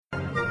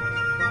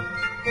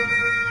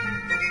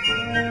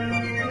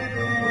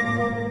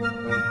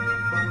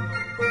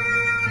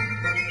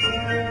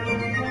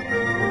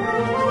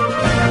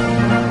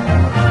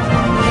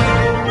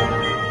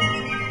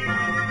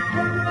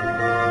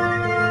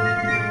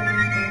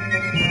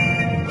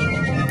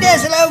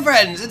Hello,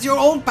 friends. It's your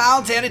old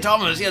pal, Terry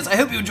Thomas. Yes, I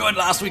hope you enjoyed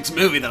last week's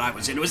movie that I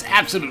was in. It was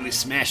absolutely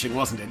smashing,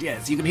 wasn't it?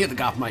 Yes, you can hear the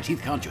gap in my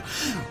teeth, can't you?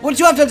 What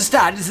you have to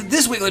understand is that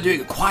this week we're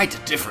doing quite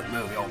a different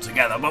movie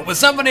altogether, but with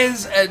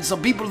somebody's and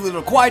some people that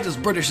are quite as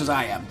British as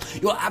I am.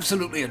 You'll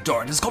absolutely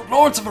adore it. It's called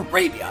Lawrence of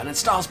Arabia, and it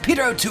stars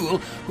Peter O'Toole,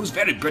 who's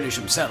very British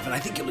himself, and I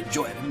think you'll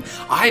enjoy it. And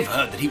I've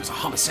heard that he was a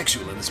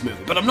homosexual in this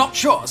movie, but I'm not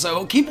sure,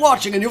 so keep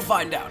watching and you'll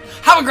find out.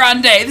 Have a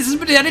grand day. This is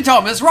Terry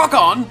Thomas. Rock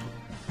on.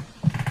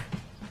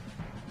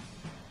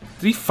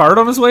 Did he fart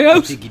on his way out?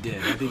 I think he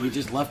did. I think he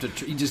just left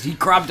he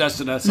crop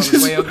dusted us on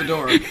his way out the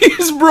door. He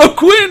just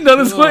broke wind on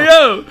his way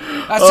out.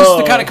 That's just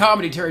the kind of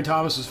comedy Terry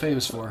Thomas was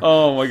famous for.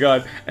 Oh my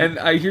god. And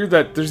I hear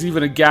that there's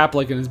even a gap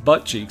like in his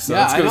butt cheeks, so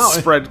it's going to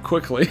spread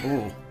quickly.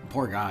 Oh,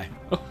 poor guy.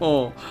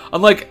 Oh,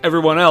 unlike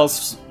everyone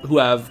else who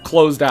have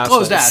closed assholes.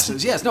 Closed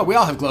asses. Yes, no, we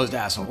all have closed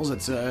assholes.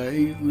 It's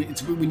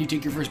when you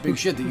take your first big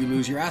shit that you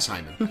lose your ass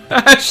hymen.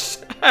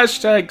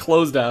 Hashtag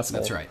closed asshole.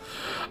 That's right.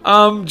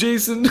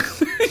 Jason,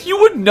 you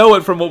wouldn't know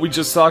it from what we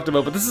just talked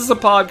about, but this is a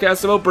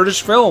podcast about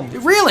British film.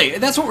 Really?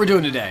 That's what we're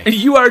doing today. And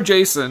you are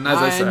Jason, as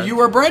I said. And you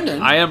are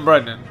Brendan. I am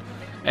Brendan.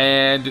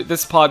 And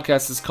this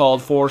podcast is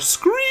called For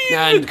Screen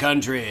and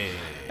Country.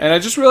 And I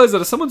just realized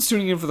that if someone's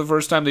tuning in for the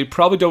first time, they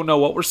probably don't know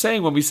what we're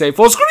saying when we say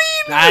For Screen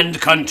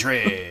and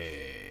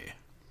Country.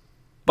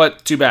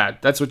 But too bad.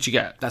 That's what you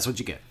get. That's what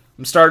you get.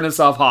 I'm starting this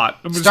off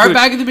hot.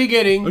 Back at the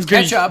beginning,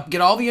 catch up,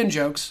 get all the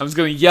in-jokes. I'm just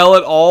going to yell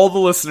at all the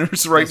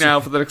listeners now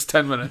for the next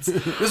 10 minutes.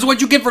 This is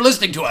what you get for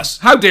listening to us.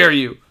 How dare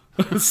you?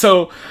 But this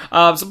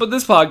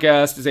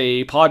podcast is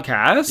a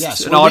podcast,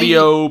 yes, an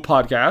audio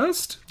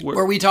podcast.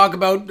 Where we talk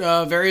about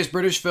various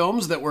British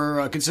films that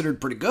were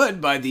considered pretty good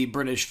by the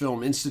British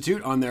Film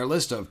Institute on their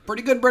list of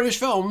pretty good British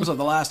films of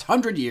the last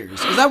 100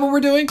 years. Is that what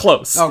we're doing?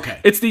 Close. Okay.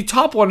 It's the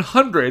top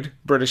 100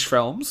 British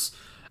films,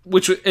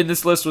 which in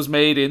this list was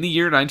made in the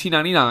year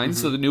 1999.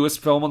 So the newest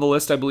film on the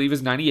list, I believe,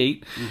 is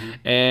 98.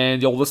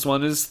 And the oldest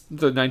one is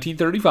the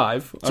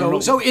 1935.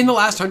 So in the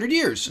last 100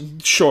 years.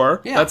 Sure.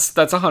 Yeah. That's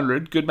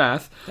 100. Good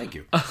math. Thank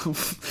you.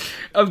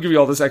 I'll give you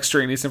all this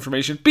extraneous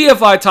information.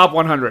 BFI Top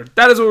 100.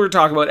 That is what we're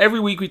talking about. Every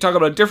week we talk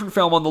about a different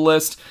film on the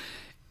list.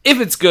 If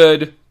it's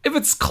good, if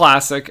it's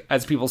classic,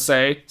 as people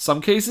say,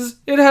 some cases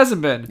it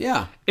hasn't been.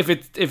 Yeah. If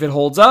it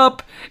holds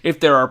up,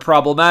 if there are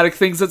problematic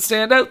things that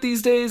stand out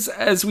these days,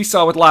 as we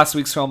saw with last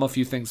week's film, a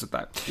few things with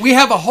that. We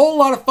have a whole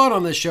lot of fun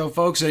on this show,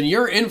 folks, and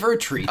you're in for a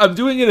treat. I'm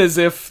doing it as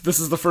if this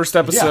is the first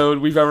episode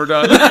we've ever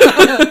done.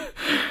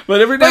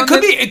 But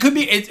it could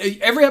be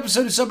every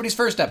episode is somebody's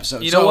first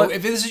episode. You know what?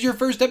 If this is your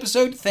first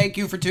episode, thank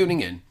you for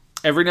tuning in.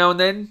 Every now and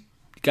then,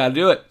 gotta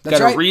do it. That's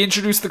gotta right.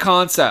 Reintroduce the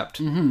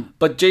concept.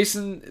 But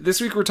Jason, this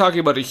week we're talking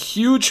about a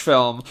huge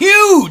film.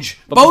 Huge!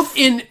 Both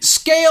in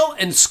scale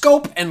and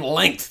scope and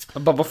length.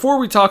 But before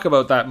we talk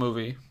about that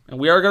movie, and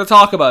we are going to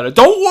talk about it,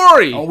 don't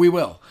worry! Oh, we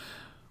will.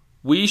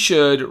 We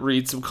should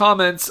read some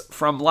comments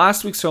from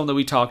last week's film that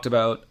we talked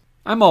about.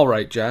 I'm all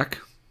right, Jack.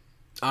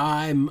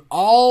 I'm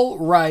all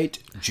right,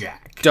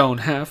 Jack. Don't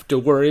have to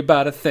worry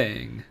about a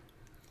thing.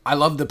 I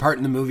love the part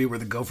in the movie where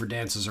the gopher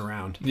dances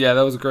around. Yeah,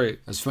 that was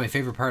great. That's my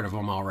favorite part of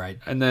I'm all right,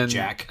 and then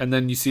Jack. And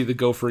then you see the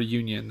gopher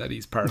union that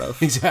he's part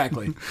of.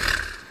 Exactly.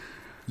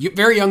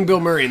 Very young Bill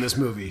Murray in this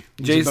movie.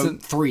 He's Jason,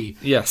 about 3.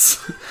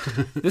 Yes.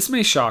 This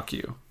may shock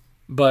you,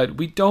 but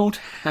we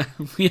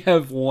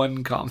have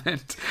one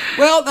comment.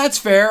 Well, that's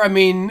fair. I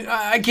mean,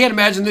 I can't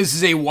imagine this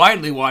is a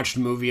widely watched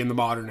movie in the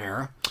modern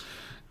era.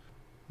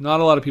 Not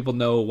a lot of people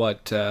know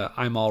what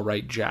I'm All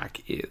Right,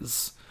 Jack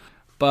is.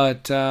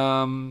 But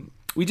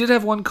we did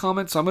have one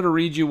comment, so I'm going to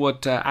read you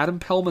what Adam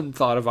Pellman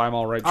thought of I'm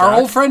All Right, Jack. Our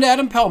old friend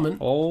Adam Pellman.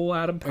 Oh,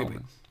 Adam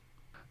Pellman.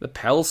 The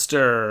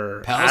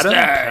Pelster. Adam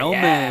Pellman.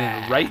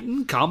 Yeah.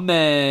 Writing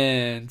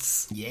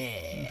comments.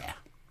 Yeah.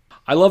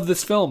 I love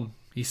this film,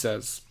 he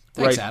says.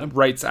 Thanks, Adam.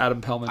 Writes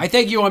Adam Pellman. I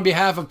thank you on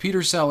behalf of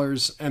Peter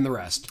Sellers and the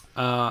rest.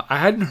 I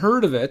hadn't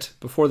heard of it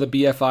before the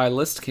BFI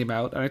list came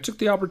out, and I took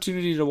the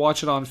opportunity to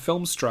watch it on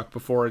Filmstruck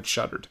before it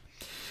shuttered.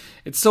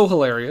 It's so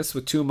hilarious,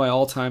 with 2 of my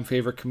all-time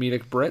favorite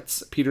comedic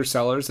Brits, Peter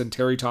Sellers and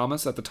Terry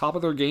Thomas, at the top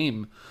of their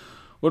game.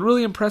 What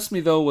really impressed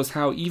me, though, was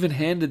how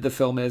even-handed the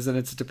film is in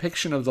its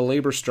depiction of the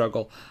labor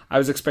struggle. I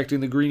was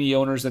expecting the greedy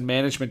owners and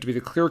management to be the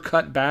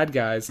clear-cut bad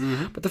guys,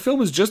 but the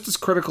film is just as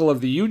critical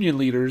of the union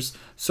leaders,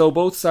 so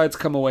both sides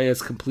come away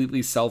as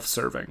completely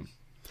self-serving.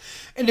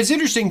 And it's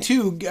interesting,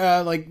 too,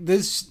 like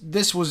this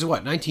was,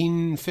 what,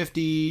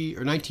 1950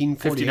 or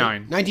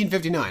 1949?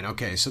 1959,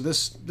 okay. So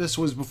this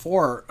was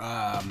before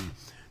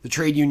the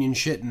trade union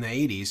shit in the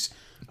 80s.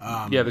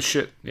 The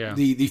shit, yeah.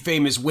 The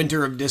famous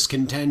Winter of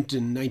Discontent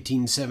in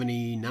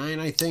 1979,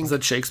 I think. Is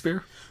that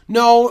Shakespeare?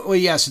 No, well,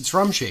 yes, it's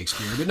from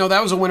Shakespeare. But no,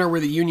 that was a winter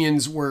where the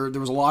unions there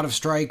was a lot of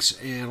strikes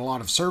and a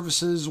lot of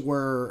services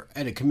were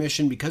at a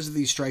commission because of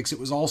these strikes. It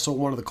was also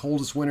one of the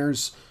coldest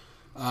winters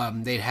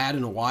they'd had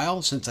in a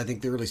while, since I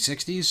think the early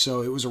 60s.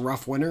 So it was a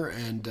rough winter,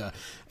 and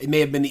it may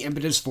have been the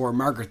impetus for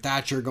Margaret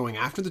Thatcher going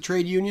after the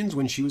trade unions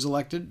when she was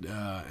elected,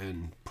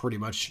 and pretty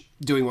much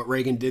doing what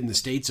Reagan did in the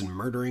States and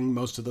murdering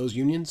most of those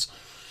unions.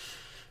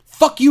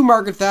 Fuck you,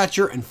 Margaret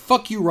Thatcher, and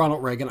fuck you,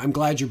 Ronald Reagan. I'm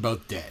glad you're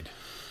both dead.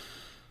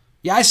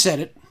 Yeah, I said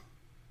it.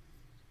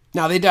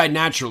 Now, they died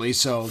naturally,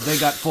 so they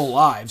got full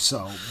lives.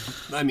 So,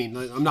 I mean,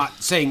 I'm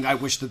not saying I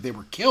wish that they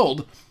were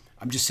killed.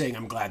 I'm just saying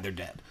I'm glad they're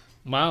dead.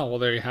 Wow, well,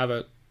 there you have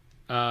it.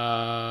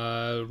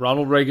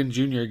 Ronald Reagan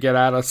Jr., get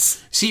at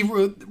us. See,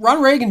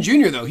 Ronald Reagan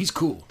Jr., though, he's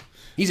cool.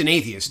 He's an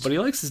atheist. But he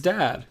likes his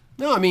dad.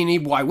 No, I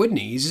mean, why wouldn't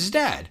he? He's his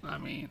dad. I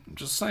mean, I'm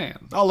just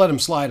saying. I'll let him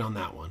slide on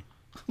that one.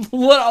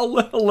 I'll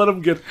let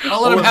him get...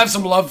 I'll let him have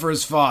some love for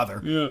his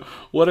father. Yeah,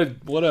 what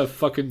a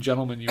fucking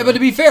gentleman you are. But to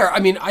be fair, I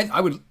mean, I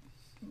would...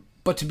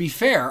 But to be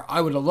fair, I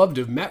would have loved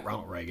to have met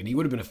Ronald Reagan. He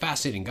would have been a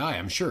fascinating guy,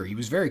 I'm sure. He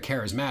was very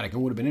charismatic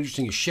and would have been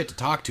interesting as shit to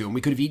talk to, and we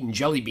could have eaten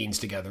jelly beans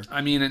together.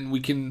 I mean, and we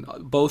can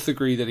both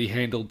agree that he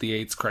handled the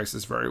AIDS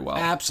crisis very well.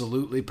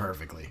 Absolutely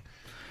perfectly.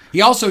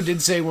 He also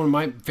did say one of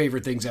my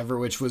favorite things ever,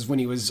 which was when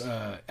he was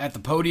at the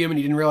podium and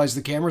he didn't realize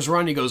the cameras were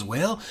on. He goes,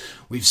 well,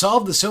 we've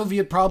solved the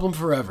Soviet problem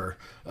forever.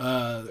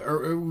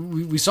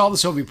 We solved the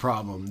Soviet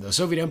problem. The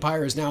Soviet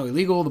Empire is now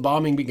illegal. The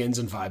bombing begins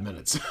in 5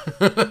 minutes.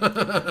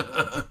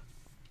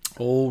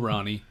 Oh,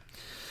 Ronnie.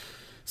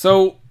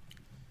 So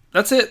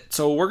that's it.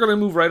 So we're going to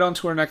move right on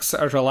to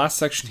our last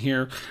section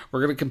here. We're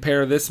going to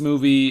compare this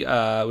movie,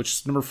 which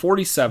is number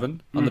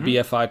 47 on the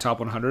BFI Top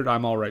 100.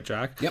 I'm all right,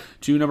 Jack. Yep.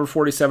 To number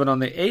 47 on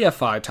the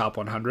AFI Top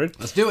 100.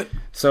 Let's do it.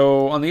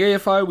 So on the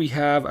AFI, we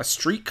have A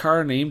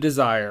Streetcar Named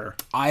Desire.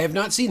 I have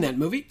not seen that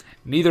movie.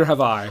 Neither have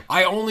I.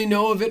 I only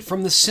know of it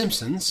from The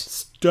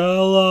Simpsons.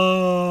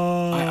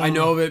 Stella. I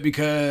know of it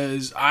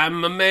because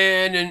I'm a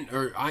man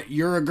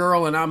you're a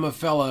girl and I'm a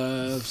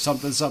fella.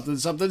 Something, something,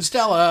 something.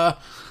 Stella.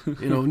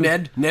 You know,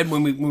 Ned.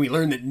 When we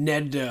learn that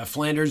Ned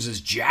Flanders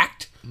is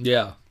jacked.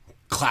 Yeah.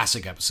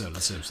 Classic episode of The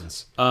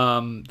Simpsons.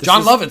 John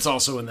Lovett's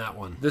also in that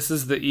one. This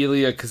is the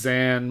Elia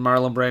Kazan,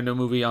 Marlon Brando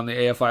movie on the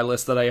AFI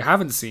list that I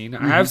haven't seen.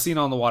 I have seen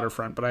On the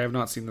Waterfront, but I have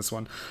not seen this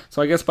one.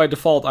 So I guess by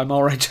default, I'm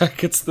all right, Jack.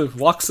 Gets the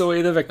walks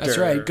away the victor. That's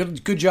right.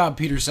 Good job,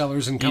 Peter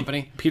Sellers and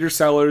company. Peter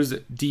Sellers,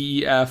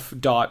 DEF.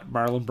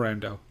 Marlon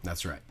Brando.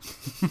 That's right.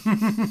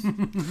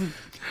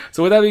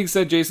 So with that being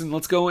said, Jason,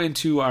 let's go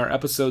into our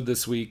episode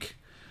this week,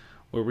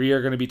 where we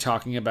are going to be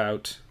talking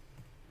about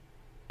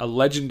a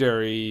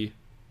legendary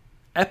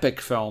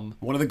epic film.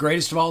 One of the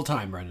greatest of all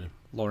time, Brendan.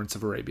 Lawrence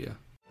of Arabia.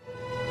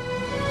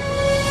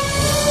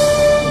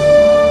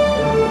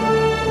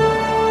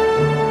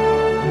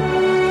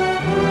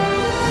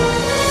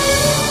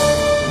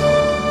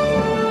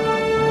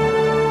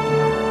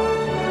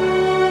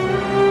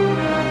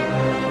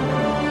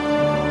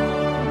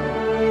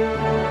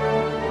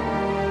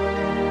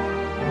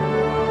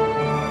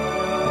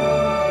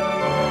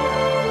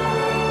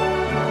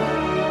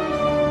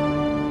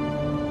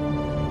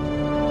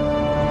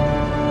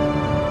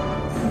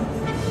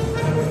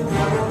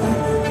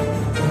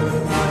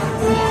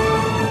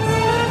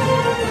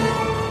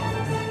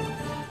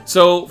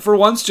 So, for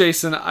once,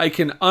 Jason, I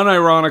can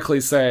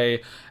unironically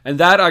say, and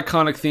that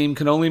iconic theme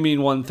can only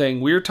mean one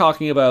thing. We're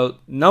talking about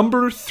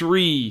number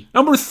three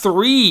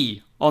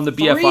on the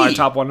BFI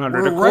Top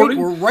 100.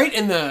 We're right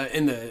in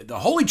the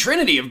holy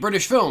trinity of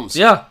British films.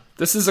 Yeah,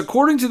 this is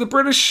according to the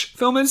British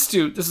Film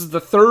Institute. This is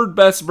the third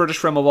best British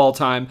film of all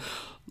time.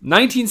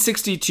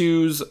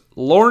 1962's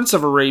Lawrence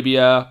of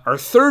Arabia, our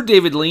third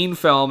David Lean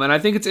film, and I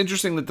think it's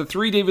interesting that the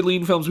three David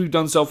Lean films we've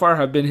done so far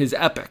have been his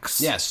epics.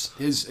 Yes,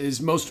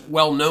 his most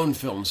well-known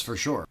films, for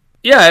sure.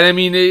 Yeah, and I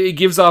mean, it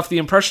gives off the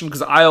impression,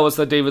 because I always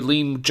thought David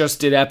Lean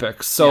just did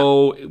epics.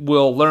 So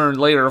we'll learn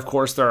later, of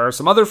course, there are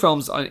some other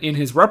films in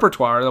his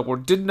repertoire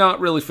that did not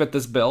really fit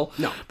this bill.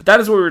 No. But that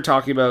is what we were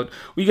talking about.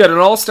 We got an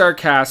all-star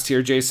cast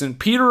here, Jason.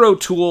 Peter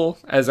O'Toole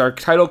as our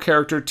title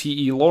character,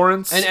 T.E.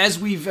 Lawrence. And as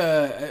we've,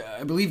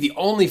 I believe, the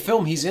only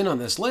film he's in on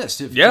this list,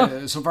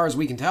 so far as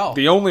we can tell.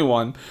 The only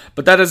one.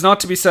 But that is not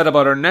to be said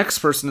about our next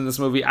person in this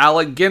movie,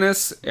 Alec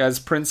Guinness as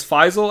Prince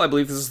Faisal. I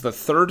believe this is the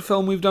third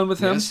film we've done with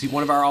him. Yes, he's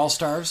one of our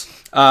all-stars.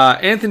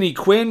 Anthony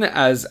Quinn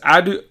as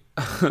Auda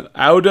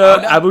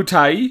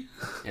Abutai.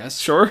 Yes.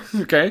 Sure.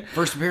 Okay.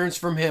 First appearance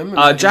from him.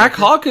 Jack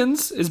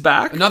Hawkins is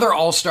back. Another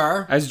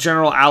all-star. As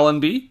General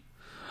Allenby.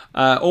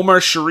 Omar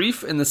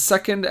Sharif in the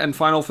second and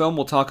final film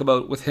we'll talk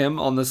about with him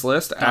on this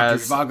list. Dr.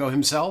 As Zhivago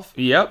himself.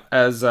 Yep.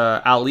 As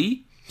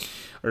Ali.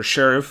 Or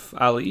Sheriff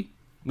Ali.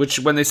 Which,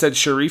 when they said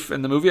Sharif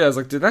in the movie, I was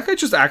like, did that guy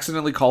just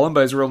accidentally call him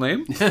by his real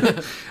name?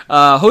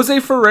 Jose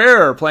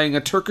Ferrer playing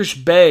a Turkish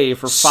bey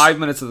for 5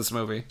 minutes of this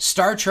movie.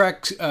 Star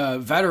Trek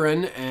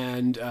veteran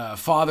and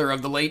father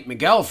of the late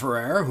Miguel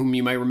Ferrer, whom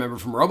you might remember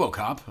from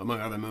RoboCop,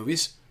 among other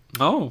movies.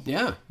 Oh.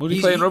 Yeah. What did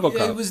he play in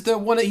RoboCop?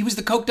 He was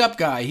the coked up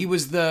guy. He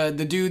was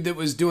the dude that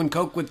was doing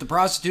coke with the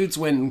prostitutes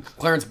when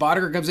Clarence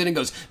Boddicker comes in and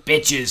goes,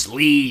 "Bitches,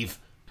 leave."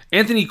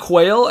 Anthony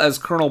Quayle as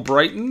Colonel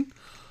Brighton.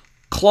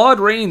 Claude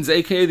Rains,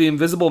 a.k.a. the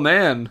Invisible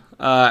Man,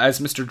 as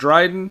Mr.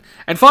 Dryden.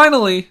 And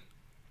finally,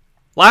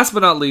 last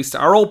but not least,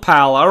 our old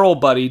pal, our old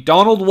buddy,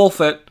 Donald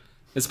Wolfett,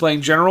 is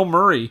playing General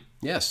Murray.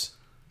 Yes.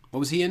 What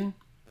was he in?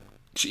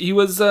 He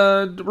was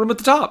Room at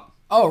the Top.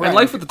 Oh, right. And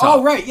Life at the Top.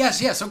 Oh, right.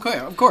 Yes. Okay.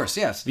 Of course.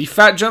 Yes. The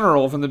fat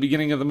general from the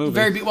beginning of the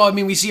movie. Well, I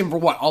mean, we see him for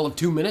what? All of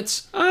 2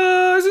 minutes?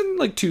 It's in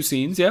like 2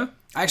 scenes, yeah.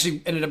 I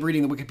actually ended up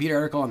reading the Wikipedia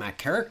article on that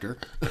character.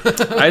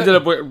 I ended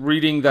up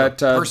reading that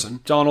person.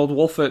 Donald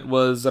Wolfett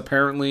was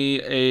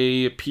apparently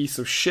a piece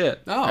of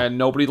shit. Oh. And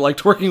nobody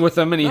liked working with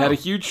him, and he had a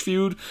huge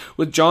feud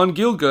with John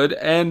Gielgud,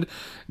 and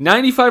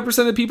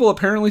 95% of people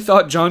apparently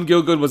thought John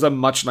Gielgud was a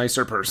much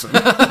nicer person.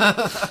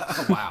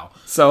 Oh, wow.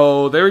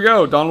 So there we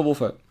go, Donald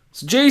Wolfett.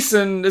 So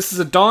Jason, this is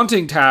a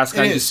daunting task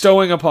I'm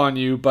bestowing upon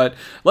you, but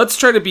let's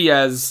try to be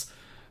as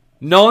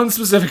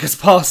non-specific as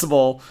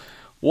possible.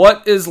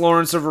 What is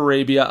Lawrence of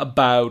Arabia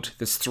about,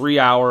 this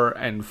 3-hour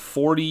and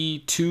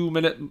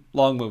 42-minute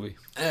long movie?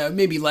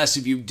 Maybe less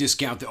if you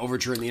discount the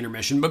overture and the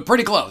intermission, but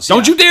pretty close.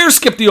 Don't you dare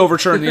skip the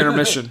overture and the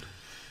intermission.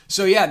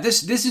 So yeah,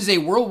 this is a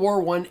World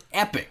War I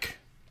epic.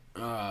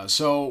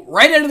 So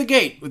right out of the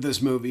gate with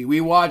this movie, we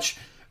watch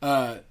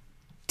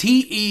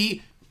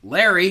T.E.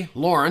 Larry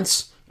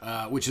Lawrence,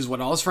 which is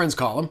what all his friends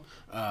call him,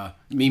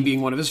 me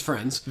being one of his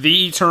friends.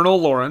 The Eternal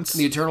Lawrence.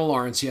 The Eternal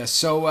Lawrence, yes.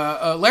 So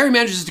Larry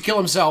manages to kill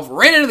himself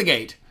right out of the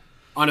gate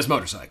on his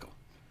motorcycle.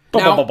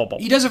 Now,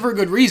 he does it for a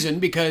good reason,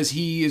 because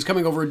he is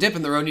coming over a dip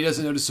in the road and he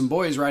doesn't notice some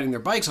boys riding their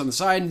bikes on the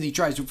side, and he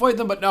tries to avoid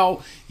them, but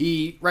no,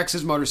 he wrecks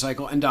his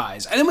motorcycle and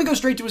dies. And then we go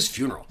straight to his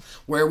funeral,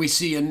 where we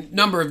see a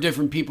number of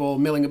different people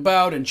milling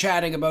about and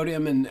chatting about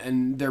him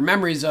and their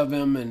memories of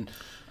him, and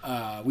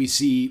we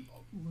see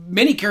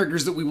many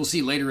characters that we will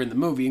see later in the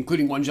movie,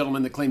 including one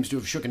gentleman that claims to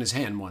have shooken his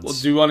hand once. Well,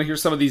 do you want to hear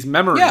some of these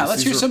memories? Yeah,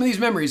 let's hear some of these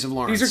memories of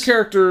Lawrence. These are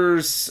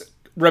characters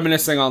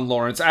reminiscing on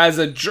Lawrence as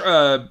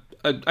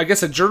I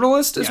guess a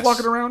journalist is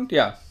walking around?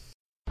 Yeah.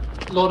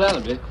 Lord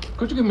Allenby,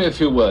 could you give me a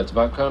few words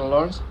about Colonel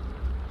Lawrence?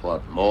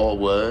 What, more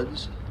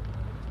words?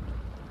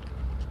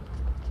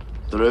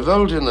 The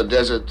revolt in the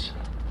desert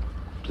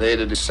played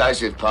a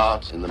decisive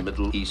part in the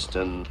Middle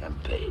Eastern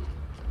campaign.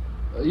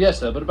 Yes,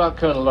 sir, but about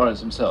Colonel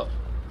Lawrence himself.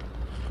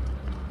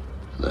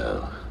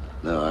 No,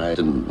 I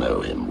didn't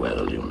know him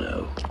well, you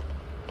know.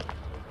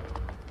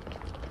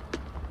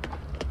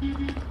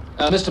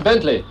 Mr.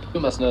 Bentley,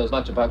 you must know as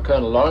much about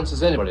Colonel Lawrence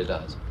as anybody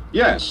does.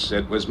 Yes,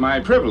 it was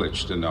my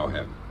privilege to know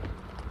him,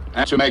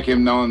 and to make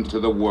him known to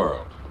the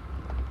world.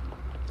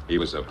 He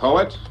was a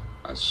poet,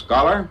 a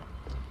scholar,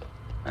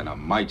 and a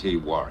mighty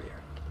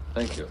warrior.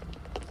 Thank you.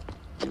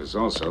 He was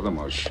also the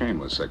most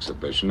shameless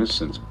exhibitionist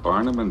since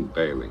Barnum and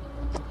Bailey.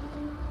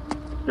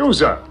 You,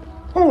 sir,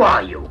 who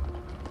are you?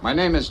 My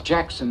name is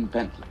Jackson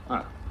Bentley.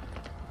 Ah.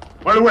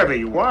 Well, whoever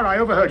you are, I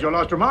overheard your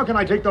last remark, and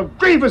I take the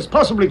gravest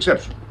possible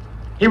exception.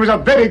 He was a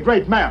very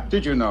great man.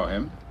 Did you know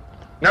him?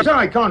 Now, sir,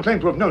 I can't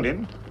claim to have known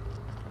him.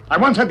 I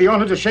once had the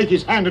honor to shake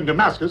his hand in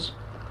Damascus.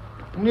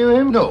 Knew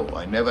him? No,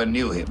 I never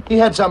knew him. He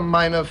had some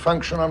minor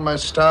function on my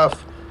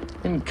staff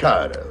in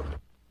Cairo.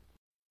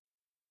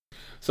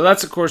 So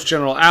that's, of course,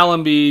 General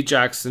Allenby,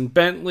 Jackson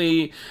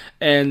Bentley,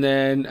 and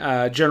then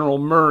General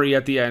Murray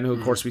at the end, who,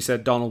 of course, we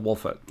said Donald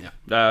Wolfett.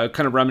 Yeah.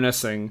 Kind of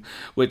reminiscing,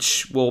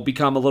 which will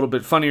become a little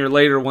bit funnier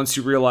later once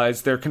you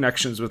realize their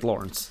connections with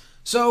Lawrence.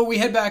 So we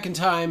head back in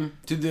time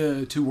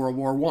to World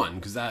War I,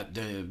 because that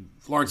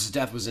Lawrence's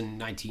death was in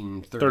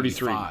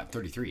 1935.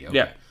 33, okay.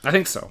 Yeah, I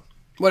think so.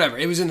 Whatever,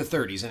 it was in the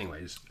 30s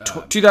anyways.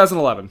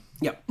 2011.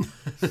 Yep.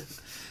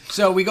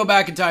 So we go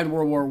back in time to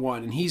World War I,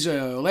 and he's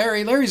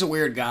Larry's a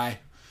weird guy.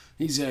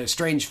 He's a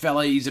strange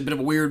fella. He's a bit of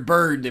a weird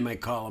bird, they might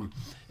call him.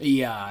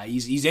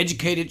 He's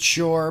educated,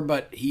 sure,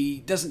 but he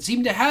doesn't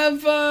seem to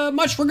have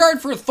much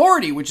regard for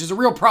authority, which is a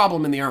real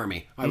problem in the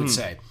army, I would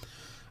say.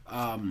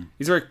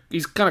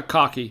 He's kind of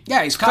cocky.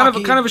 Yeah, he's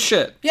cocky. Kind of a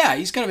shit. Yeah,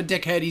 he's kind of a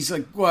dickhead. He's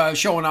like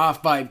showing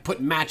off by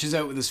putting matches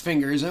out with his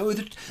fingers. Oh,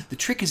 the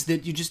trick is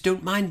that you just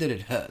don't mind that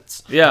it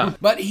hurts. Yeah.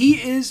 But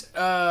he's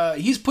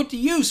put to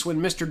use when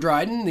Mr.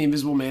 Dryden, the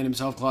Invisible Man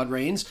himself, Claude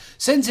Rains,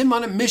 sends him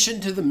on a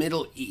mission to the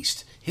Middle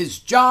East. His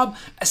job,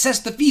 assess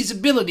the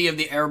feasibility of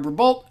the Arab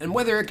revolt and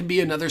whether it can be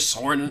another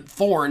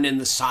thorn in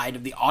the side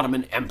of the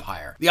Ottoman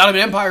Empire. The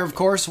Ottoman Empire, of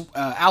course,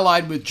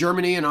 allied with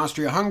Germany and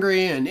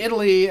Austria-Hungary and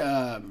Italy.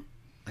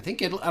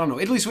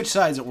 Italy switched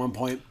sides at one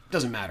point.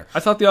 Doesn't matter. I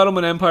thought the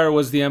Ottoman Empire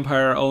was the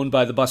empire owned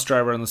by the bus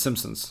driver on The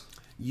Simpsons.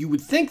 You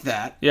would think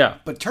that. Yeah.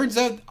 But turns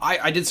out,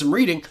 I did some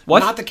reading.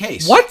 What? Not the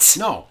case. What?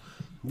 No.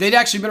 They'd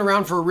actually been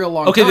around for a real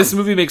long time. Okay, this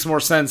movie makes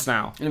more sense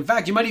now. And in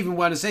fact, you might even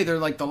want to say they're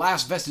like the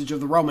last vestige of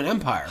the Roman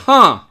Empire.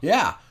 Huh.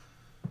 Yeah.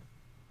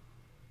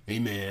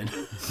 Amen.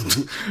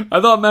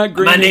 I thought Matt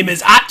Green... My name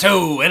is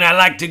Otto, and I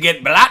like to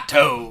get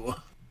blotto.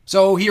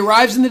 So he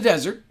arrives in the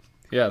desert.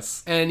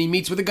 Yes. And he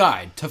meets with a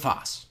guide,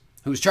 Tafas,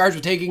 who's charged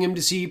with taking him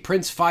to see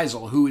Prince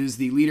Faisal, who is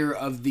the leader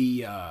of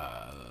the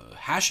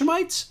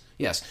Hashemites?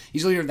 Yes,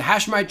 he's the leader of the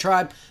Hashemite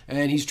tribe,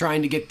 and he's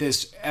trying to get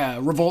this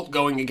revolt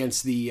going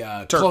against the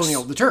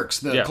Turks,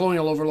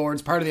 colonial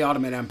overlords, part of the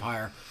Ottoman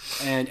Empire,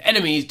 and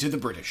enemies to the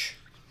British.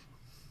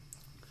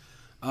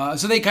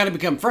 So they kind of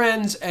become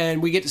friends,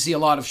 and we get to see a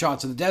lot of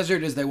shots of the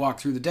desert as they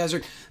walk through the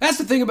desert. That's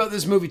the thing about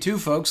this movie, too,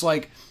 folks.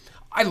 Like,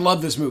 I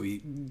love this movie.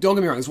 Don't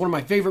get me wrong, it's one of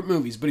my favorite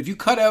movies. But if you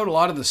cut out a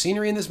lot of the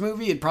scenery in this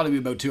movie, it'd probably be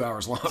about 2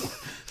 hours long.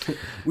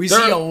 We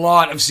see a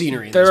lot of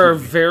scenery in this movie. There are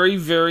very,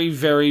 very,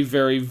 very,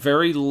 very,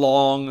 very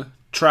long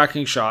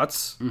tracking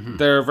shots. Mm-hmm.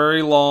 There are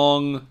very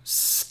long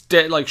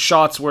like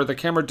shots where the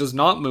camera does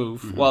not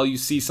move while you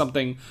see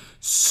something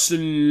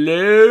slowly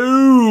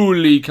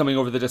coming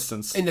over the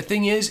distance. And the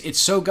thing is, it's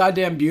so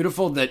goddamn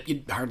beautiful that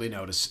you'd hardly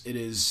notice. It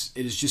is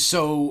just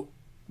so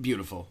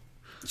beautiful.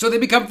 So they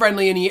become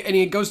friendly, and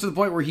he goes to the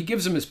point where he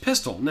gives him his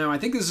pistol. Now, I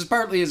think this is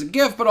partly as a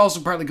gift, but also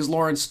partly because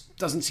Lawrence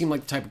doesn't seem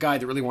like the type of guy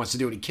that really wants to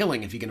do any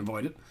killing if he can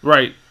avoid it.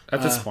 Right,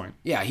 at this point.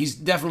 Yeah, he's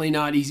definitely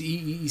not.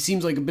 He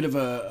seems like a bit of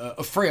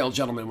a frail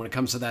gentleman when it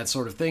comes to that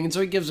sort of thing, and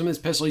so he gives him his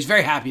pistol. He's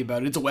very happy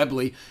about it. It's a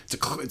Webley.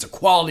 It's a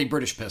quality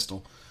British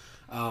pistol.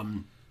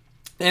 And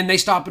they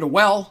stop at a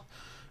well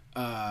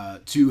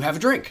to have a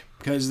drink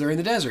because they're in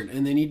the desert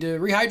and they need to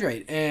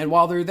rehydrate. And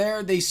while they're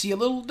there, they see a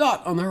little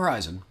dot on the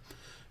horizon.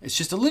 It's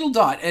just a little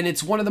dot, and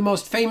it's one of the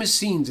most famous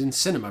scenes in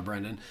cinema,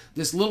 Brendan.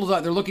 This little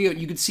dot, they're looking at,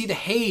 you could see the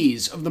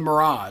haze of the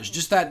mirage,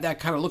 just that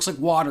kind of looks like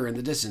water in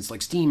the distance,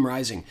 like steam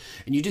rising.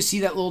 And you just see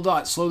that little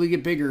dot slowly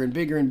get bigger and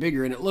bigger and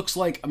bigger, and it looks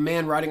like a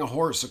man riding a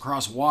horse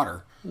across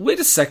water. Wait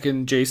a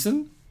second,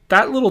 Jason.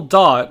 That little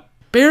dot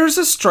bears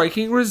a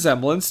striking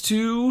resemblance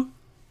to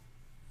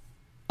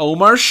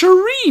Omar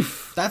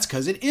Sharif. That's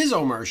because it is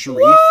Omar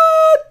Sharif. What?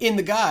 In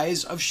the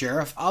guise of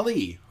Sheriff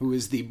Ali, who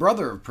is the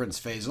brother of Prince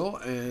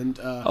Faisal, and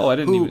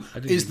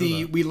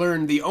we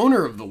learn the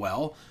owner of the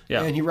well.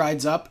 Yeah. And he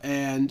rides up,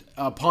 and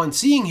upon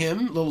seeing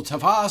him, little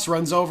Tafas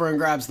runs over and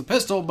grabs the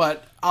pistol,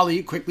 but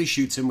Ali quickly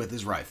shoots him with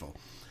his rifle.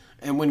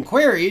 And when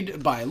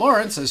queried by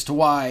Lawrence as to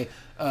why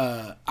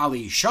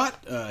Ali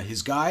shot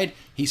his guide,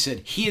 he said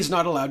he is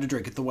not allowed to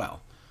drink at the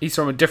well. He's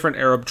from a different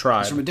Arab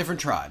tribe. He's from a different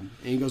tribe.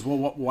 And he goes,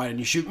 well, why didn't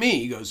you shoot me?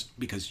 He goes,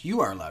 because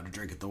you are allowed to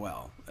drink at the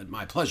well, at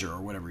my pleasure,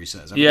 or whatever he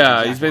says.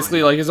 Yeah, he's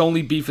basically like his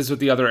only beef is with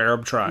the other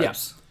Arab tribes.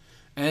 Yes.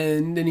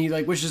 And then he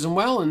wishes him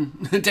well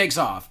and takes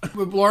off.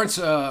 Lawrence,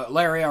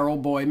 Larry, our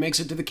old boy, makes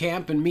it to the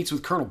camp and meets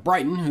with Colonel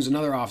Brighton, who's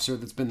another officer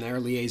that's been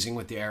there liaising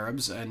with the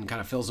Arabs and kind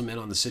of fills him in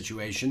on the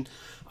situation.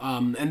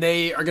 And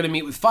they are going to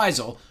meet with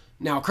Faisal.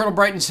 Now, Colonel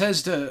Brighton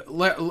says to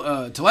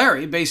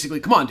Larry, basically,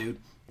 come on, dude,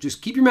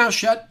 just keep your mouth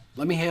shut.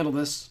 Let me handle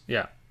this.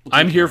 Yeah.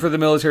 I'm here for the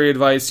military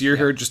advice. You're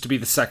here just to be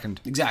the second.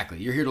 Exactly.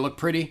 You're here to look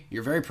pretty.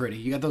 You're very pretty.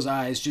 You got those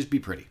eyes. Just be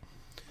pretty.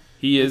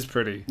 He is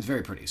pretty. He's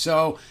very pretty.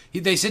 So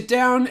they sit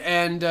down,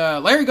 and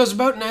Larry goes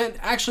about and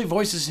actually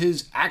voices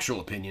his actual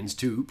opinions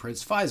to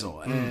Prince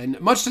Faisal. And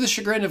much to the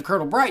chagrin of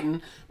Colonel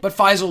Brighton, but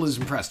Faisal is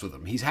impressed with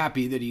him. He's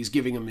happy that he's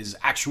giving him his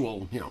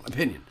actual,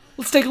 opinion.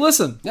 Let's take a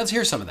listen. Let's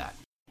hear some of that.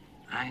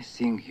 I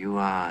think you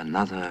are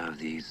another of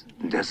these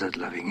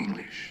desert-loving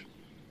English.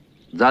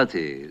 That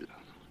is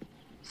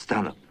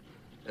Stanhope,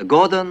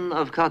 Gordon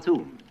of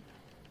Khartoum.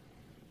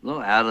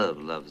 No Arab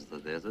loves the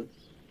desert.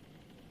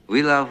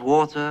 We love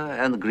water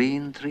and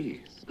green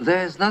trees.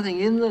 There's nothing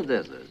in the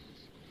desert.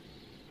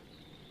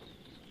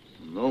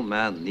 No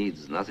man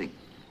needs nothing.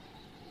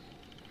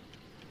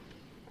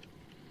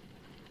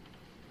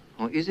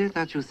 Or is it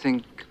that you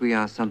think we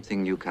are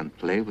something you can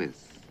play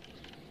with?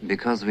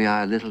 Because we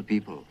are a little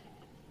people,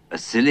 a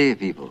silly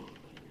people,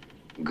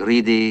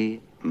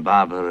 greedy,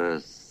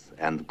 barbarous,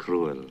 and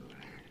cruel.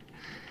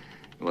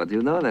 What do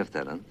you know,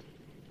 Lieutenant?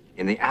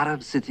 In the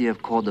Arab city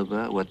of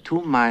Cordoba were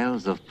 2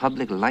 miles of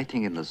public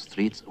lighting in the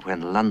streets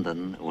when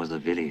London was a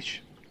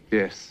village.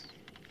 Yes,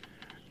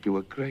 you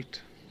were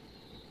great.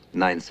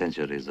 9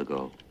 centuries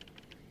ago.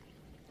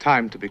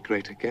 Time to be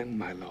great again,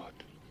 my lord.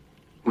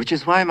 Which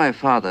is why my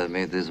father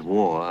made this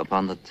war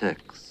upon the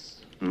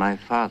Turks. My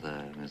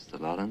father, Mr.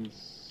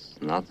 Lawrence,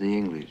 not the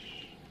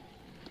English.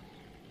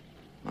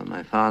 But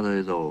my father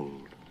is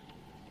old.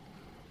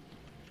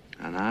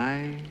 And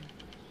I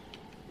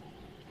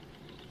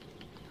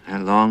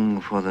long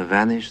for the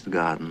vanished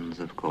gardens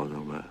of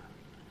Cordoba.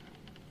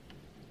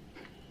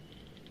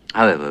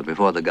 However,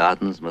 before the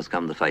gardens must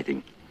come the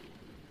fighting.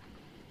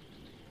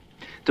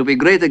 To be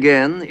great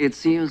again, it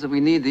seems that we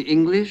need the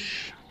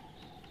English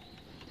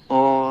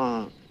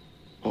or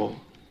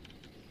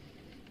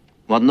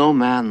what no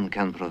man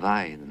can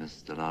provide,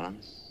 Mr.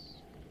 Lawrence.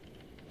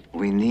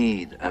 We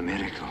need a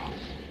miracle.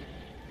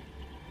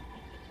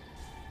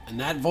 And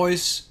that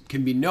voice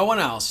can be no one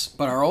else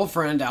but our old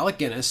friend Alec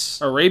Guinness.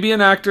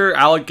 Arabian actor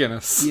Alec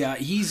Guinness. Yeah,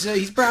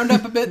 he's browned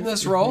up a bit in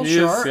this role, He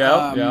sure. is,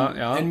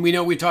 yeah. And we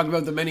know we talked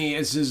about the many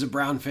instances of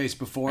brown face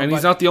before. And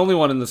he's not the only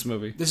one in this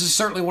movie. This is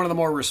certainly one of the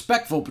more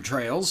respectful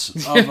portrayals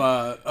of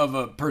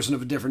a person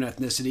of a different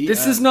ethnicity.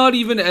 This is not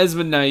even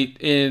Esmond Knight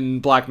in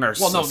Black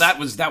Narcissus. Well, no, that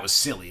was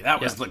silly.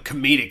 That was like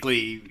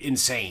comedically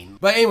insane.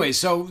 But anyway,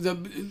 so the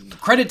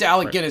credit to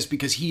Alec Guinness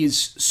because he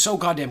is so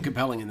goddamn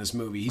compelling in this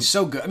movie. He's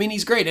so good. I mean,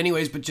 he's great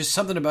anyways, but just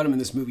something about him in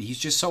this movie. He's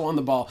just so on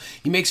the ball.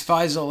 He makes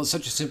Faisal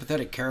such a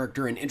sympathetic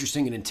character and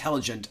interesting and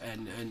intelligent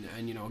and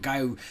a guy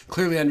who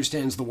clearly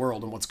understands the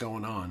world and what's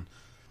going on.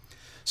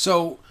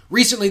 So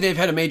recently they've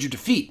had a major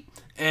defeat,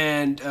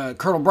 and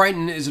Colonel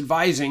Brighton is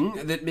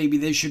advising that maybe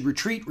they should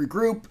retreat,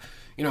 regroup,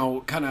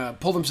 kind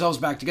of pull themselves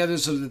back together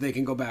so that they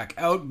can go back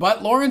out.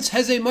 But Lawrence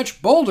has a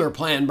much bolder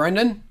plan,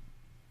 Brendan.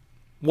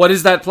 What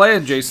is that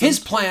plan, Jason? His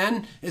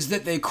plan is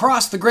that they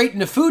cross the Great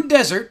Nafud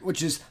Desert,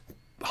 which is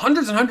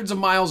hundreds and hundreds of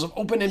miles of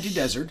open, empty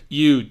desert.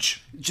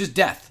 Huge. Just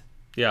death.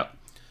 Yeah.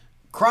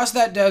 Cross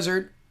that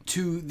desert,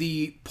 to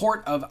the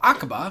port of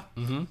Aqaba,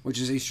 which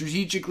is a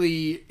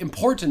strategically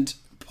important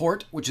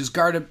port, which is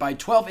guarded by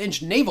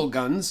 12-inch naval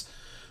guns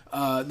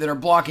that are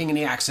blocking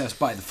any access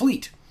by the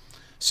fleet.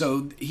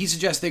 So he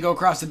suggests they go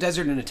across the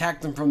desert and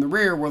attack them from the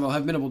rear where they'll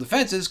have minimal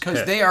defenses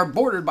because they are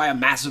bordered by a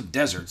massive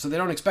desert. So they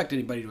don't expect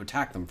anybody to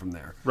attack them from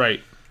there.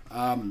 Right.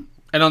 And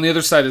on the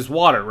other side is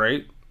water,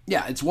 right?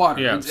 Yeah, it's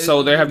water. Yeah.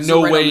 So they have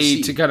no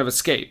way to kind of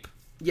escape.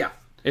 Yeah.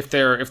 If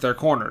they're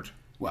cornered.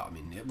 Well, I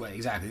mean,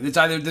 exactly. It's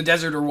either the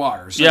desert or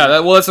water. So yeah,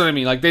 that's what I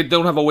mean. Like, they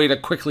don't have a way to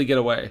quickly get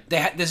away.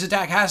 This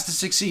attack has to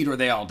succeed or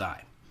they all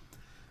die.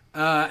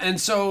 And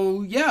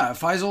so, yeah,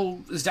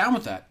 Faisal is down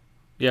with that.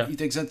 Yeah. He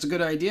thinks that's a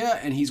good idea,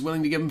 and he's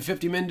willing to give him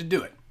 50 men to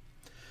do it.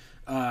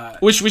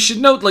 Which we should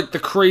note, like, the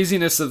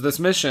craziness of this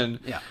mission.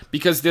 Yeah.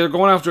 Because they're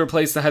going after a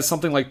place that has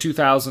something like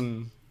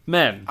 2,000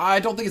 men. I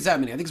don't think it's that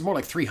many. I think it's more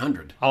like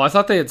 300. Oh, I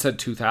thought they had said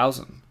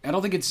 2,000. I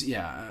don't think it's,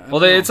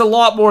 Well, it's a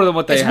lot more than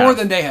what they have. It's more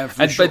than they have,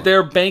 for sure. But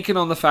they're banking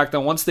on the fact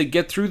that once they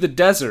get through the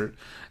desert,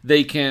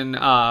 they can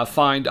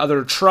find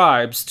other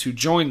tribes to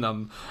join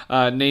them,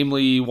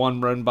 namely one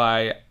run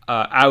by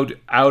Auda The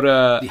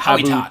Abu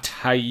Hawitat.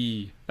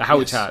 Tayi. The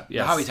Hawitat,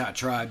 yes. The Hawitat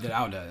tribe that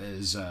Auda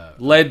is...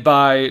 led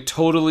by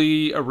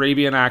totally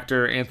Arabian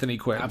actor Anthony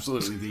Quinn.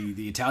 Absolutely,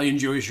 the Italian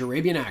Jewish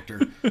Arabian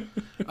actor.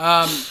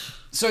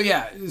 So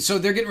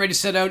they're getting ready to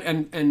set out,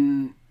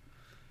 and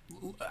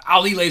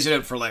Ali lays it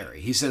out for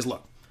Larry. He says,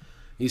 look,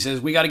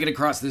 we got to get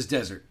across this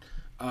desert.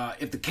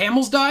 If the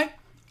camels die,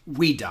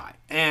 we die.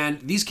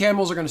 And these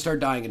camels are going to start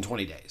dying in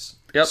 20 days.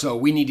 Yep. So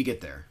we need to get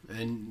there.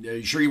 And are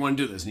you sure you want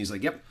to do this? And he's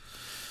like, yep.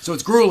 So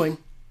it's grueling,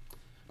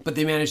 but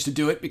they managed to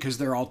do it because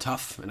they're all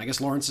tough. And I guess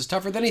Lawrence is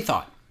tougher than he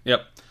thought.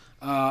 Yep.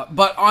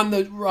 But on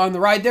the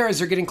ride there, as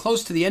they're getting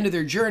close to the end of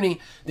their journey,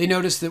 they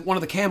notice that one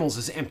of the camels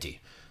is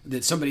empty,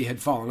 that somebody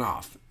had fallen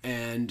off.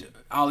 And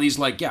Ali's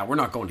like, yeah, we're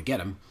not going to get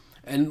him.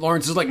 And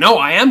Lawrence is like, no,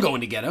 I am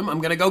going to get him. I'm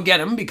going to go get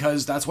him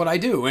because that's what I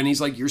do. And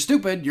he's like, you're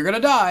stupid. You're going to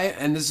die.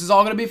 And this is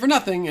all going to be for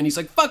nothing. And he's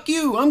like, fuck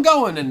you. I'm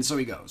going. And so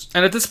he goes.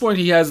 And at this point,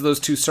 he has those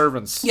two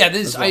servants. Yeah,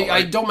 I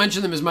right? don't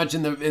mention them as much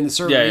in the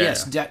servant. Yeah,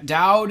 yes,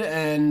 Dowd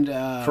and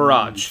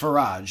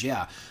Faraj,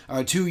 yeah.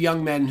 Two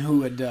young men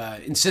who had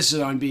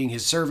insisted on being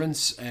his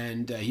servants.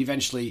 And he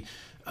eventually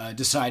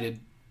decided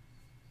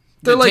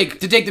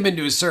to take them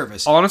into his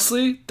service.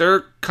 Honestly,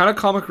 they're kind of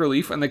comic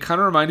relief, and they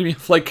kind of remind me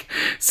of like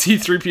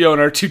C-3PO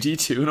and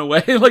R2-D2 in a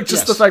way. Like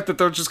just the fact that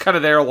they're just kind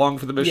of there along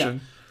for the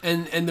mission.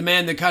 Yeah. And the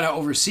man that kind of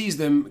oversees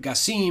them,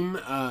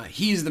 Gassim,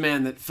 he's the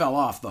man that fell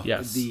off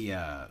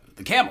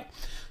the camel.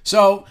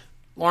 So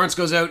Lawrence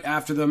goes out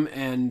after them,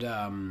 and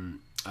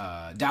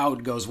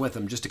Dowd goes with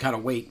him just to kind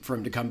of wait for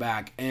him to come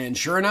back. And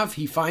sure enough,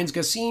 he finds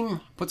Gassim,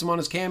 puts him on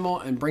his camel,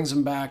 and brings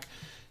him back.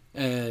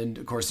 And,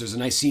 of course, there's a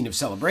nice scene of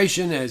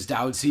celebration as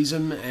Dowd sees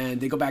him,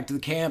 and they go back to the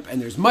camp, and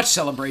there's much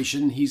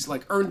celebration. He's,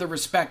 like, earned the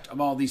respect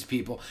of all these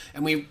people.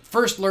 And we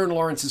first learn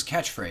Lawrence's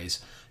catchphrase,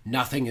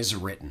 nothing is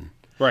written.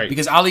 Right.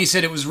 Because Ali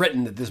said it was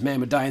written that this man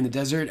would die in the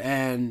desert,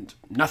 and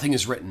nothing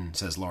is written,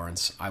 says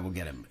Lawrence. I will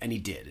get him. And he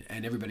did.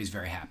 And everybody's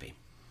very happy.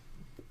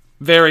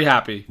 Very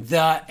happy.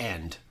 The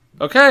end.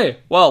 Okay.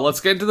 Well,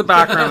 let's get into the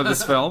background of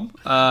this film.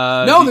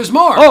 No, there's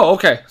more. Oh,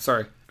 okay.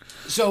 Sorry.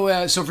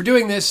 So for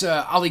doing this,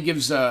 Ali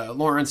gives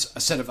Lawrence a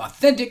set of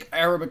authentic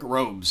Arabic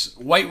robes,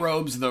 white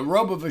robes, the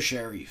robe of a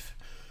sharif.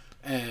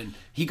 And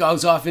he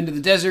goes off into the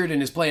desert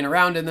and is playing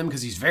around in them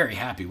because he's very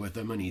happy with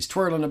them, and he's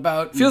twirling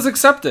about. Feels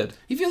accepted.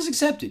 He feels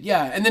accepted,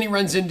 yeah. And then he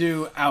runs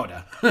into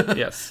Auda.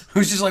 Yes.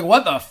 Who's just like,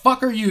 what the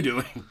fuck are you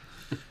doing?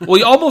 Well,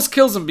 he almost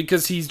kills him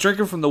because he's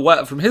drinking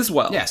from his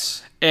well.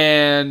 Yes.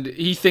 And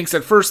he thinks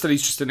at first that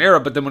he's just an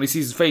Arab, but then when he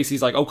sees his face,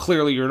 he's like, oh,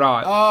 clearly you're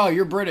not. Oh,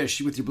 you're British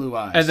with your blue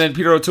eyes. And then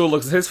Peter O'Toole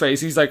looks at his face,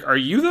 he's like, are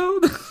you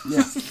though?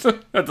 Yeah.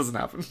 That doesn't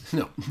happen.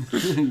 No.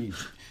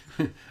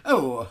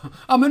 Oh,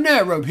 I'm an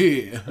Arab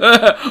here.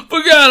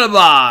 Forget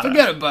about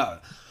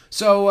it.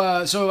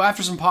 So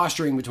after some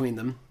posturing between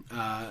them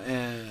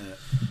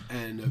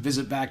and a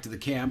visit back to the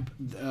camp,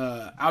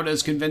 Auda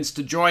is convinced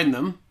to join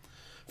them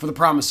for the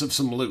promise of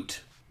some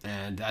loot.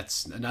 And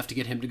that's enough to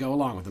get him to go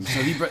along with them.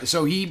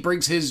 So he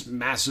brings his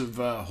massive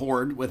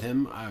horde with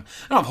him. I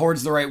don't know if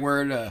hoarde's the right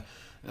word.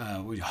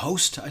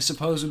 Host, I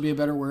suppose, would be a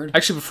better word.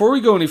 Actually, before we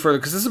go any further,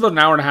 because this is about an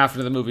hour and a half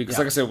into the movie, because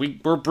like I said,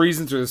 we're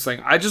breezing through this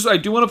thing. I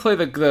do want to play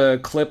the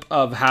clip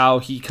of how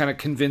he kind of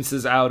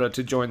convinces Auda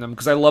to join them,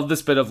 because I love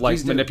this bit of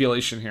like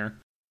manipulation here.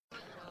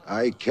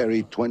 I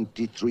carry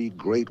 23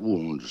 great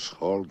wounds,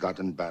 all got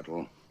in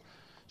battle.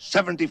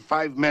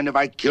 75 men have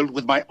I killed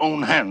with my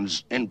own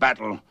hands in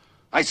battle.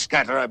 I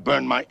scatter, I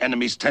burn my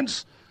enemies'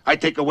 tents. I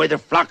take away their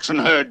flocks and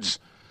herds.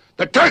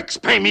 The Turks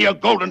pay me a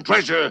golden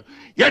treasure,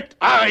 yet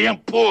I am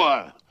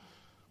poor,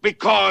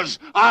 because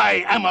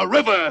I am a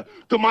river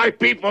to my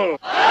people. Is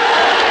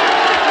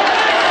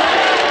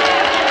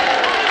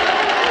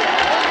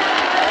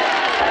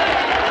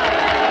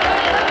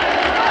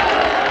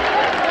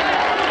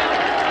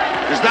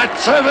that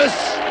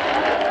service?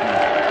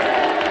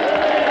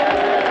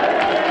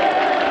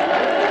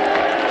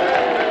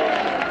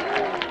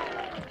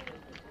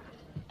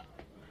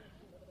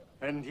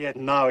 And yet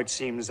Now it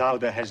seems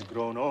Auda has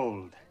grown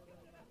old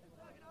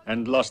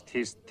and lost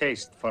his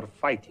taste for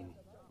fighting.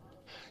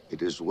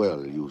 It is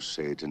well you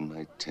say it in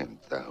my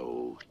tent,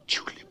 thou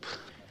tulip.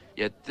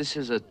 Yet this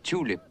is a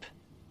tulip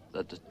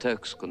that the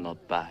Turks could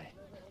not buy.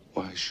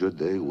 Why should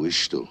they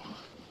wish to?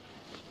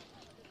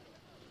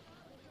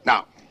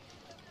 Now,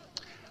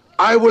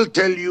 I will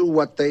tell you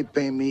what they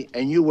pay me,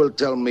 and you will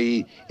tell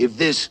me if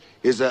this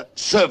is a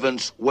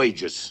servant's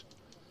wages.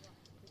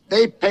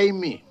 They pay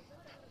me,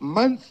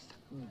 month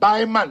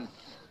by month,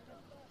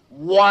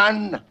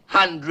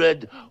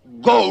 100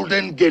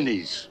 golden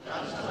guineas.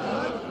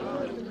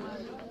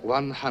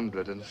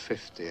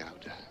 150,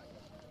 Auda.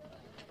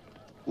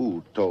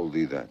 Who told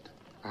thee that?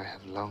 I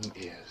have long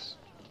ears.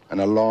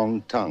 And a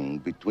long tongue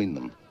between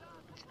them.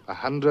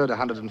 100,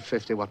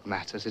 150, what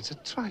matters? It's a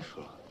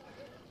trifle.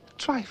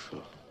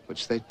 Trifle,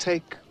 which they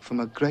take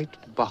from a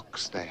great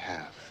box they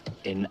have.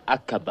 In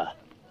Aqaba.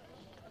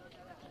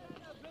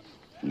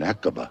 In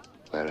Aqaba?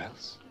 Where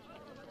else?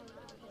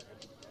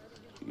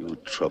 You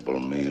trouble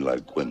me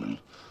like women.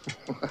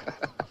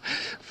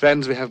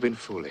 Friends, we have been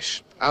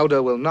foolish.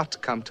 Auda will not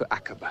come to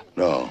Aqaba.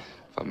 No.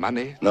 For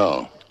money?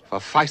 No. For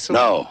Faisal?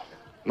 No.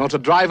 Nor to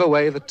drive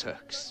away the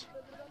Turks.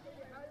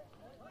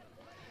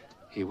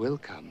 He will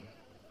come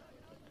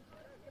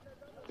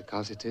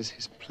because it is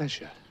his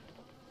pleasure.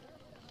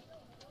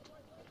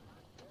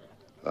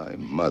 Thy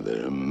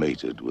mother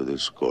mated with a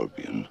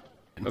scorpion.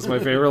 That's my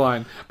favorite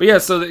line. But yeah,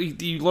 so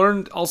you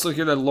learned also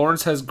here that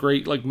Lawrence has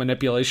great like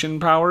manipulation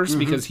powers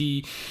because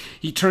he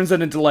turns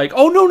that into like,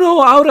 oh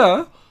no,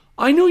 Auda,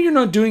 I know you're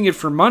not doing it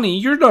for money.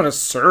 You're not a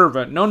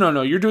servant.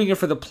 No. You're doing it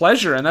for the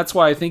pleasure, and that's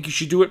why I think you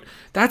should do it.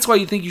 That's why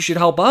you think you should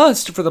help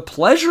us for the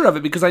pleasure of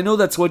it, because I know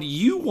that's what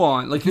you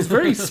want. Like, he's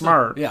very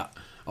smart. Yeah.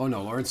 Oh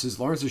no, Lawrence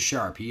is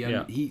sharp.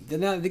 I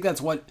think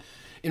that's what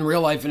in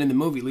real life and in the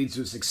movie leads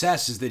to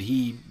success, is that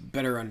he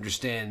better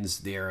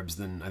understands the Arabs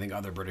than I think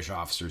other British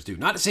officers do.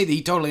 Not to say that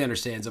he totally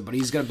understands them, but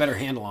he's got a better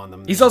handle on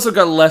them. He's also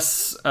got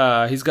less.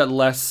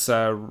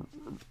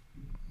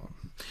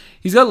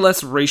 He's got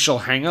less racial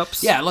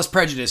hang-ups. Yeah, less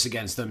prejudice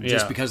against them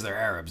just because they're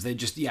Arabs. They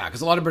just, because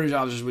a lot of British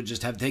officers would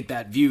just take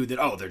that view that,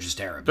 they're just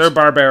Arabs. They're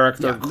barbaric,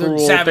 they're cruel.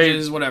 They're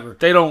savages, whatever.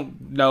 They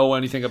don't know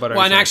anything about it.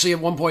 Well, and actually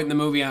at one point in the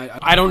movie,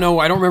 I don't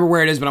remember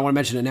where it is, but I want to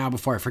mention it now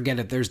before I forget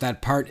it. There's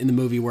that part in the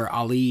movie where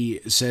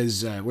Ali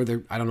says, I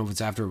don't know if it's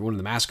after one of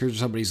the massacres or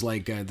somebody's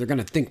like, they're going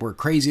to think we're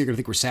crazy, they're going to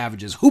think we're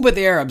savages. Who but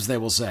the Arabs, they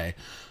will say.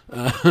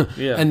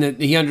 And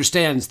that he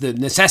understands the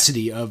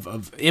necessity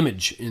of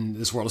image in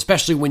this world,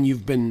 especially when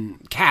you've been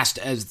cast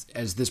as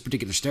this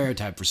particular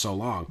stereotype for so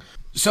long.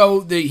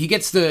 So he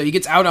gets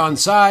out on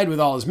side with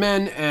all his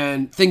men,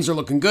 and things are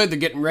looking good. They're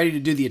getting ready to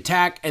do the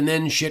attack, and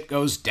then shit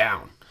goes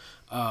down.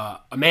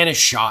 A man is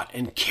shot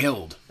and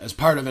killed as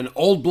part of an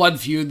old blood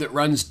feud that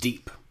runs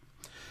deep.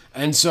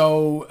 And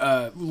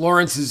so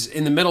Lawrence is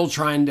in the middle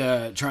trying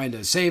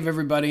to save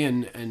everybody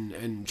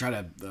and try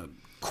to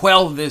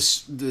quell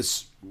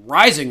this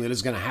rising that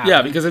is going to happen.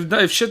 Yeah, because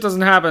if shit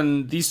doesn't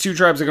happen, these two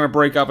tribes are going to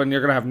break up and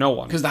you're going to have no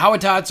one. Because the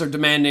Hawattats are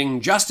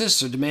demanding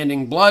justice, or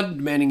demanding blood,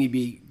 demanding he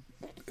be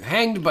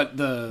hanged, but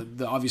the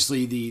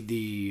obviously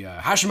the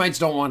Hashemites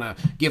don't want to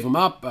give him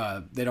up.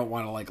 They don't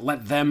want to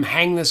let them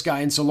hang this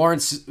guy. And so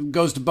Lawrence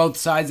goes to both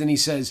sides and he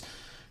says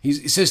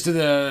to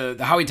the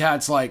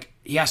Hawattats,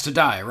 he has to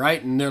die,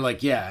 right? And they're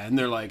like, yeah. And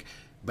they're like,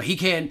 but he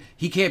can't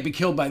be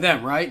killed by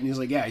them, right? And he's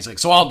like, yeah. He's like,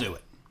 so I'll do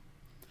it.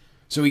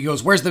 So he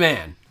goes, where's the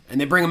man? And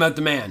they bring him out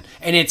the man.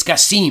 And it's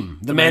Qasim,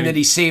 the man that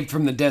he saved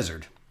from the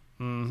desert.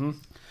 Mm-hmm.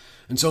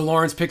 And so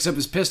Lawrence picks up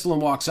his pistol and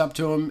walks up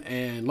to him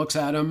and looks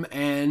at him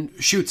and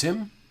shoots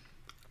him.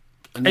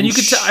 And you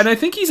could tell, and I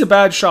think he's a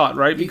bad shot,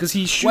 right? Because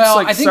he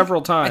shoots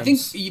several times. I think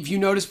if you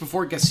notice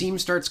before, Qasim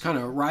starts kind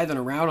of writhing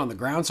around on the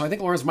ground, so I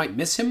think Lawrence might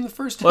miss him the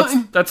first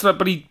time.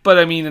 But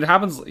I mean, it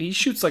happens. He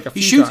shoots a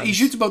few times. He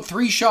shoots about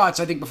 3 shots,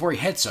 I think, before he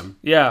hits him.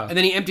 Yeah, and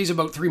then he empties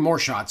about 3 more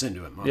shots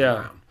into him on the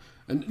ground.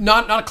 And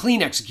not a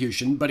clean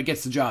execution, but it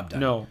gets the job done.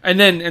 No, and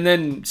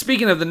then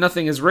speaking of the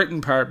nothing is written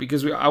part,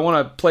 because I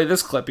want to play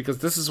this clip because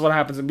this is what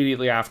happens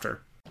immediately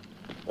after.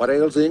 What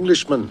ails the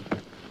Englishman?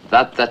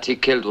 That he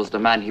killed was the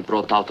man he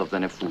brought out of the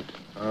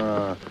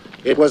Nefud.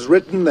 It was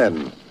written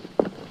then.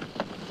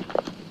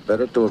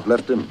 Better to have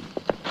left him.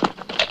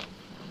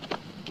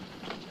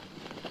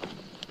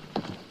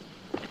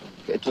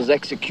 It was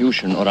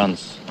execution,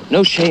 Orans.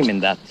 No shame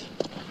in that.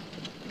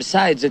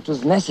 Besides, it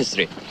was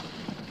necessary.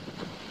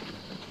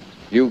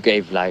 You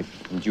gave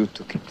life and you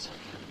took it.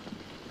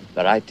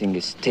 The writing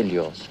is still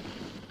yours.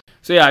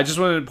 So yeah, I just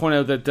wanted to point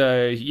out that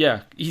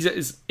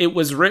it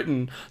was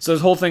written. So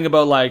this whole thing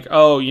about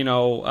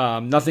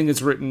nothing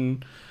is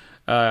written.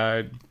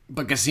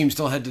 But Qasim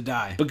still had to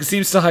die.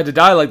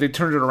 They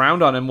turned it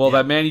around on him. Well,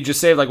 that man you just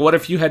saved. What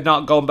if you had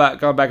not gone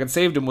back and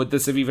saved him? Would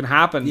this have even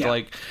happened?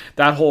 Yeah.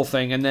 That whole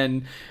thing, and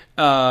then.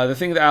 The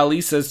thing that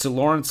Ali says to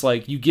Lawrence,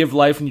 you give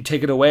life and you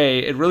take it away,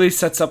 it really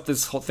sets up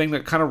this whole thing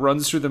that kind of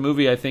runs through the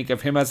movie, I think,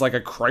 of him as a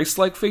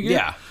Christ-like figure.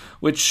 Yeah.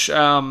 Which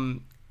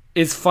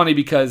is funny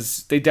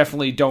because they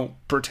definitely don't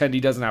pretend he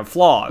doesn't have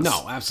flaws.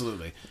 No,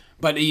 absolutely.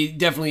 But he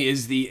definitely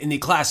is in the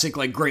classic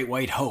like Great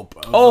White Hope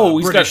of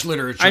he's British got,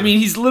 literature. I mean,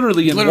 he's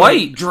literally in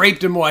Literally white.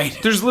 draped in white.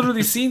 There's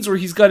literally scenes where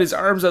he's got his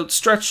arms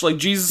outstretched like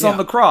Jesus on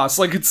the cross.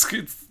 Like it's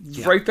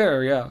right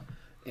there, yeah.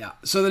 Yeah.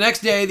 So the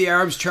next day, the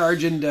Arabs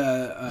charge into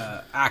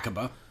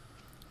Aqaba.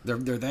 They're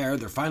there.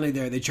 They're finally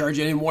there. They charge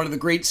in one of the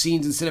great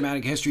scenes in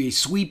cinematic history, a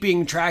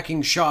sweeping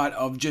tracking shot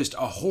of just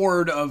a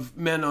horde of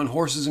men on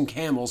horses and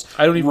camels.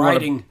 I don't even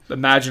riding. want to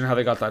imagine how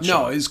they got that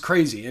shot. No, it's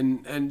crazy.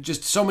 And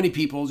just so many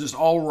people just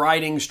all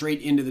riding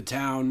straight into the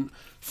town,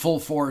 full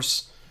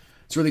force.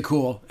 It's really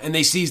cool. And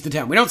they seize the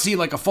town. We don't see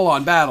like a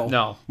full-on battle.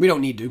 No. We don't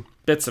need to.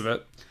 Bits of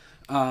it.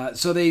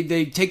 So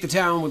they take the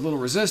town with little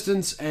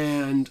resistance,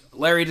 and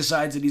Larry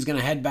decides that he's going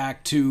to head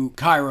back to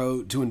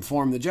Cairo to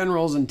inform the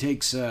generals and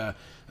takes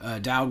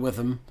Dowd with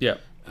him. Yeah.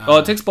 Well,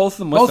 it takes both of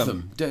them with Both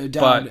him. of them.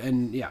 Dowd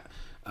and, yeah.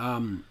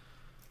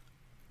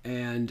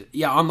 And,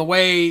 yeah, on the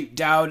way,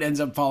 Dowd ends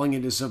up falling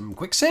into some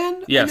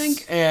quicksand, Yes. I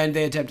think, and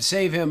they attempt to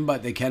save him,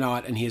 but they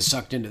cannot, and he is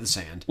sucked into the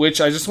sand. Which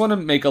I just want to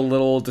make a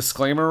little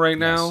disclaimer right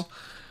now.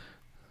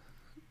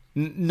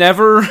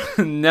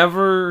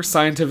 Never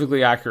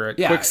scientifically accurate.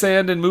 Yeah.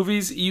 Quicksand in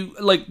movies, you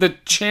like the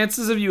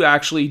chances of you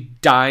actually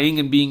dying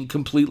and being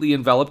completely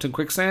enveloped in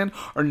quicksand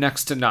are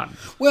next to none.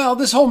 Well,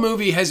 this whole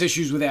movie has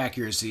issues with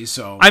accuracy,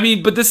 so... I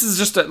mean, but this is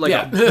just a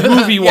Yeah.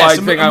 movie-wide Yes,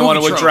 a thing mo- I movie want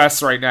to trope.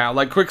 address right now.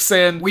 Like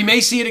quicksand We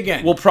may see it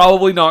again. will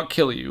probably not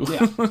kill you.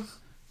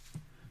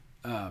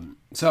 Yeah.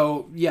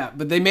 So, yeah,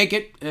 but they make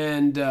it,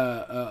 and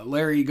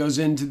Larry goes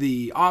into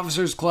the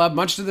officers' club,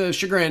 much to the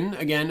chagrin,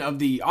 again, of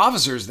the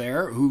officers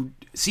there, who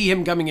see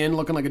him coming in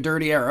looking like a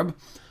dirty Arab.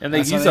 And they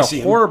That's how use see a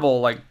him.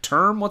 horrible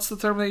term. What's the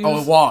term they use? Oh,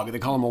 a wog. They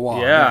call him a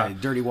wog. Yeah.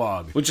 Dirty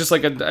wog. Which is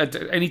like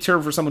any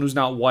term for someone who's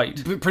not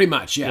white. Pretty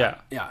much, yeah.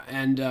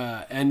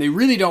 And they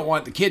really don't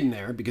want the kid in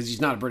there because he's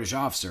not a British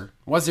officer.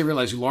 Once they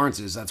realize who Lawrence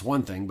is, that's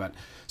one thing. But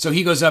so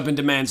he goes up and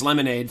demands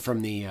lemonade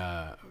from the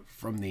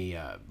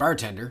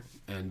bartender,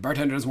 and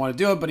bartender doesn't want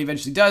to do it, but he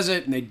eventually does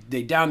it, and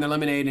they down their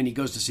lemonade, and he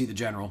goes to see the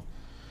general,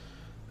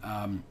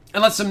 and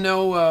lets them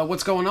know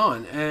what's going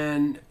on,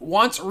 and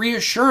wants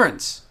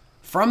reassurance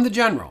from the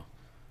general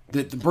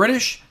that the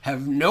British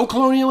have no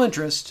colonial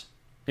interest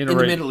in the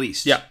Middle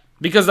East. Yeah,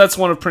 because that's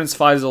one of Prince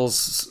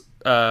Faisal's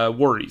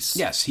worries.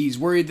 Yes, he's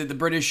worried that the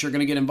British are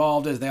going to get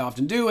involved, as they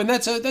often do, and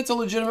that's a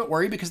legitimate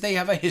worry because they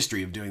have a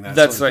history of doing that.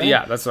 That's sort of thing.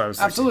 yeah, that's what I was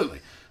thinking. Absolutely.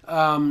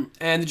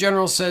 And the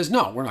general says,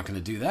 "No, we're not going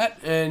to do that."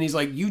 And he's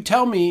like, "You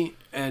tell me,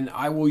 and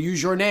I will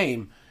use your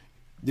name.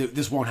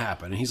 This won't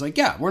happen." And he's like,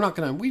 "Yeah, we're not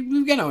going to.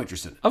 We've got no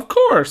interest in it." Of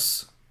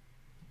course.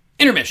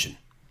 Intermission.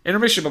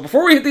 But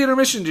before we hit the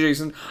intermission,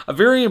 Jason, a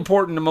very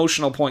important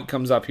emotional point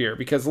comes up here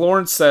because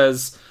Lawrence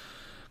says,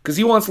 because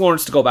he wants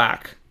Lawrence to go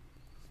back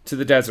to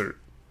the desert,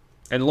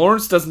 and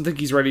Lawrence doesn't think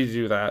he's ready to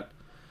do that,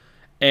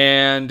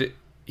 and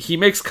he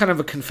makes kind of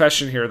a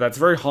confession here that's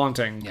very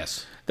haunting.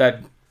 Yes.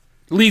 That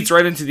leads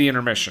right into the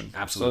intermission.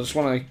 Absolutely. So I just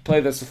want to play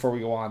this before we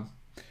go on.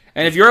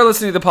 And if you're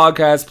listening to the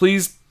podcast,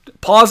 please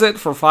pause it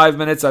for 5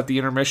 minutes at the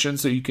intermission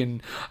so you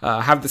can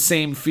have the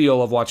same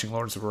feel of watching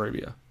Lawrence of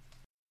Arabia.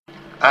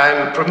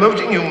 I'm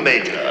promoting you,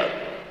 Major.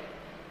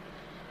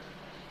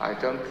 I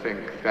don't think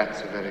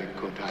that's a very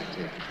good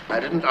idea.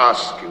 I didn't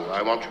ask you.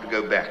 I want you to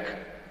go back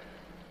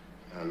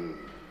and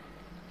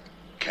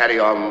carry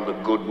on the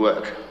good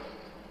work.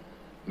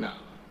 No.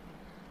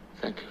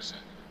 Thank you, sir.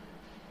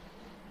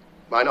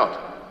 Why not?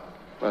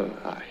 Well,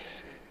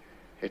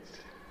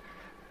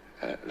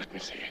 let me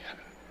see.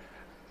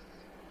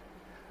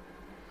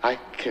 I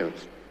killed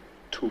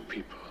 2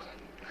 people.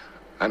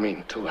 I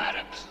mean, 2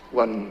 Arabs.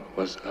 One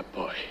was a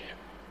boy.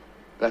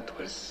 That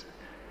was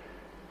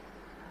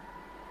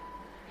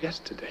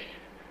yesterday.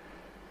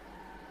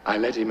 I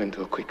led him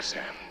into a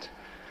quicksand.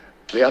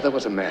 The other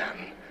was a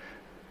man.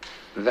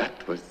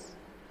 That was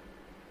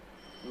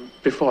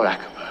before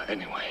Aqaba,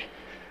 anyway.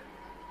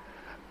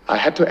 I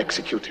had to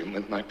execute him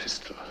with my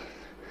pistol.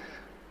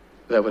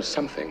 There was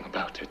something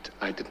about it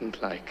I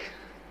didn't like.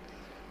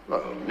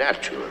 Well,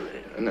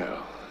 naturally.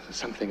 No,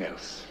 something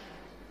else.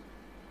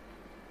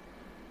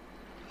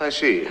 I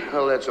see.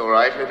 Well, that's all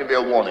right. Let it be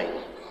a warning.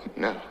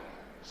 No,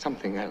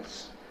 something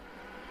else.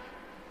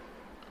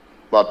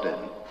 What then?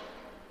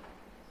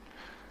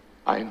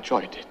 I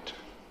enjoyed it.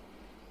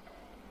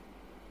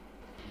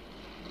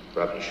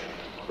 Rubbish.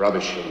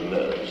 Rubbish and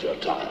nerves. You're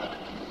tired.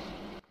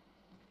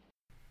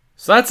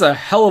 So that's a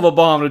hell of a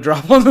bomb to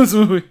drop on this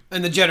movie.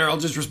 And the general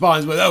just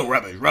responds with, "Oh,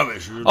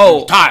 rubbish.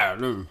 Oh.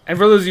 Tired." And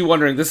for those of you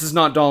wondering, this is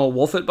not Donald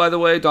Wolfett, by the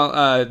way.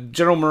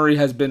 General Murray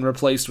has been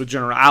replaced with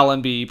General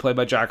Allenby, played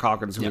by Jack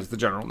Hawkins, who is the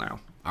general now.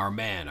 Our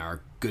man,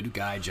 our good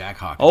guy, Jack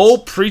Hawkins. Oh,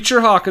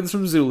 Preacher Hawkins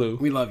from Zulu.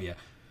 We love you.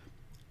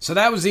 So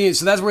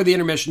that's where the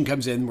intermission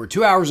comes in. We're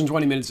 2 hours and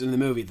 20 minutes into the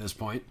movie at this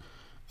point.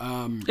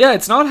 Yeah,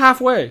 it's not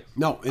halfway.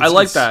 No, I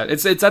like that.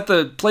 It's at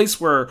the place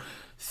where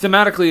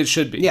thematically it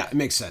should be. Yeah, it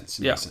makes sense.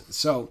 It Yeah. makes sense.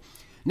 So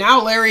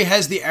now Larry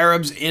has the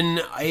Arabs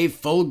in a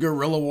full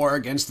guerrilla war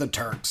against the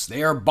Turks.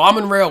 They are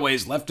bombing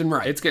railways left and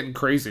right. It's getting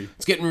crazy.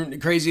 It's getting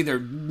crazy. They're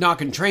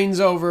knocking trains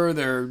over.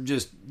 They're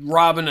just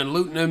robbing and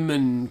looting them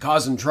and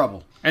causing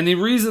trouble. And the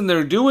reason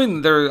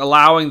they're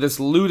allowing this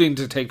looting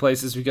to take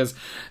place is because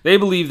they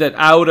believe that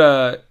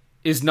Auda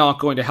is not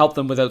going to help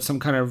them without some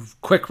kind of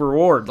quick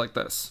reward like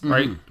this,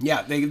 right?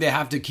 Yeah, they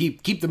have to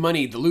keep the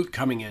money, the loot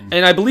coming in.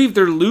 And I believe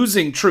they're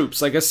losing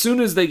troops. Like, as soon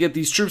as they get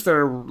these troops that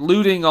are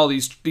looting all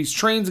these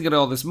trains and getting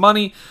all this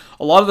money,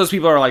 a lot of those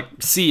people are like,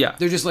 see ya.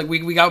 They're just like,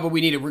 we got what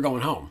we needed, we're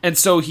going home. And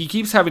so he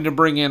keeps having to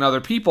bring in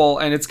other people,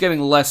 and it's getting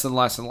less and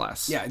less and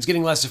less. Yeah, it's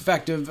getting less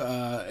effective,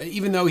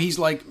 even though he's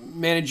like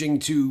managing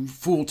to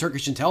fool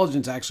Turkish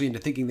intelligence actually into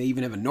thinking they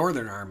even have a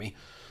northern army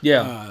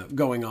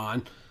going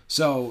on.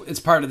 So it's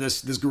part of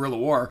this guerrilla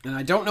war. And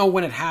I don't know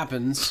when it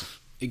happens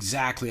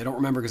exactly. I don't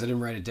remember because I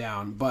didn't write it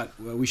down. But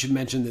we should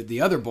mention that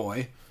the other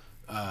boy...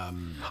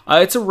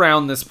 it's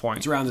around this point.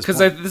 It's around this point.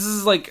 Because this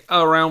is like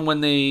around when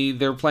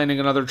they're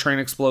planning another train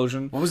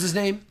explosion. What was his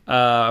name?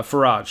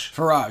 Faraj.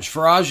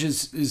 Faraj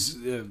is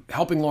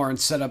helping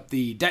Lawrence set up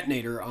the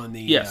detonator on the...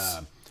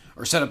 Yes.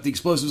 Or set up the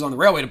explosives on the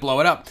railway to blow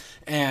it up.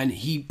 And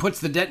he puts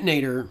the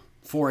detonator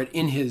for it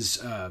in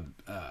his...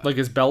 like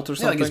his belt or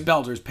something? Yeah, like his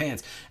belt or his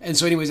pants. And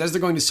so anyways, as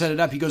they're going to set it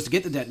up, he goes to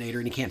get the detonator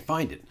and he can't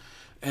find it.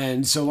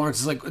 And so Lawrence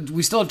is like,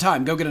 we still have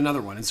time, go get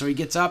another one. And so he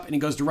gets up and he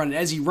goes to run. And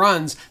as he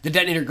runs, the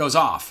detonator goes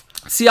off.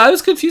 See, I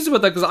was confused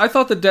about that because I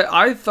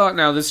thought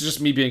now this is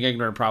just me being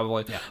ignorant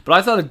probably, but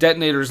I thought a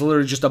detonator is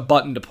literally just a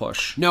button to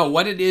push. No,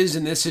 what it is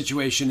in this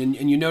situation,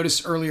 and you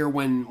notice earlier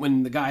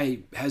when the guy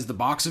has the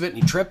box of it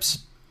and he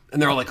trips,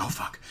 and they're all like, oh,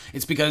 fuck.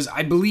 It's because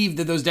I believe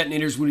that those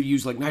detonators would have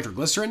used like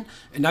nitroglycerin,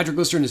 and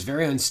nitroglycerin is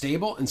very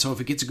unstable, and so if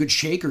it gets a good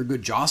shake or a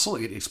good jostle,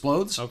 it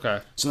explodes.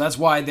 Okay. So that's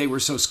why they were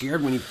so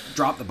scared when he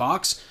dropped the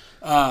box.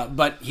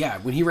 But yeah,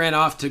 when he ran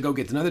off to go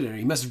get another detonator,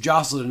 he must have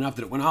jostled it enough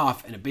that it went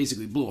off, and it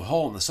basically blew a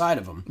hole in the side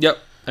of him. Yep.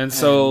 And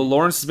so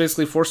Lawrence is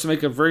basically forced to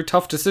make a very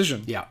tough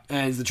decision. Yeah.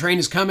 As the train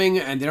is coming,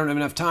 and they don't have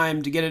enough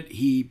time to get it,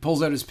 he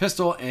pulls out his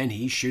pistol, and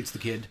he shoots the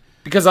kid.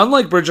 Because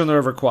unlike Bridge on the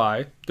River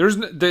Kwai,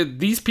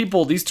 these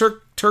people, these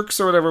Turks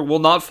or whatever, will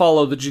not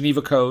follow the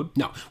Geneva Code.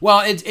 No.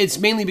 Well, it's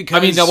mainly because...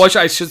 I mean, no,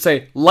 I should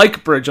say,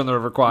 like Bridge on the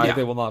River Kwai,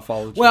 they will not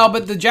follow the Geneva Well,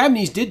 but the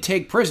Japanese did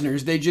take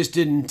prisoners. They just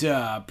didn't...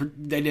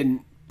 they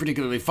didn't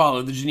particularly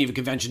follow the Geneva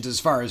Conventions as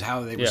far as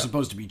how they were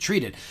supposed to be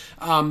treated.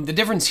 The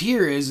difference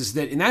here is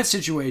that in that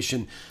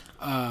situation...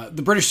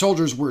 the British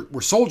soldiers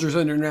were soldiers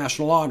under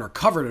international law and are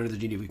covered under the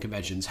Geneva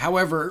Conventions.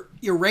 However,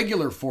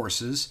 irregular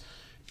forces,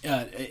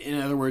 in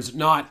other words,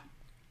 not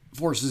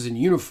forces in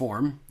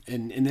uniform,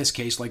 in this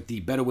case, like the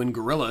Bedouin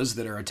guerrillas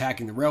that are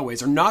attacking the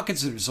railways, are not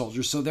considered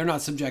soldiers, so they're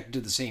not subjected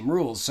to the same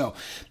rules. So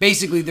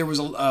basically, there was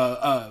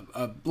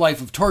a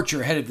life of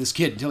torture ahead of this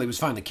kid until he was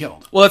finally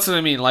killed. Well, that's what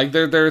I mean. Like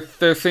their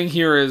thing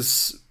here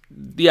is,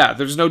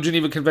 there's no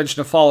Geneva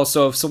Convention to follow.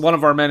 So if one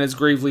of our men is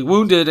gravely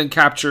wounded and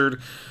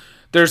captured,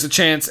 there's a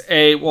chance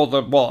he's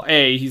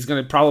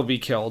going to probably be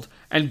killed,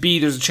 and B,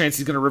 there's a chance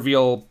he's going to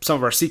reveal some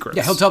of our secrets.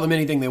 Yeah, he'll tell them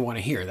anything they want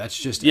to hear. That's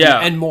just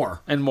and more.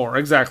 And more,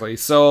 exactly.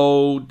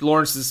 So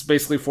Lawrence is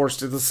basically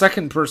the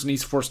second person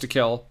he's forced to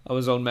kill of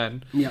his own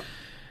men. Yep.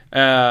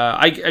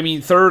 I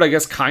mean, third, I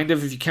guess, kind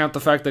of, if you count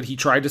the fact that he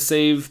tried to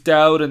save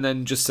Dowd and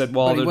then just said,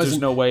 well, there's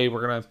no way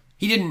we're going to...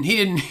 He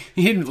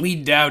didn't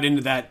lead Dowd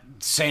into that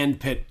sand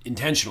pit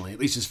intentionally, at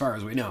least as far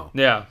as we know.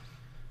 Yeah.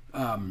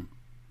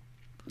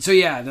 So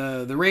yeah,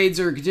 the raids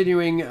are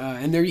continuing,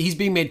 and he's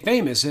being made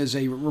famous as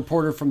a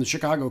reporter from the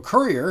Chicago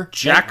Courier.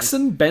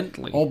 Jackson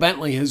Bentley. Old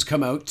Bentley has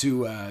come out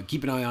to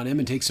keep an eye on him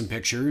and take some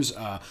pictures,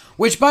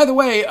 which, by the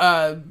way,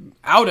 Auda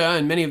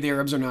and many of the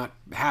Arabs are not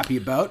happy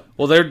about.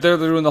 Well, they're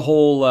doing the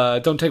whole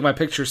 "don't take my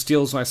picture,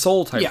 steals my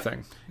soul" type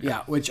thing.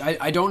 Yeah, which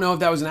I don't know if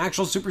that was an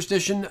actual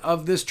superstition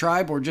of this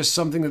tribe or just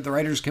something that the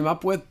writers came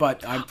up with,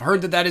 but I've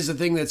heard that is a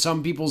thing that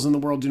some peoples in the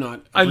world do not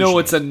appreciate. I know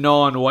it's a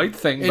non-white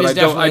thing, but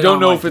I don't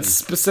know if it's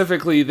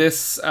specifically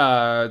this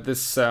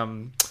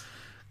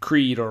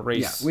creed or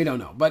race. Yeah, we don't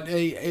know. But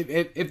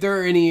if there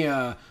are any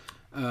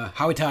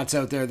Howittats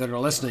out there that are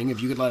listening,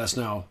 if you could let us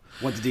know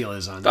what the deal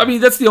is on that. I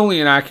mean, that's the only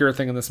inaccurate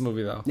thing in this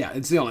movie, though. Yeah,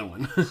 it's the only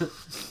one.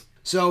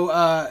 So,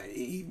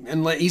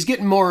 and he's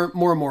getting more and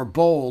more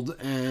bold,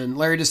 and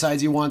Larry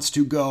decides he wants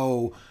to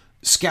go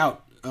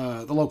scout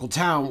the local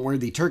town where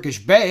the Turkish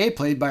Bey,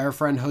 played by our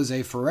friend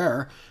Jose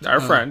Ferrer.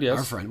 Our friend, yes.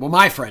 Our friend. Well,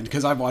 my friend,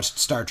 because I've watched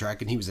Star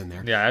Trek, and he was in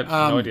there. Yeah, I have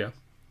no idea.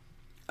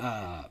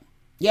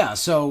 Yeah,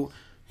 so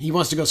he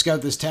wants to go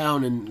scout this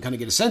town and kind of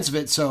get a sense of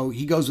it, so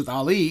he goes with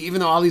Ali,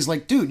 even though Ali's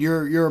like, dude,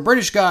 you're a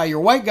British guy, you're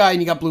a white guy,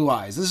 and you got blue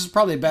eyes. This is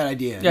probably a bad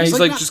idea. And he's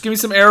like, just give me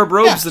some Arab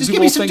robes. Yeah, just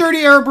give me some dirty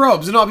Arab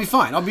robes, and I'll be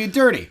fine. I'll be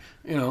dirty.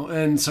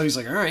 And so he's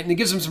like, all right, and he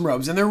gives him some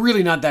robes, and they're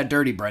really not that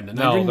dirty, Brendan.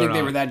 No, I didn't think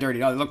they were that dirty.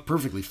 They look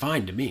perfectly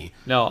fine to me.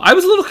 No, I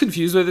was a little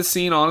confused by this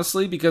scene,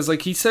 honestly, because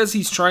he says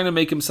he's trying to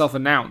make himself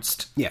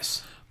announced.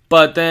 Yes.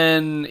 But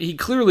then he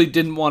clearly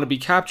didn't want to be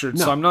captured,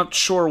 No. so I'm not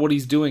sure what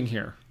he's doing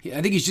here.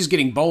 I think he's just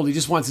getting bold. He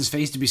just wants his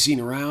face to be seen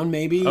around,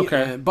 maybe.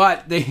 Okay.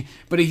 But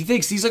he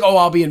thinks, he's like, oh,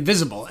 I'll be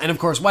invisible. And of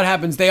course, what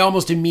happens? They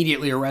almost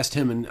immediately arrest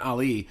him and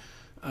Ali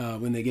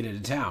when they get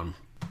into town.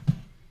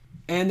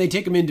 And they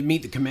take him in to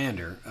meet the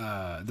commander,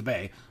 the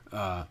Bey.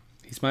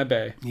 He's my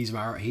Bey. He's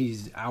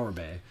our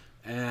Bey.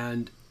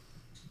 And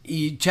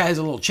he has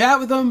a little chat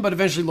with him, but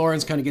eventually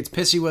Lawrence kind of gets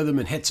pissy with him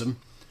and hits him.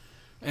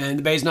 And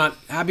the Bey's not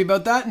happy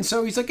about that, and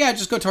so he's like, yeah,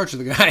 just go torture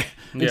the guy.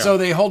 And so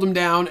they hold him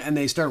down, and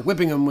they start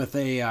whipping him with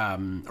a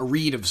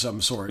reed of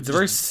some sort. It's a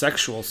very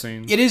sexual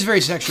scene. It is very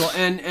sexual,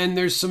 and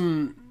there's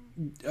some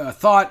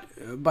thought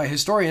by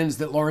historians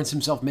that Lawrence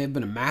himself may have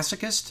been a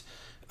masochist.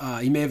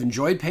 He may have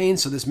enjoyed pain,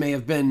 so this may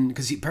have been,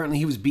 because apparently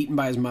he was beaten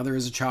by his mother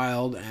as a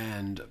child,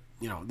 and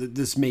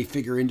this may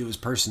figure into his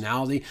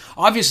personality.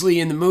 Obviously,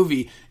 in the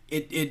movie,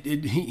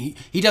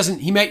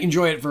 he might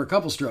enjoy it for a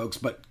couple strokes,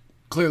 but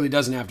clearly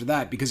doesn't after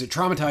that, because it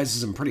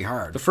traumatizes him pretty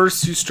hard. The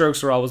first 2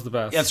 strokes are always the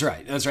best. That's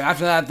right.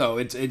 After that, though,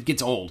 it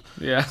gets old.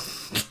 Yeah.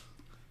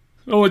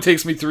 It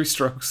takes me 3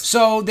 strokes.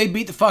 So they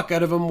beat the fuck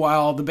out of him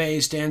while the Bey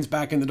stands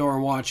back in the door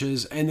and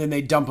watches, and then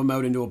they dump him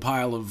out into a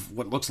pile of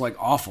what looks like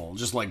offal,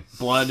 just like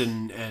blood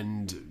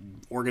and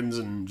organs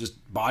and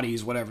just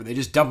bodies, whatever. They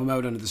just dump him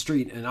out onto the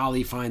street, and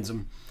Ali finds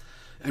him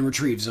and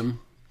retrieves him.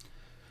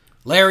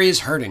 Larry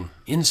is hurting,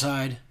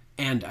 inside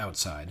and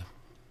outside.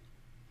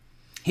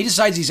 He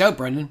decides he's out,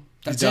 Brendan.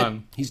 That's He's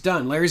done. He's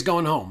done. Larry's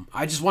going home.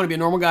 I just want to be a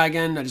normal guy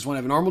again. I just want to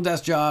have a normal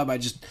desk job.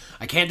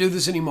 I can't do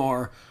this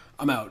anymore.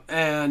 I'm out.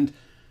 And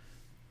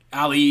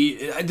Ali,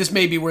 this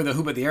may be where the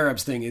Who But the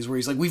Arabs thing is, where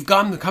he's like, we've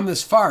come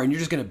this far, and you're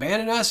just going to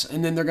abandon us,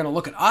 and then they're going to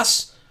look at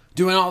us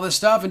doing all this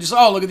stuff, and just,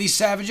 oh, look at these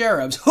savage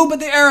Arabs. Who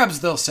but the Arabs,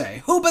 they'll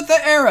say. Who but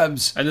the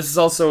Arabs? And this is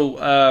also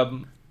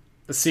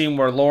the scene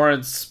where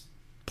Lawrence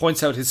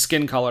points out his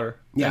skin color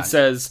and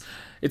says,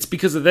 it's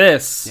because of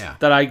this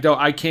that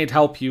I can't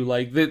help you.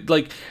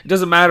 It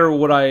doesn't matter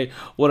what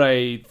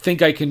I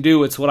think I can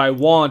do. It's what I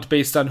want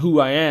based on who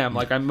I am.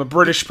 I'm a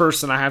British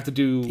person. I have to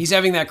do. He's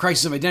having that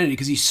crisis of identity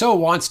because he so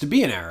wants to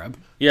be an Arab.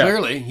 Yeah.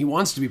 Clearly, he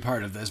wants to be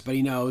part of this, but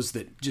he knows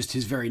that just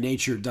his very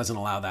nature doesn't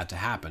allow that to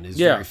happen. His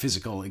very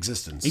physical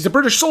existence. He's a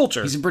British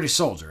soldier. He's a British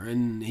soldier,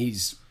 and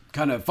he's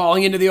kind of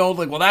falling into the old,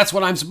 well, that's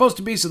what I'm supposed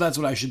to be, so that's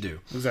what I should do.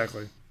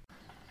 Exactly.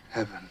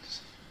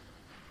 Heavens.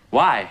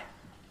 Why?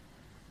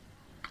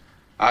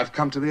 I've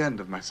come to the end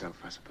of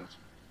myself, I suppose.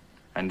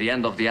 And the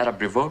end of the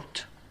Arab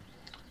revolt?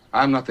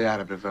 I'm not the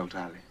Arab revolt,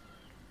 Ali.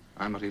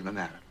 I'm not even an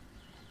Arab.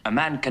 A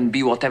man can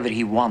be whatever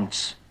he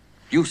wants.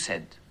 You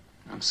said.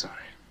 I'm sorry.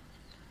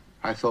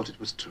 I thought it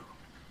was true.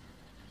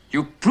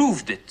 You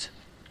proved it.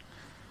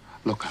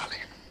 Look, Ali.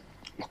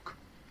 Look.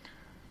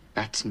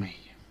 That's me.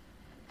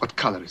 What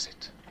color is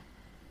it?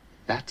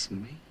 That's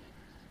me.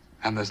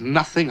 And there's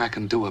nothing I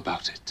can do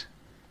about it.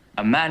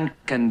 A man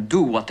can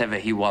do whatever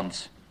he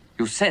wants.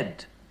 You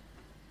said.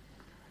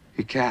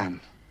 He can.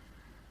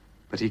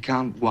 But he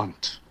can't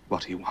want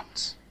what he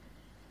wants.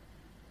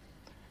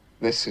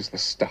 This is the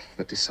stuff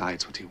that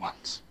decides what he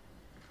wants.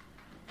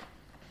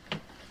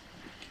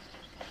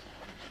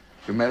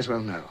 You may as well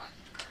know.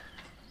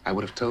 I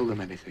would have told them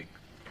anything.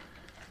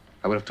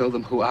 I would have told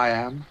them who I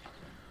am.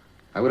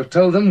 I would have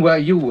told them where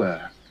you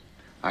were.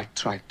 I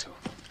tried to.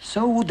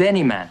 So would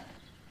any man.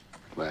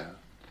 Well,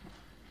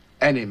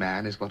 any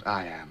man is what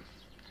I am.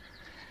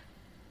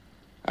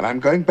 And I'm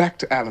going back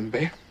to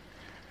Allenby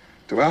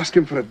to ask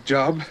him for a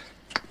job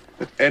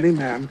that any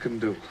man can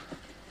do.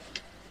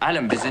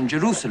 Allenby's in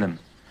Jerusalem.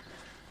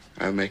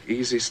 I'll make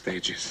easy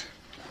stages.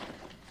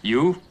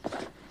 You?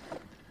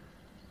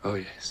 Oh,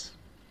 yes.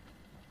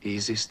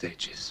 Easy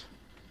stages.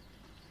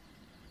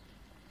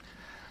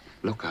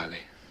 Look, Ali.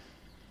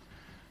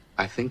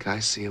 I think I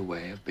see a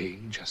way of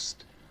being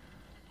just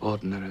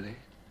ordinarily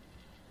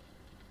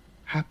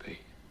happy.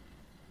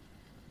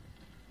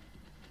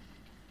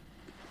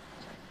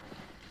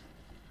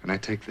 And I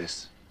take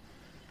this.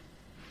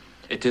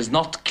 It is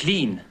not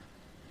clean.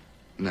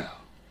 No.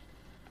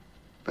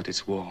 But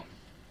it's warm.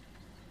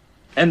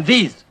 And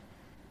these,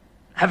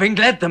 having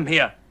led them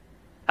here,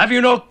 have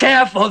you no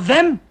care for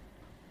them?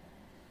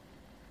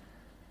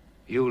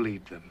 You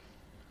lead them.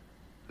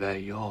 They're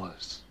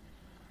yours.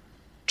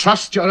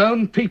 Trust your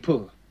own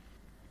people.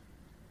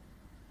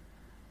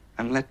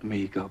 And let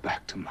me go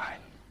back to mine.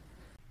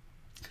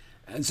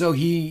 And so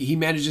he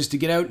manages to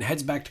get out and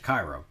heads back to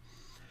Cairo.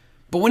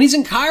 But when he's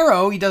in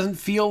Cairo, he doesn't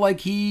feel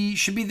like he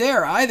should be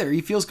there either.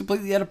 He feels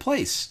completely out of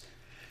place.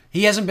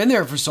 He hasn't been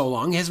there for so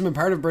long. He hasn't been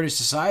part of British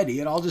society.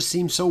 It all just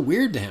seems so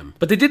weird to him.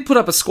 But they did put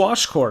up a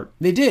squash court.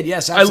 They did,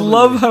 yes, absolutely. I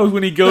love how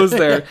when he goes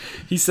there,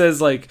 he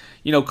says,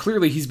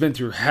 clearly he's been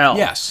through hell.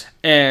 Yes.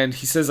 And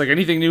he says,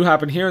 anything new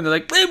happened here? And they're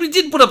like, we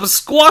did put up a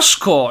squash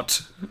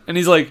court. And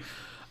he's like,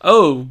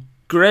 oh,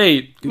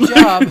 great. Good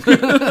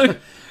job.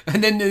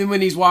 And then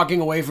when he's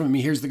walking away from him,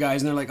 he hears the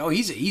guys, and they're like, oh,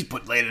 he's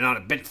laid it on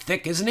a bit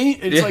thick, isn't he?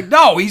 And it's like,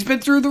 no, he's been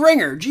through the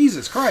ringer.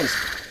 Jesus Christ.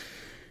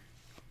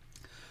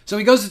 So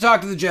he goes to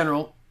talk to the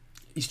general.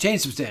 He's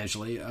changed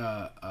substantially.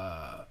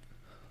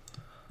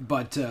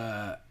 But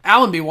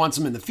Allenby wants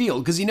him in the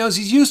field because he knows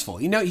he's useful.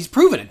 He's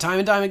proven it time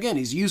and time again.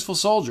 He's a useful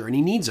soldier, and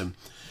he needs him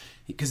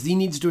because he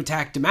needs to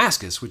attack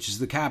Damascus, which is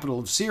the capital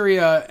of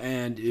Syria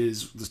and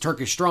is the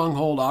Turkish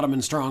stronghold,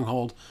 Ottoman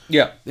stronghold.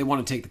 Yeah. They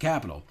want to take the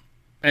capital.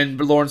 And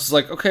Lawrence is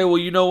like, okay, well,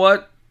 you know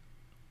what?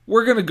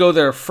 we're going to go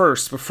there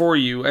first before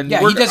you. And Yeah,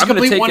 he does a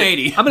complete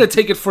 180. I'm going to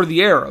take it for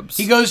the Arabs.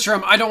 He goes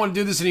from, I don't want to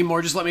do this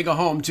anymore, just let me go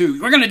home,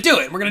 to, we're going to do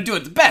it. We're going to do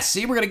it the best.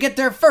 See, we're going to get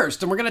there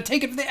first, and we're going to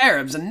take it for the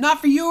Arabs, and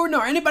not for you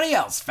nor anybody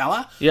else,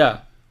 fella. Yeah.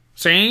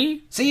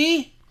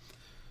 See?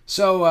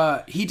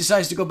 So he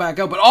decides to go back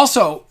out, but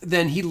also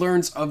then he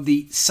learns of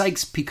the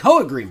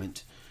Sykes-Picot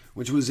Agreement,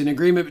 which was an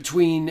agreement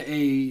between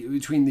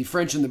the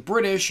French and the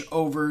British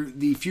over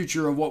the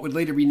future of what would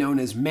later be known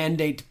as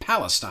Mandate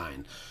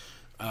Palestine,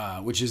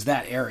 which is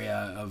that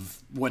area of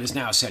what is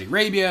now Saudi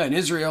Arabia and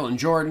Israel and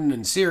Jordan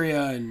and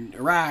Syria and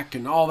Iraq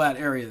and all that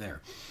area there.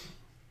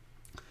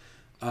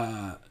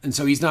 And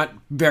so he's not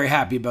very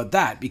happy about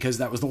that, because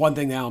that was the one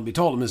thing that Allenby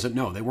told him, is that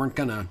no, they weren't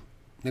gonna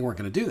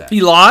do that. He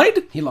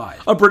lied? He lied.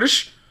 A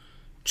British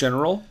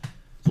general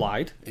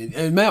lied?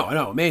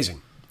 No,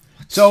 amazing.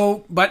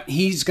 So, but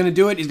he's going to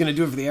do it. He's going to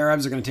do it for the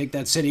Arabs. They're going to take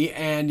that city.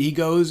 And he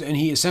goes and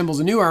he assembles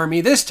a new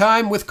army, this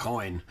time with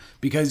coin,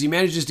 because he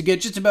manages to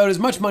get just about as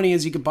much money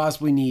as he could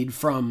possibly need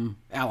from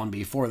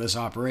Allenby for this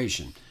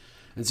operation.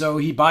 And so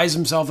he buys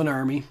himself an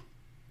army.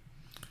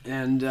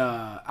 And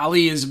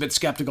Ali is a bit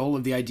skeptical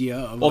of the idea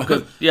of...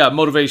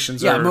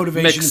 motivations are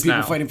motivation mixed of people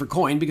now. fighting for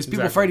coin, because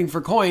people fighting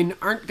for coin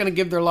aren't going to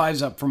give their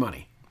lives up for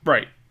money.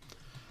 Right.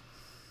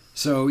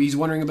 So he's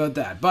wondering about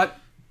that. But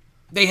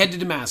they head to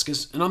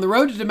Damascus, and on the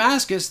road to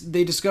Damascus,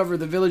 they discover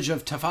the village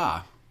of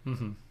Tafah,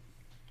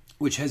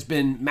 which has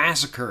been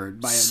massacred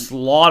by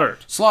slaughtered.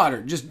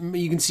 Just,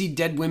 you can see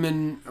dead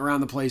women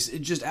around the place.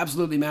 It's just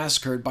absolutely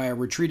massacred by a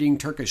retreating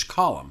Turkish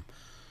column,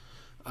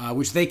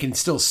 which they can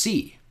still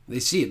see. They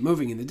see it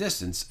moving in the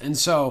distance, and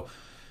so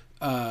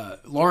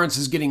Lawrence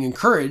is getting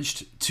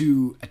encouraged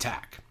to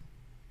attack.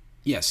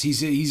 Yes,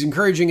 he's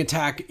encouraging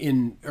attack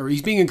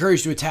he's being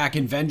encouraged to attack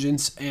in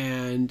vengeance,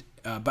 and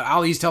but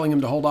Ali's telling him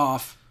to hold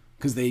off,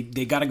 because they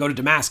got to go to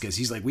Damascus.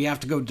 He's like, we have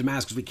to go to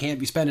Damascus. We can't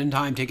be spending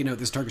time taking out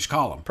this Turkish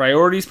column.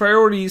 Priorities,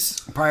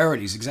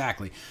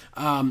 exactly.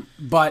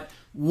 But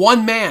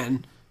one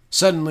man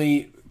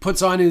suddenly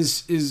puts on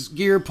his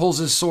gear, pulls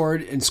his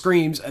sword, and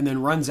screams, and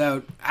then runs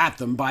out at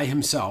them by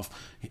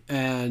himself.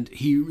 And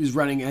he is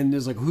running, and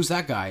is like, who's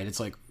that guy? And it's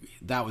like,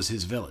 that was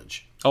his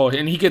village. Oh,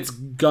 and he gets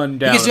gunned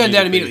down.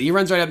 Immediately. He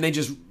runs right up, and they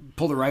just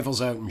pull the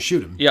rifles out and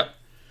shoot him. Yep.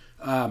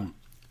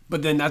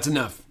 But then that's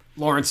enough.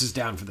 Lawrence is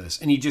down for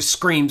this, and he just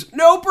screams,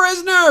 "No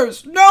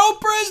prisoners! No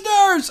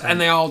prisoners!" And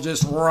they all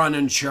just run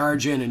and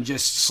charge in and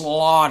just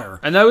slaughter.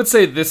 And I would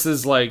say this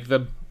is like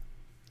the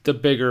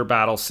bigger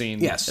battle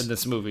scene in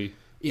this movie.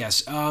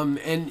 Yes. And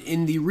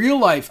in the real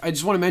life, I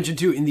just want to mention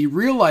too, in the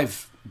real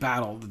life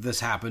battle that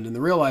this happened, in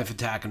the real life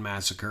attack and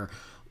massacre,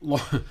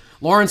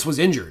 Lawrence was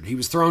injured. He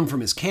was thrown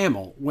from his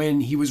camel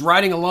when he was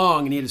riding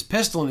along, and he had his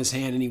pistol in his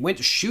hand, and he went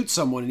to shoot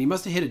someone, and he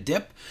must have hit a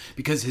dip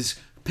because his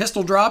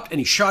pistol dropped, and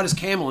he shot his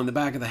camel in the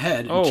back of the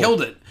head and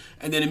killed it,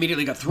 and then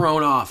immediately got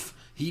thrown off.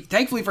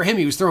 Thankfully for him,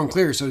 he was thrown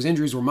clear, so his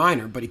injuries were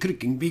minor, but he could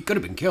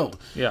have been killed.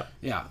 Yeah.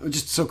 Yeah. It was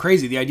just so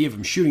crazy, the idea of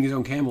him shooting his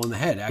own camel in the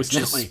head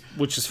accidentally.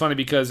 Which is funny,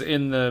 because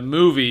in the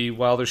movie,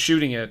 while they're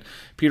shooting it,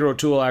 Peter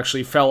O'Toole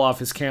actually fell off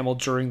his camel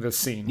during this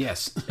scene.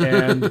 Yes.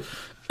 And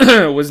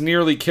was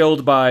nearly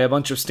killed by a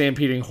bunch of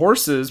stampeding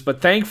horses,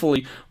 but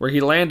thankfully, where he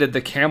landed,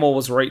 the camel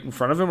was right in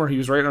front of him, or he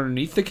was right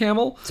underneath the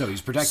camel. So he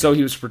was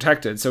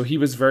protected. So he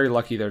was very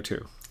lucky there,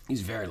 too.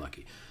 He's very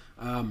lucky.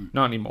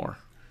 Not anymore.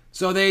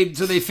 So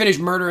they finish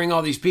murdering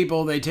all these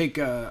people. They take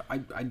I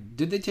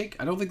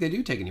don't think they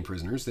do take any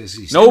prisoners. They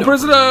see no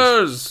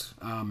prisoners.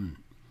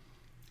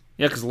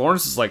 Yeah, because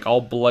Lawrence is like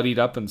all bloodied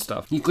up and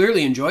stuff. He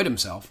clearly enjoyed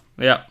himself.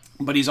 Yeah,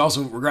 but he's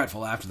also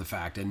regretful after the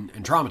fact and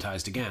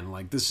traumatized again.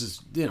 Like this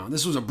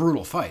was a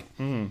brutal fight.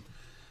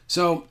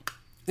 So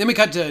then we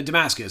cut to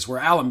Damascus, where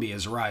Allenby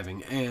is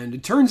arriving, and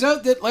it turns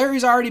out that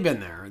Larry's already been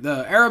there.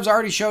 The Arabs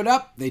already showed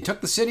up. They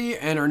took the city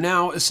and are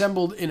now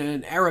assembled in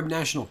an Arab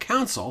National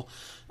Council.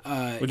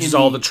 Which is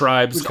all the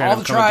tribes kind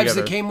of coming together. All the tribes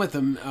that came with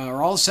them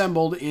are all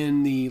assembled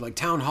in the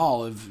town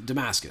hall of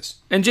Damascus.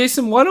 And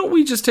Jason, why don't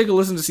we just take a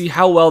listen to see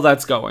how well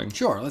that's going?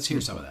 Sure, let's hear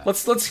some of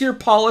that. Let's hear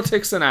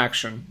politics in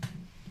action.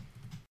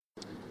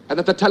 And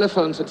that the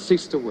telephones had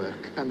ceased to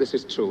work, and this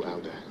is true,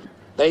 Elder.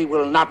 They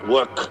will not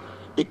work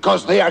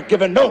because they are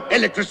given no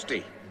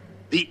electricity.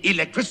 The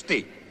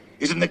electricity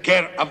is in the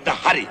care of the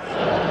Harith.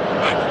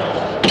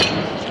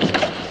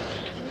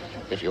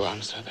 If you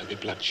answer, there'll be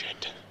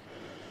bloodshed.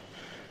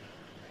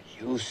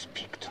 You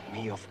speak to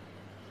me of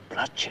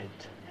bloodshed.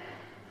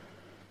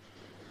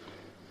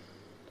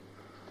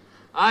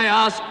 I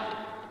ask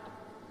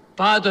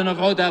pardon of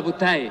Oda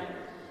Butai.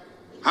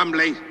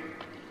 Humbly,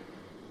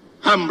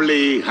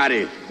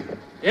 Harith.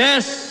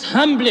 Yes,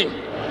 humbly.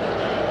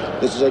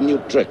 This is a new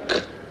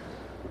trick.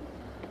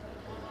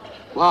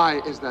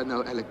 Why is there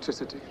no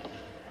electricity?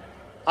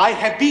 I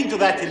have been to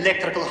that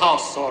electrical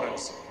house,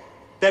 Sorens.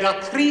 There are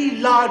 3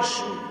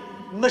 large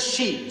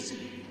machines.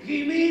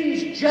 He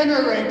means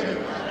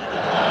generators.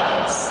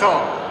 So,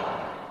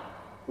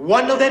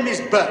 one of them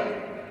is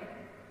burning.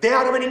 They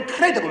are of an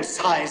incredible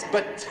size,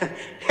 but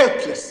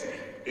helpless.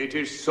 It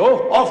is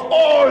so of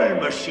all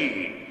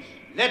machines.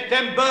 Let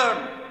them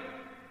burn.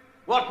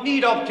 What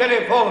need of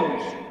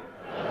telephones?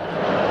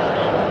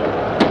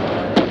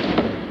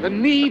 The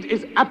need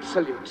is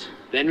absolute.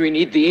 Then we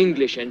need the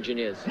English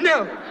engineers.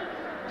 No!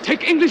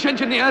 Take English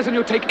engineers and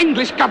you take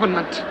English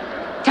government.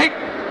 Take...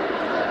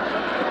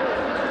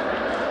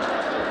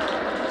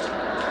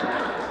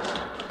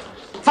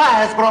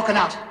 Fire has broken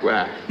out.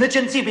 Where? The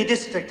Gensibi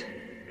district.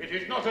 It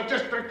is not a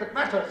district that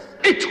matters.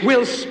 It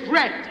will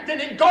spread.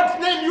 Then in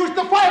God's name, use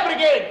the fire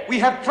brigade! We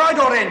have tried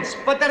our ends,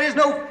 but there is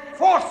no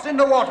force in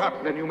the water.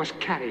 Then you must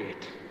carry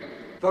it.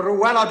 The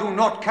Ruella do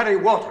not carry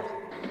water.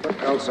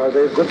 What else are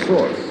they good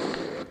for?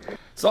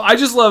 So I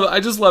just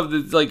love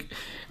this, like,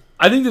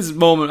 I think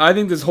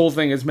this whole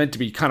thing is meant to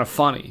be kind of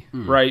funny,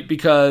 right?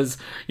 Because,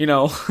 you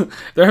know,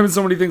 they're having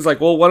so many things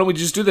like, well, why don't we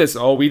just do this?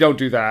 Oh, we don't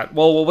do that.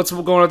 Well, what's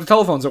going on with the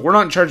telephones? We're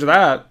not in charge of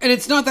that. And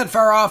it's not that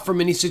far off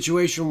from any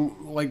situation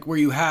like where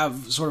you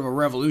have sort of a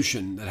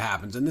revolution that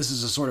happens, and this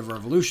is a sort of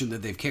revolution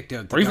that they've kicked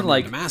out the Or even government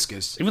like of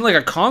Damascus. even like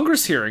a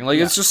Congress hearing. Like,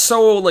 it's just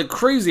so like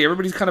crazy.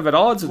 Everybody's kind of at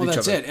odds with Well, each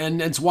that's other. it,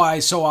 and it's why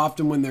so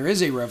often when there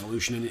is a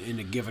revolution in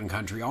a given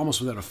country,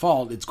 almost without a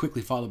fault, it's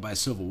quickly followed by a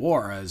civil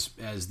war as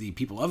the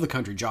people of the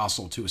country jostle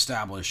to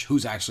establish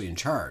who's actually in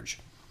charge.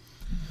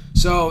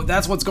 So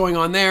that's what's going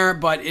on there,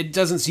 but it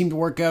doesn't seem to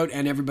work out,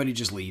 and everybody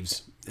just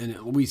leaves.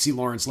 And we see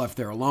Lawrence left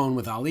there alone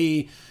with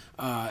Ali,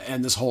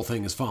 and this whole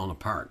thing is falling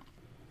apart.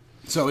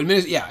 So,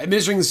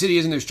 administering the city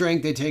isn't their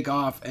strength. They take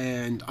off,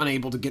 and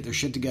unable to get their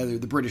shit together,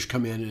 the British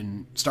come in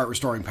and start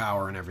restoring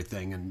power and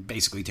everything, and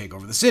basically take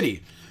over the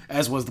city,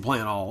 as was the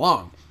plan all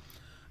along.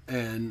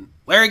 And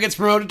Larry gets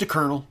promoted to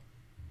colonel.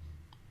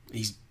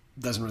 He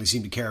doesn't really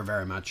seem to care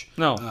very much.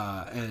 No.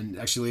 And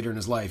actually later in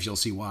his life, you'll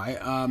see why.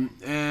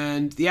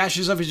 And the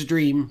ashes of his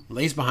dream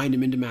lays behind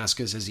him in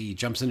Damascus as he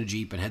jumps in a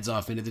jeep and heads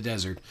off into the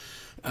desert.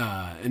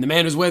 And the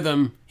man who's with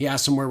him, he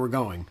asks him where we're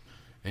going.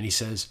 And he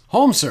says,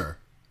 "Home, sir.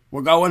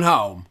 We're going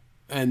home."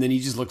 And then he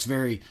just looks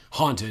very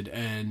haunted,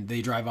 and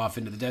they drive off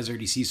into the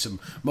desert. He sees some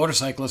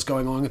motorcyclists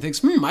going along and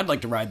thinks, I'd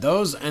like to ride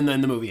those. And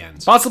then the movie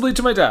ends. Possibly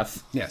to my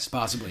death. Yes,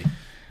 possibly.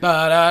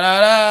 I'd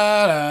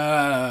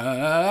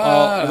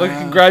like to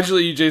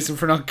congratulate you, Jason,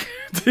 for not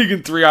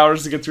taking 3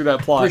 hours to get through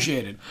that plot.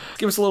 Appreciate it.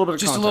 Give us a little bit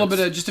of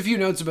context. Just a few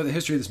notes about the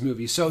history of this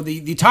movie. So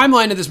the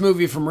timeline of this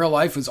movie from real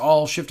life was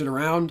all shifted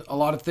around. A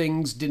lot of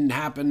things didn't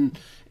happen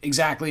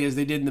exactly as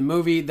they did in the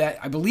movie. That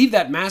I believe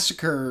that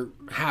massacre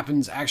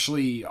happens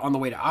actually on the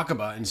way to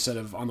Aqaba instead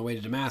of on the way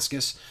to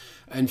Damascus.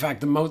 In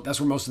fact, that's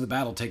where most of the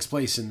battle takes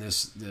place in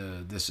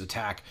this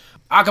attack.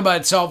 Aqaba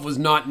itself was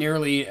not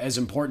nearly as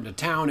important a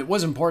town. It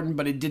was important,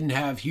 but it didn't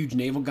have huge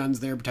naval guns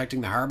there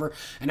protecting the harbor.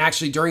 And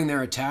actually, during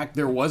their attack,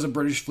 there was a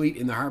British fleet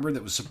in the harbor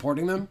that was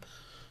supporting them.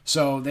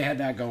 So they had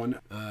that going.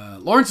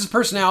 Lawrence's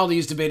personality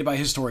is debated by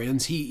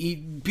historians.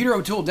 Peter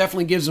O'Toole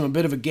definitely gives him a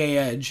bit of a gay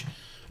edge.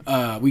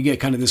 We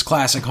get kind of this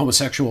classic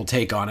homosexual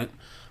take on it.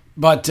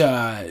 But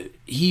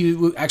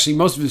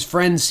most of his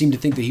friends seem to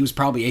think that he was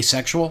probably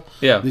asexual.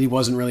 Yeah. That he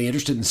wasn't really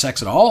interested in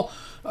sex at all.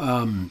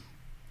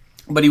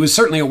 But he was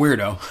certainly a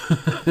weirdo.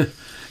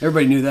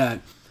 Everybody knew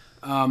that.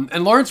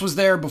 And Lawrence was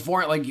there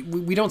before, like,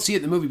 we don't see it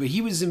in the movie, but he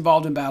was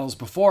involved in battles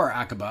before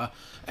Aqaba.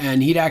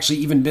 And he'd actually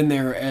even been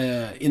there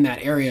in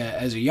that area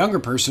as a younger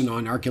person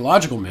on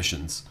archaeological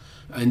missions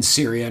in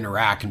Syria and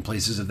Iraq and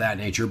places of that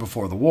nature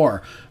before the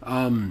war.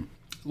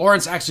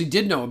 Lawrence actually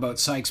did know about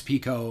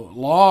Sykes-Picot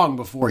long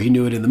before he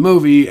knew it in the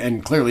movie,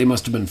 and clearly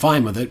must have been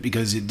fine with it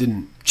because it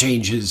didn't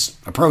change his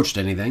approach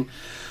to anything.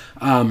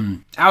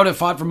 Auda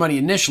fought for money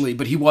initially,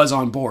 but he was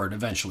on board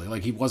eventually.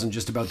 Like, he wasn't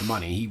just about the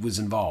money. He was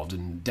involved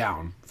and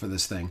down for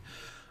this thing.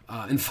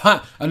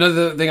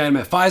 Another thing I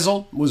met,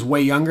 Faisal was way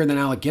younger than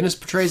Alec Guinness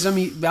portrays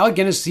him. Alec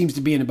Guinness seems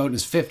to be in about in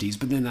his 50s,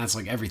 but then that's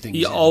like everything.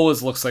 He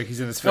always looks like he's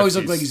in his 50s. He always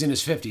looks like he's in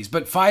his 50s.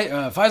 But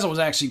Faisal was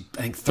actually,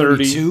 I think,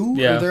 32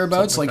 or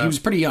thereabouts. Like, he was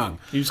pretty young.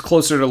 He was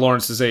closer to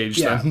Lawrence's age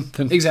than...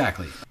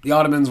 Exactly. The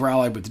Ottomans were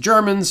allied with the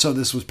Germans, so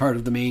this was part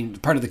of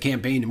the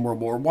campaign in World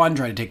War I,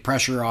 trying to take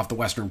pressure off the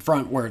Western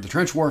Front where the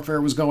trench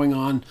warfare was going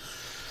on.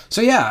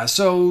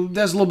 So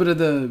there's a little bit of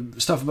the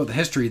stuff about the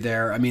history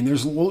there. I mean,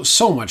 there's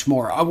so much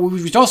more.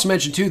 We should also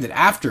mention, too, that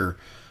after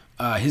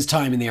his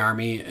time in the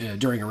army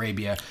during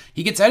Arabia,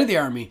 he gets out of the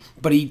army,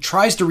 but he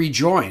tries to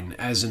rejoin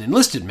as an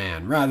enlisted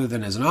man rather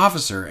than as an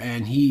officer,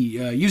 and he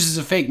uses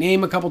a fake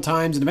name a couple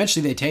times, and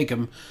eventually they take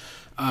him,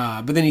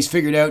 but then he's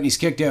figured out and he's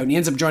kicked out, and he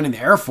ends up joining the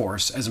Air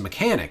Force as a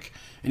mechanic.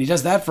 And he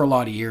does that for a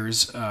lot of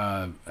years.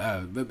 And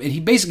he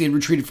basically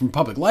retreated from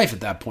public life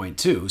at that point,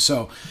 too.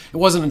 So it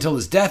wasn't until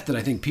his death that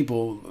I think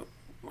people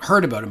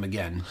heard about him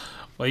again.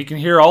 Well, you can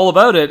hear all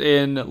about it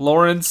in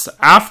Lawrence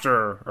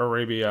After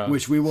Arabia,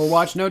 which we will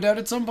watch, no doubt,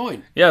 at some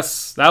point.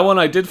 Yes, that one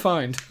I did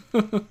find.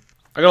 I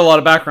got a lot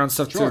of background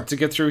stuff to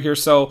get through here.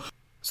 So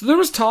there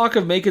was talk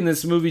of making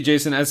this movie,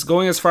 Jason, as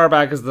going as far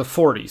back as the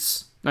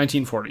 40s.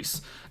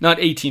 1940s, not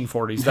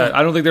 1840s. That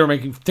I don't think they were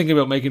thinking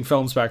about making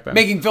films back then.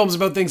 Making films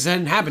about things that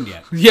hadn't happened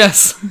yet.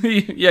 Yes,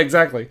 yeah,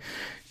 exactly.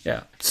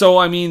 Yeah. So,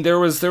 I mean, there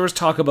was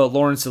talk about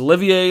Laurence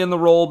Olivier in the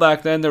role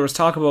back then. There was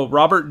talk about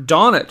Robert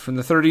Donnet from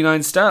the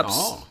 39 Steps.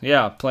 Oh.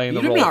 Yeah, playing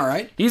the role. He did all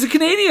right. He's a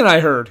Canadian, I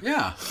heard.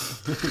 Yeah.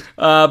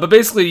 But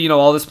basically, you know,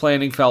 all this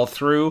planning fell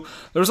through.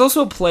 There was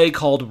also a play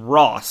called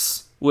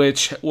Ross,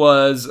 which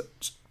was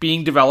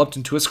being developed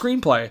into a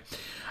screenplay.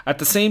 At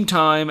the same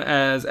time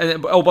as...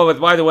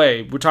 by the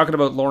way, we're talking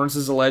about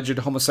Lawrence's alleged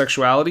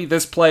homosexuality.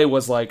 This play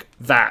was like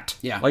that.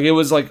 Yeah. Like, it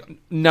was like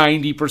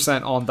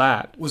 90% on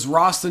that. Was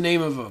Ross the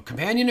name of a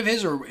companion of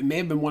his, or it may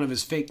have been one of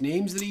his fake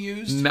names that he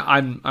used? No,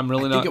 I'm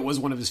really not... I think it was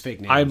one of his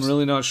fake names. I'm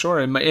really not sure.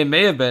 It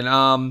may have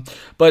been.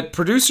 But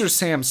producer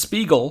Sam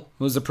Spiegel,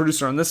 who was the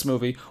producer on this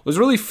movie, was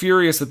really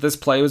furious that this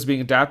play was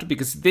being adapted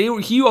because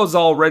he was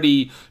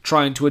already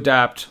trying to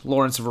adapt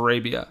Lawrence of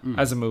Arabia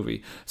as a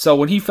movie. So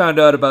when he found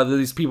out about that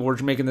these people were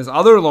making this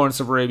other Lawrence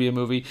of Arabia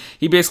movie,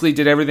 he basically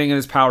did everything in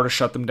his power to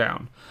shut them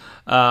down.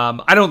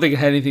 I don't think it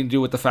had anything to do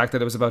with the fact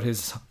that it was about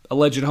his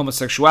alleged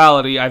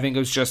homosexuality. I think it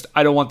was just,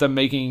 I don't want them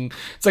making...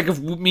 It's like if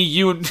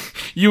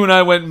you and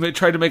I went and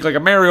tried to make like a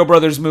Mario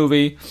Brothers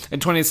movie,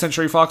 and 20th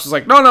Century Fox was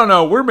like,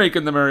 no, we're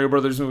making the Mario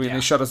Brothers movie, and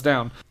they shut us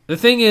down. The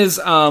thing is,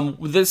 when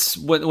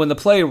the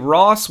play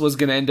Ross was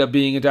going to end up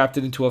being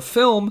adapted into a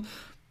film,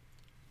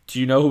 do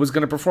you know who was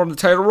going to perform the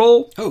title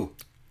role? Who?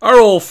 Our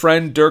old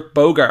friend Dirk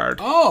Bogarde.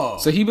 Oh.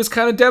 So he was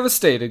kind of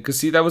devastated, because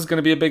that was going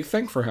to be a big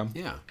thing for him.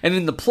 Yeah. And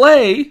in the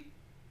play...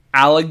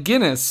 Alec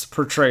Guinness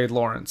portrayed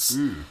Lawrence.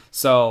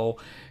 So,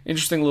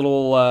 interesting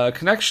little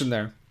connection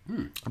there.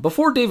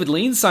 Before David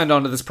Lean signed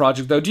on to this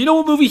project, though, do you know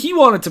what movie he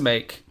wanted to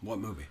make? What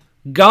movie?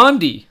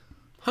 Gandhi.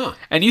 Huh.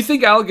 And you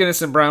think Alec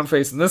Guinness in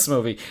brownface in this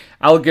movie,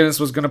 Alec Guinness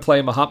was going to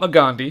play Mahatma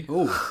Gandhi.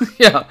 Oh.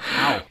 Yeah.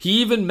 Wow.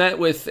 He even met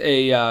with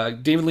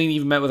David Lean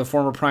even met with a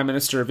former Prime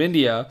Minister of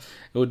India,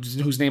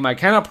 whose name I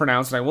cannot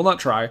pronounce and I will not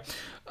try.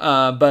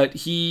 But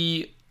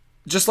he...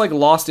 just like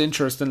lost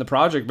interest in the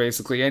project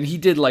basically, and he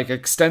did like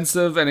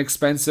extensive and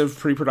expensive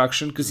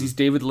pre-production because he's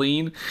David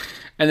Lean,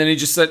 and then he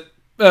just said,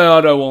 "Oh,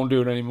 I won't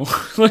do it anymore."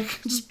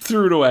 Like, just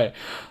threw it away.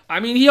 I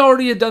mean, he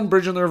already had done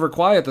Bridge on the River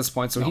Kwai at this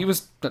point, so he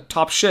was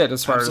top shit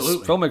as far as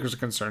filmmakers are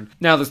concerned.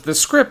 Now, the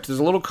script, there's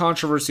a little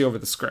controversy over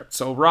the script.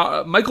 So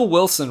Michael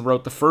Wilson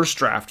wrote the first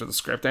draft of the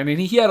script, and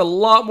he had a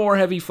lot more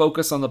heavy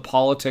focus on the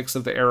politics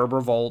of the Arab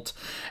Revolt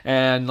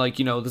and, like,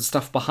 you know, the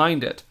stuff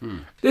behind it.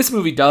 This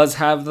movie does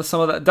have some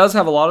of that, does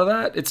have a lot of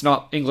that. It's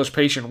not English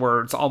Patient,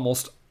 where it's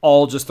almost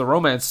all just the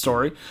romance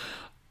story.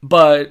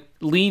 But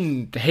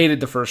Lean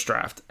hated the first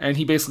draft, and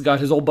he basically got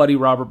his old buddy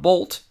Robert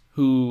Bolt,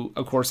 who,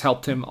 of course,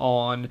 helped him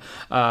on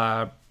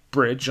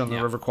Bridge on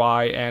the River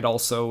Kwai, and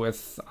also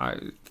with, I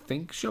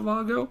think,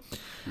 Zhivago.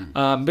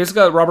 Basically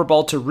got Robert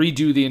Bolt to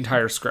redo the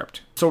entire script.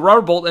 So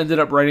Robert Bolt ended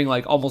up writing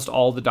like almost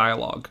all the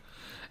dialogue,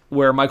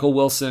 where Michael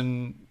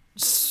Wilson,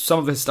 some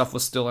of his stuff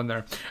was still in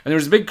there. And there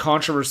was a big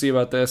controversy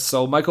about this.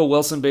 So Michael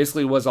Wilson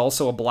basically was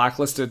also a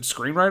blacklisted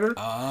screenwriter.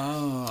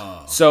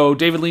 Oh. So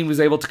David Lean was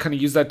able to kind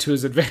of use that to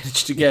his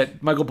advantage to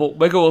get Michael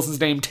Wilson's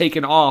name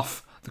taken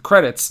off the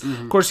credits.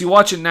 Of course, you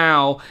watch it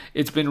now,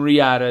 it's been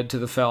re-added to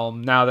the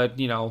film now that,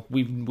 you know,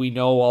 we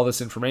know all this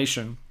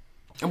information.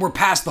 And we're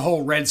past the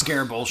whole Red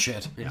Scare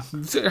bullshit. Yeah.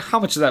 How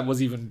much of that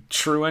was even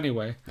true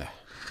anyway? Yeah.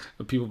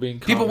 People being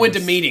communists. People went to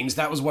meetings,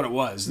 that was what it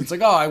was. It's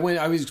like, I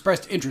was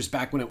expressed interest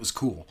back when it was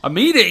cool. A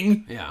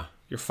meeting? Yeah.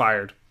 You're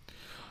fired.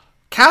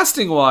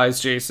 Casting-wise,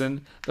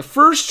 Jason, the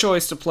first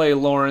choice to play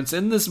Lawrence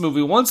in this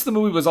movie, once the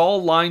movie was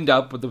all lined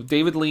up with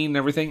David Lean and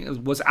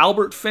everything, was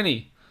Albert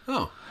Finney.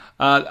 Oh.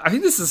 I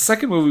think this is the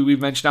second movie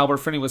we've mentioned Albert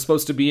Finney was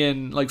supposed to be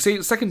in, like,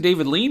 say, second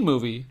David Lean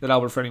movie that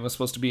Albert Finney was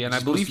supposed to be in. I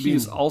believe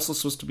he's also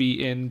supposed to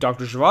be in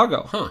Dr.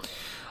 Zhivago. Huh.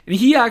 And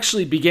he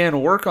actually began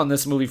work on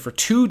this movie for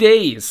 2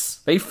 days.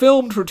 They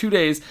filmed for 2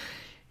 days.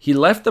 He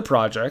left the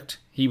project.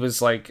 He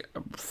was, like,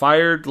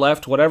 fired,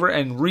 left, whatever,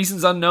 and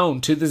reasons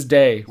unknown to this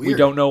day. Weird. We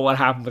don't know what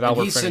happened with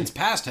Albert Finney. He's since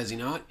passed, has he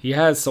not? He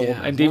has, so,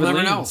 Yeah, and David we'll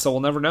never Lean, know. so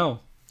we'll never know.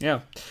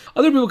 Yeah.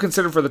 Other people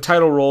considered for the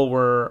title role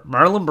were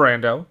Marlon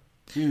Brando,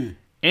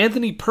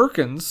 Anthony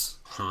Perkins,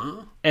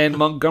 and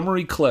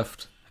Montgomery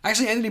Clift.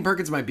 Actually, Anthony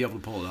Perkins might be able to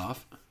pull it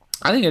off.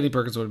 I think Anthony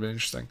Perkins would have been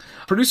interesting.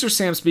 Producer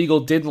Sam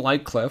Spiegel didn't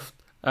like Clift.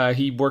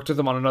 He worked with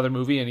him on another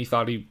movie, and he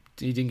thought he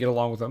didn't get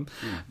along with him.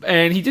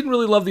 And he didn't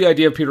really love the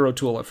idea of Peter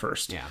O'Toole at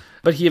first. Yeah.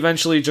 But he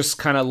eventually just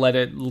kind of let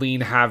it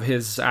Lean have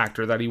his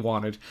actor that he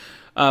wanted.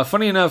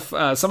 Funny enough,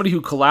 somebody who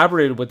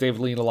collaborated with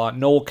David Lean a lot,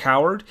 Noel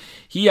Coward,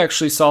 he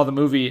actually saw the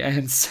movie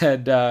and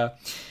said,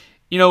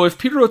 you know, if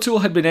Peter O'Toole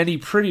had been any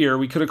prettier,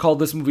 we could have called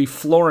this movie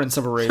Florence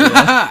of Arabia.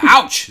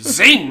 Ouch!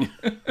 Zing!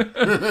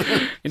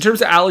 In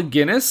terms of Alec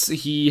Guinness,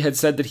 he had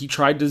said that he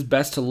tried his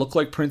best to look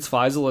like Prince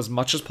Faisal as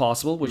much as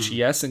possible, which,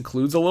 yes,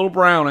 includes a little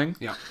browning.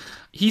 Yeah.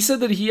 He said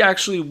that he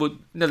actually would...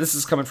 Now, this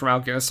is coming from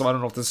Alec Guinness, so I don't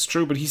know if this is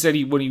true, but he said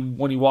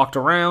when he walked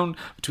around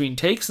between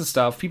takes and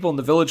stuff, people in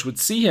the village would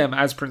see him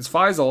as Prince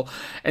Faisal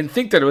and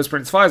think that it was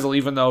Prince Faisal,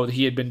 even though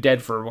he had been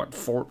dead for,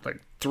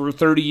 through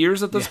 30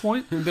 years at this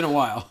point? It's been a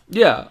while.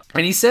 Yeah.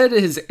 And he said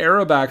his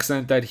Arab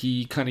accent that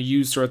he kind of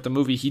used throughout the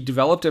movie, he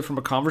developed it from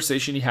a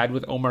conversation he had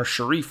with Omar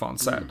Sharif on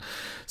set.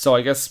 So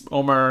I guess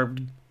Omar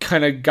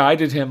kind of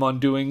guided him on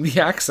doing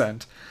the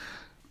accent.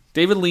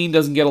 David Lean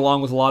doesn't get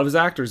along with a lot of his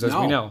actors, as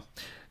we know.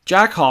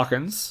 Jack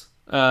Hawkins,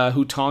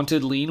 who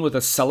taunted Lean with a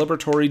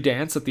celebratory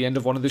dance at the end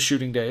of one of the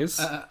shooting days.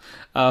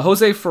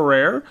 Jose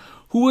Ferrer,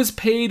 who was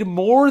paid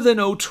more than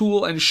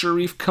O'Toole and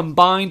Sharif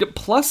combined,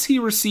 plus he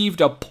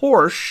received a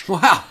Porsche.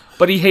 Wow.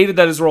 But he hated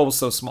that his role was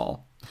so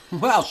small.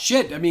 Well,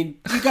 shit. I mean,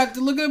 you got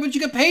to look at what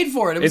you got paid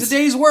for it. It was a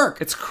day's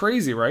work. It's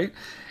crazy, right?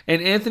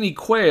 And Anthony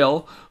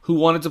Quayle, who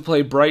wanted to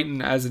play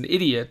Brighton as an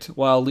idiot,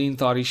 while Lean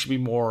thought he should be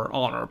more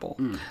honorable.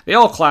 They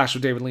all clashed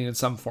with David Lean in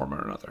some form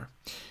or another.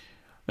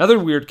 Another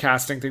weird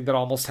casting thing that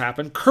almost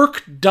happened,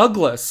 Kirk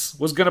Douglas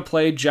was going to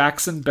play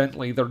Jackson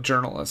Bentley, the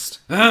journalist.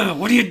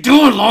 What are you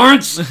doing,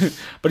 Lawrence?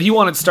 But he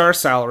wanted star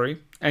salary,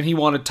 and he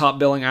wanted top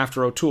billing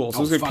after O'Toole. So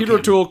it was like Peter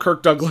O'Toole,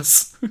 Kirk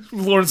Douglas,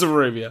 Lawrence of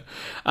Arabia.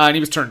 And he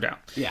was turned down.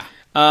 Yeah.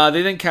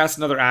 They then cast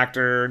another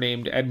actor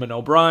named Edmund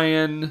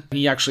O'Brien.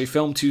 He actually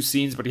filmed 2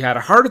 scenes, but he had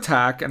a heart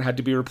attack and had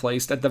to be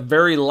replaced at the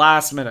very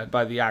last minute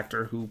by the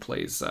actor who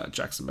plays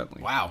Jackson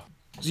Bentley. Wow.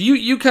 So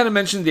you kind of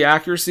mentioned the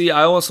accuracy.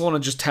 I also want to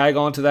just tag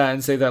on to that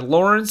and say that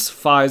Lawrence,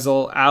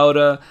 Faisal,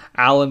 Auda,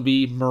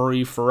 Allenby,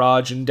 Murray,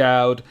 Faraj, and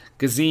Dowd,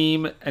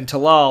 Gazim, and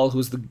Talal,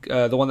 who's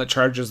the one that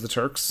charges the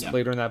Turks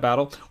later in that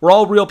battle, were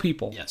all real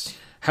people. Yes.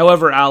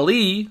 However,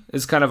 Ali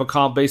is kind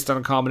of based on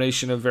a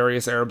combination of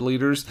various Arab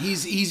leaders.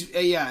 He's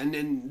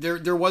and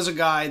there was a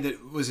guy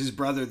that was his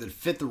brother that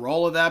fit the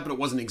role of that, but it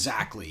wasn't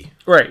exactly.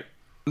 Right.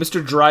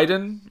 Mr.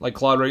 Dryden, like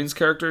Claude Rains'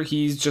 character,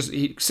 he's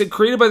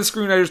created by the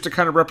screenwriters to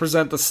kind of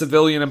represent the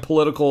civilian and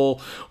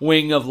political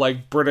wing of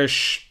like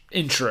British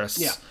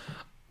interests. Yeah.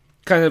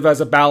 Kind of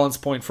as a balance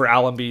point for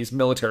Allenby's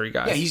military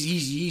guy. Yeah,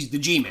 he's the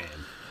G-man.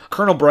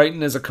 Colonel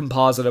Brighton is a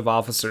composite of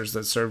officers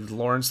that served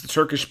Lawrence. The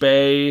Turkish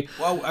Bey.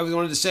 Well, I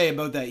wanted to say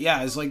about that.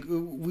 Yeah, it's like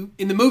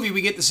in the movie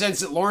we get the sense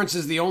that Lawrence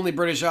is the only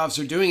British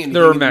officer doing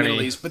anything in the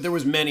Middle East, but there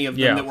was many of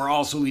them that were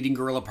also leading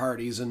guerrilla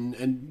parties and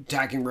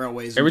attacking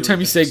railways. Every time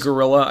you say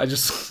guerrilla, I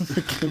just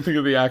can't think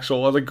of the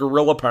actual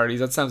guerrilla parties.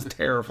 That sounds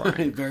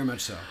terrifying. Very much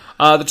so.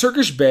 The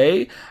Turkish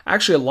Bey,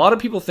 actually, a lot of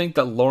people think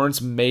that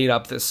Lawrence made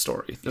up this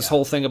story. This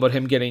whole thing about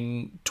him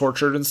getting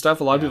tortured and stuff.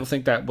 A lot of people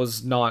think that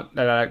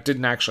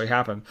didn't actually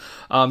happen.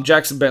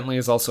 Jackson Bentley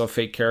is also a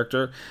fake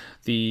character,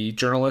 the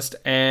journalist,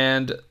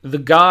 and the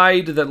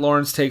guide that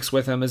Lawrence takes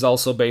with him is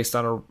also based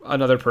on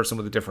another person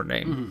with a different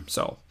name. Mm-hmm.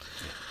 So,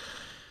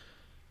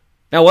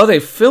 now while they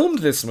filmed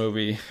this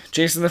movie,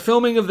 Jason, the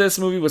filming of this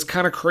movie was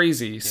kind of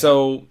crazy. Yeah.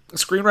 So,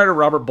 screenwriter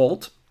Robert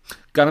Bolt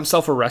got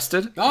himself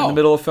arrested in the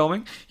middle of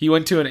filming. He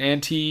went to an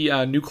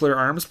anti-nuclear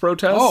arms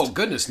protest. Oh,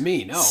 goodness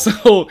me, no.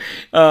 So,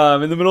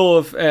 in the middle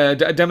of a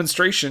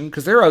demonstration,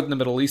 because they're out in the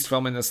Middle East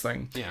filming this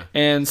thing,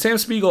 and Sam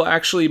Spiegel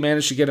actually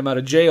managed to get him out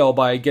of jail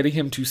by getting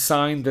him to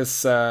sign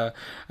this,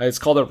 it's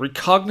called a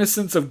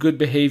recognizance of good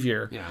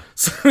behavior. Yeah.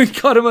 So he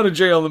got him out of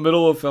jail in the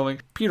middle of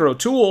filming. Peter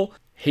O'Toole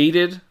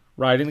hated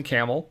riding the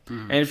camel,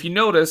 and if you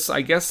notice,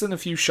 I guess in a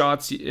few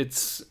shots,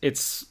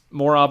 it's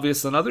more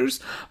obvious than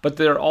others, but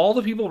they're all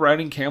the people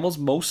riding camels.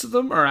 Most of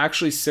them are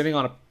actually sitting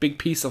on a big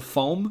piece of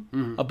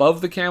foam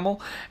above the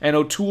camel, and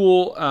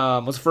O'Toole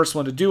was the first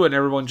one to do it, and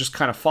everyone just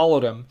kind of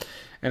followed him.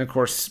 And of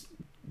course,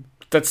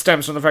 that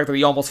stems from the fact that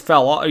he almost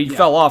fell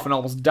off and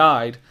almost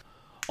died.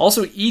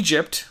 Also,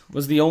 Egypt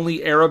was the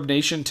only Arab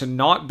nation to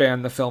not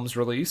ban the film's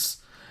release,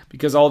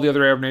 because all the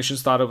other Arab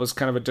nations thought it was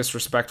kind of a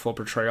disrespectful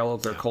portrayal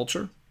of their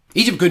culture.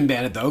 Egypt couldn't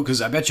ban it, though,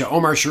 because I bet you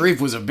Omar Sharif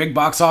was a big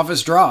box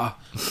office draw.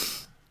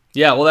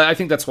 Yeah, well, I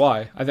think that's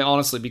why. I think,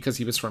 honestly, because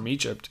he was from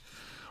Egypt,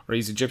 or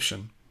he's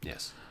Egyptian.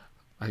 Yes.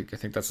 I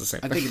think that's the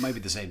same thing. I think it might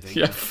be the same thing.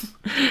 Yeah.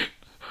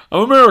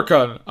 I'm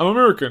American.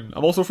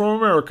 I'm also from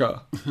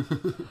America.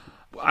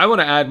 I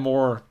want to add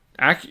more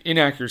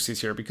inaccuracies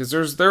here, because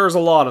there's a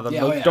lot of them.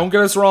 Don't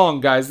get us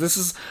wrong, guys. This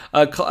is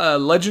a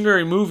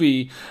legendary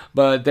movie,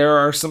 but there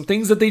are some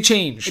things that they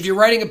changed. If you're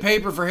writing a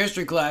paper for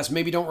history class,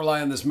 maybe don't rely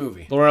on this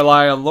movie.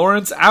 Rely on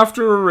Lawrence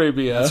after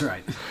Arabia. That's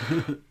right.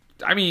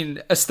 I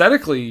mean,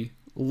 aesthetically,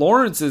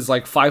 Lawrence is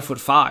like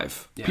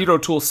 5'5". Yeah. Peter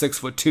O'Toole's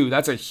 6'2".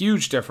 That's a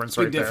huge difference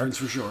right there. Big difference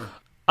for sure.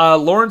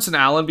 Lawrence and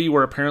Allenby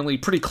were apparently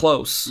pretty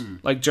close.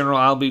 Like General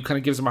Allenby kind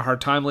of gives him a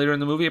hard time later in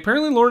the movie.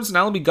 Apparently Lawrence and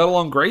Allenby got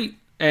along great,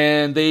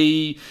 and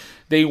they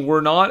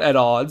were not at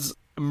odds.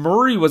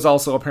 Murray was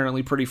also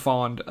apparently pretty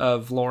fond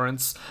of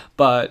Lawrence,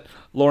 but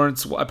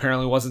Lawrence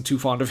apparently wasn't too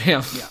fond of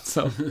him. Yeah.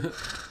 So,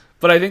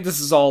 but I think this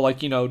is all like,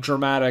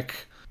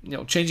 dramatic.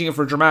 Changing it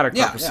for dramatic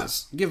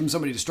purposes. Yeah. Give him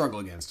somebody to struggle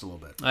against a little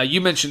bit. You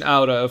mentioned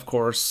Auda, of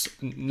course,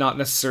 not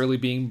necessarily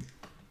being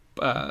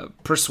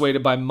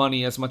persuaded by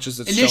money as much as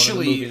it's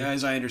initially, shown in the movie.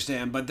 as I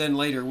understand, but then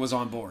later was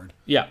on board.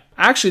 Yeah.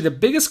 Actually, the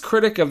biggest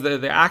critic of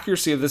the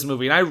accuracy of this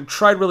movie, and I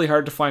tried really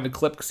hard to find a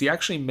clip because he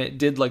actually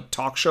did like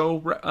talk show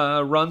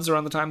runs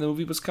around the time the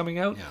movie was coming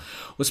out,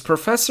 was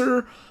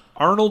Professor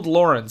Arnold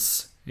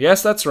Lawrence.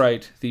 Yes, that's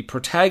right. The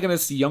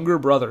protagonist's younger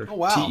brother. Oh,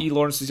 wow. T.E.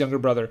 Lawrence's younger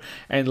brother.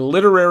 And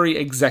literary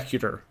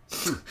executor.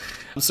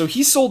 So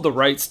he sold the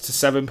rights to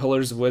 7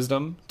 Pillars of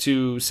Wisdom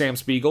to Sam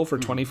Spiegel for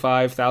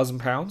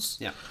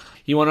 £25,000. Yeah.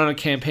 He went on a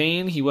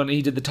campaign.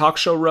 He did the talk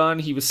show run.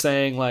 He was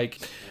saying, like,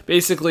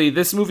 basically,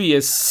 this movie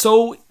is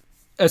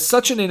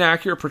such an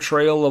inaccurate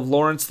portrayal of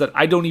Lawrence that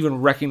I don't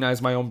even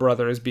recognize my own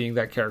brother as being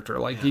that character.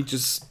 Like,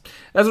 that's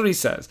what he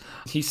says.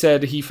 He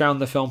said he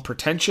found the film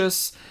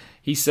pretentious.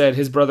 He said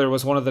his brother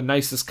was one of the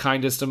nicest,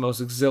 kindest, and most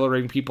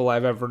exhilarating people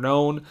I've ever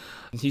known.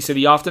 He said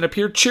he often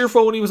appeared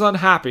cheerful when he was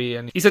unhappy.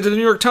 And he said to the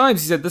New York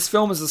Times, he said, this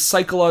film is a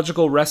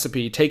psychological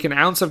recipe. Take an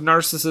ounce of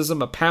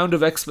narcissism, a pound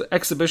of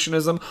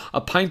exhibitionism,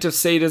 a pint of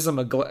sadism,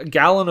 a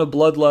gallon of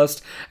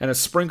bloodlust, and a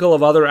sprinkle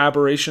of other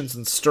aberrations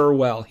and stir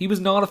well. He was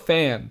not a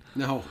fan.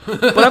 No.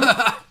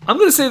 But I'm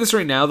going to say this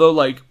right now, though.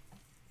 Like,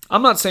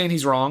 I'm not saying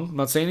he's wrong. I'm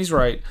not saying he's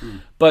right.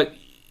 But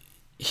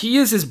he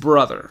is his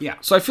brother. Yeah.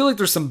 So I feel like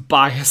there's some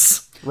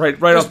bias right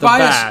There's off the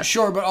bias, bat.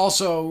 sure, but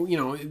also,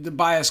 the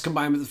bias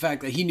combined with the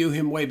fact that he knew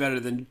him way better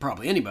than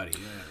probably anybody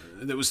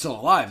that was still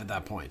alive at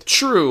that point.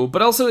 True,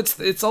 but also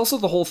it's also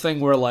the whole thing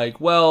where,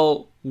 like,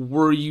 well,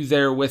 were you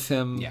there with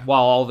him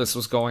while all this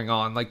was going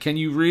on? Like, can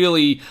you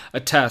really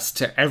attest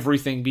to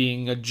everything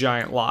being a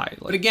giant lie?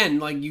 Like, but again,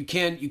 like, you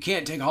can't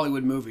take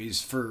Hollywood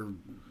movies for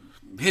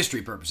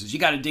history purposes. You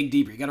got to dig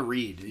deeper. You got to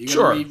read. You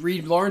got to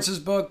read Lawrence's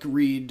book,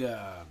 read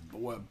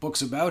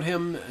books about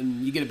him,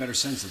 and you get a better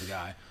sense of the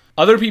guy.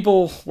 Other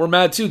people were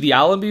mad too. The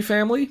Allenby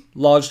family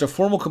lodged a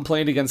formal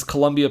complaint against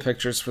Columbia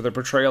Pictures for their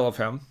portrayal of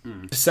him.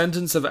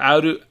 Descendants of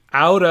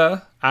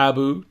Auda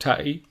Abu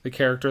Tai, the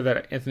character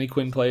that Anthony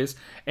Quinn plays,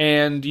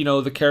 and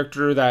the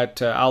character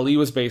that Ali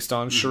was based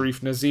on,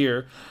 Sharif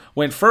Nazir,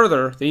 went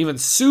further. They even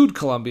sued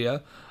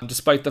Columbia,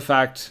 despite the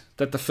fact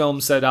that the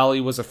film said Ali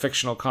was a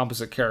fictional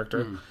composite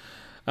character.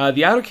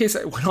 The Auda case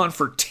went on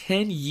for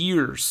 10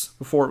 years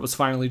before it was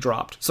finally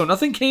dropped. So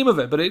nothing came of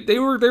it, but they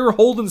were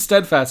holding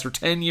steadfast for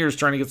 10 years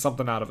trying to get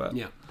something out of it.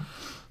 Yeah.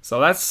 So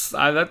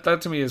that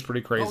to me is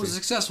pretty crazy. Well, it was a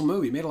successful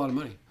movie. It made a lot of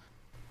money.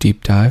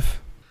 Deep dive.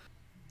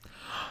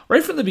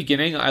 Right from the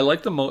beginning, I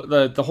like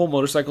the whole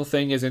motorcycle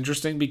thing is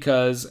interesting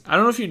because I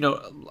don't know if you know.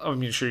 I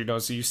mean, sure you know,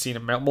 so you've seen it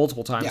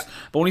multiple times. Yeah.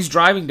 But when he's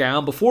driving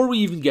down, before we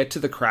even get to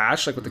the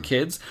crash, like with the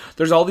kids,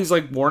 there's all these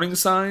like warning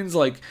signs,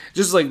 like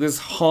just like this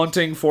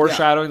haunting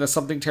foreshadowing that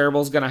something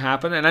terrible is going to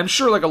happen. And I'm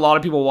sure like a lot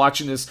of people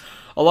watching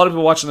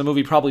the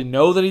movie probably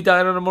know that he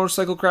died on a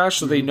motorcycle crash,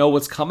 so they know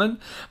what's coming.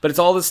 But it's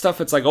all this stuff.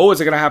 It's like, oh,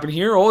 is it going to happen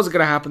here? Oh, is it going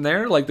to happen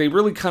there? Like they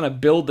really kind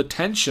of build the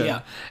tension.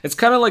 Yeah. It's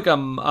kind of like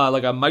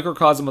a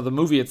microcosm of the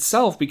movie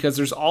itself because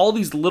there's all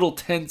these little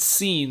tense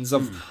scenes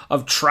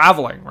of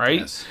traveling,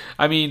 right? Yes.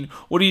 I mean,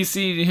 what do you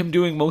see him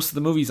doing most of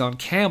the movies on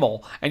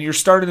camel, and you're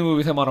starting the movie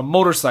with him on a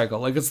motorcycle?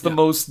 Like it's the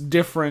most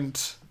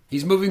different.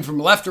 He's moving from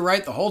left to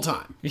right the whole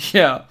time.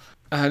 Yeah.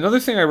 Another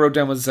thing I wrote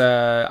down was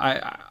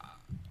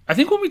I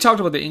think when we talked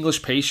about The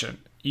English Patient,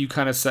 you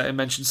kind of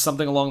mentioned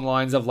something along the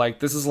lines of like,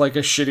 this is like a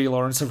shitty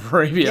Lawrence of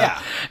Arabia.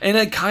 Yeah. And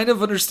I kind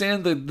of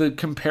understand the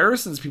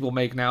comparisons people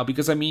make now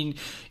because, I mean,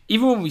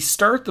 even when we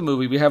start the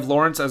movie, we have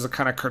Lawrence as a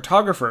kind of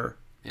cartographer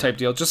type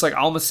deal, just like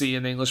Almasy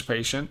in The English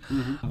Patient.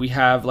 Mm-hmm. We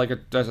have like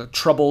a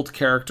troubled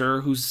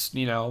character who's,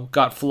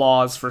 got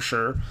flaws for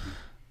sure.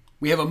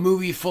 We have a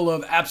movie full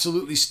of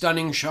absolutely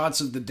stunning shots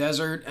of the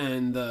desert,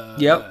 and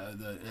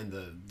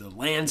the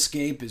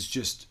landscape is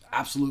just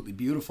absolutely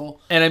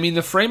beautiful. And I mean,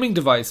 the framing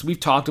device, we've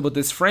talked about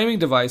this framing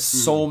device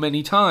so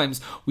many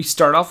times. We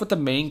start off with the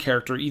main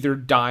character either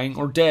dying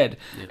or dead,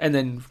 and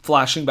then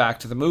flashing back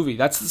to the movie.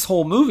 That's this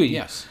whole movie.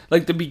 Yes.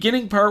 Like the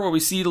beginning part where we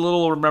see the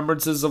little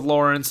remembrances of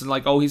Lawrence and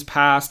like, oh, he's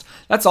passed.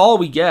 That's all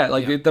we get.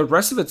 Like the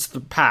rest of it's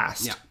the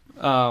past.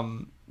 Yeah.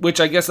 Which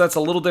I guess that's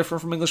a little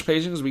different from English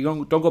Patient because we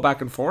don't go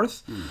back and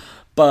forth.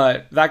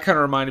 But that kind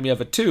of reminded me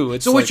of it too.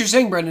 So what you're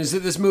saying, Brendan, is that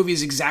this movie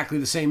is exactly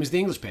the same as The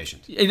English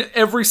Patient? In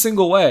every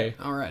single way.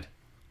 All right.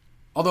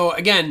 Although,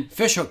 again,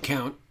 fishhook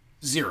count,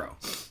 0.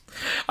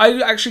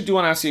 I actually do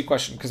want to ask you a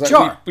question because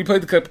Sure. we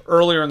played the clip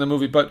earlier in the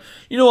movie, but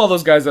you know all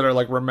those guys that are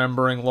like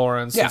remembering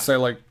Lawrence and say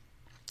like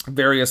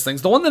various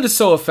things. The one that is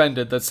so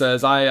offended that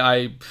says,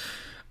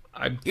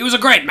 he was a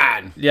great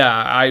man. Yeah,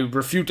 I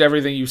refute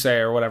everything you say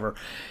or whatever.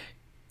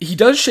 He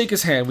does shake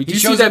his hand. We do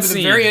see that up at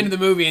the very end of the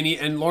movie,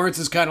 and Lawrence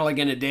is kind of like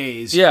in a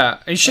daze. Yeah,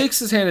 and he shakes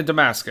his hand in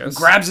Damascus.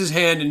 Grabs his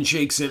hand and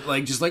shakes it,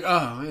 like just like,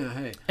 oh, yeah,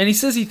 hey. And he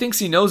says he thinks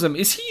he knows him.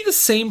 Is he the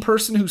same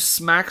person who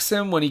smacks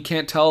him when he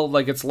can't tell,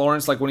 like, it's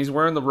Lawrence? Like, when he's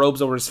wearing the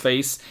robes over his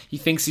face, he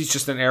thinks he's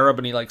just an Arab,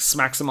 and he, like,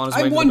 smacks him on his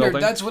way to the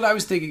building? That's what I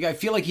was thinking. I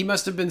feel like he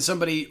must have been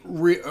somebody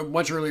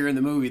much earlier in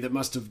the movie that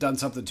must have done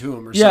something to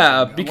him or something.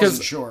 Yeah, I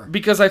wasn't sure.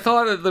 Because I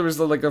thought that there was,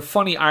 like, a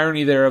funny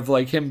irony there of,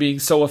 like, him being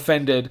so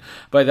offended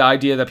by the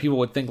idea that people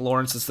would think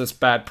Lawrence is this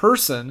bad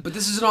person. But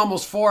this is an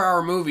almost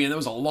 4-hour movie, and there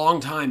was a long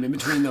time in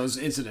between those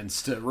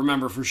incidents to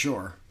remember for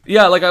sure.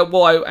 Yeah, like I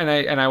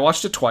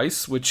watched it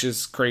twice, which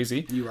is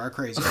crazy. You are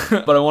crazy.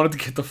 But I wanted to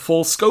get the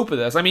full scope of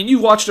this. I mean, you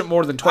watched it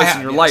more than twice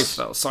in your life,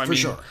 though. So I mean,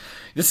 sure.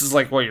 This is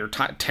like what your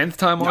 10th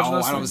time watching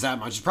this? No, I don't know that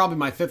much. It's probably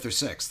my 5th or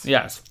 6th.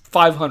 Yes,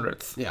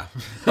 500th. Yeah,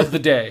 of the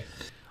day.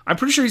 I'm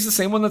pretty sure he's the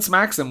same one that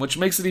smacks him, which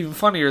makes it even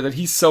funnier that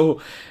he's so.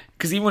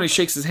 Because even when he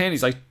shakes his hand,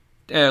 he's like,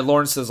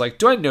 Lawrence says, like,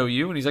 do I know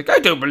you? And he's like, I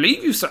don't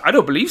believe you, sir. I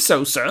don't believe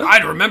so, sir.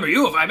 I'd remember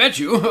you if I met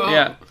you.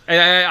 Yeah,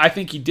 and I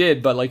think he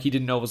did, but like he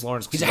didn't know it was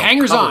Lawrence. He's a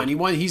hangers-on.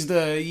 He's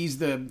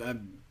the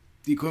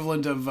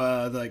equivalent of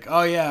like,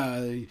 oh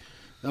yeah,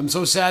 I'm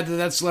so sad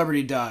that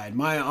celebrity died.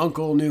 My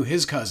uncle knew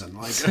his cousin.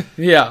 Like,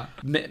 yeah,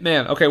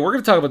 man. Okay, we're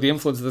gonna talk about the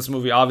influence of this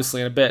movie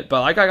obviously in a bit,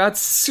 but like I got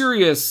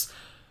serious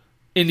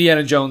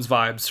Indiana Jones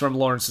vibes from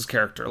Lawrence's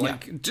character.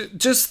 Like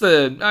just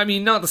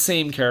not the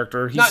same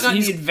character. He's not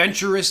the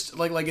adventurous,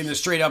 like in the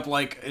straight up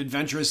like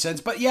adventurous sense,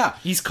 but yeah,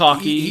 he's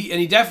cocky, and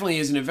he definitely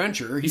is an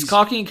adventurer. He's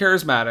cocky and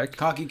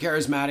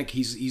charismatic.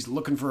 He's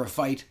looking for a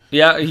fight.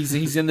 Yeah,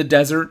 he's in the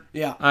desert.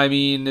 Yeah, I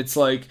mean, it's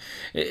like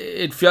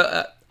it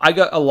felt. I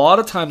got a lot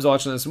of times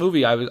watching this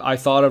movie. I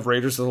thought of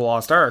Raiders of the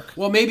Lost Ark.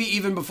 Well, maybe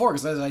even before,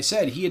 because as I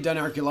said, he had done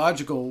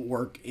archaeological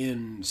work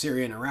in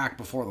Syria and Iraq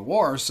before the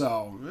war.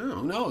 So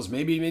who knows?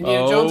 Maybe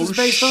Indiana Jones is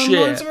based on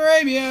Lawrence of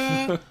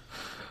Arabia.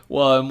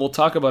 Well, and we'll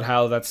talk about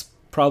how that's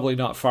probably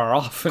not far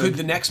off. Could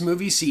the next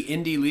movie see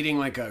Indy leading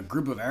like a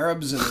group of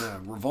Arabs in a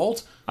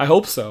revolt? I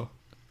hope so.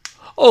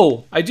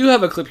 Oh, I do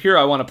have a clip here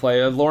I want to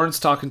play of Lawrence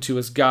talking to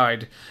his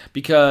guide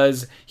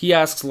because he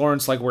asks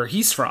Lawrence like where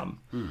he's from.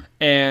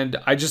 And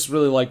I just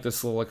really like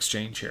this little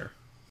exchange here.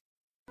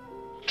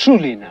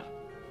 Truly now,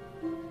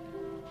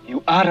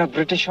 you are a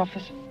British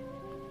officer?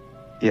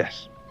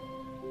 Yes.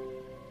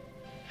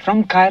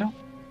 From Cairo?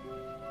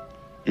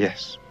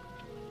 Yes.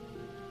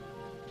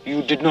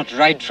 You did not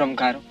ride from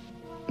Cairo?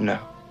 No.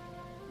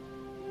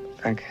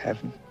 Thank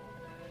heaven.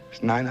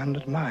 It's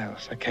 900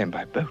 miles. I came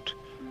by boat.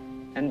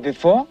 And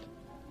before?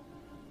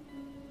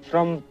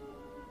 From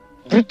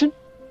Britain?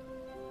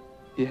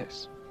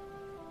 Yes.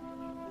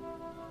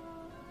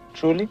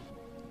 Truly?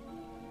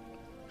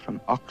 From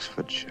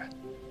Oxfordshire.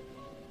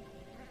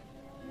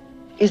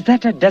 Is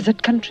that a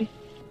desert country?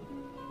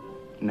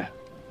 No.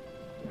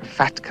 A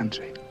fat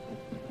country.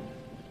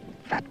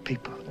 Fat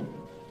people.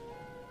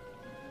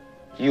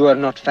 You are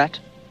not fat?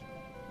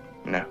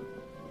 No.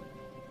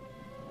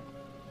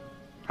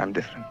 I'm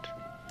different.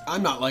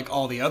 I'm not like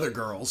all the other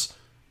girls.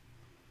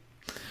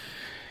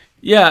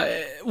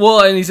 Yeah,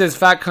 well, and he says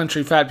fat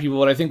country, fat people,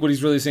 but I think what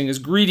he's really saying is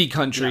greedy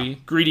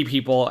country, greedy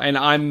people, and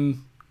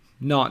I'm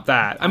not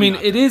that. I mean,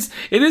 it is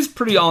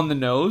pretty on the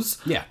nose.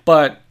 Yeah.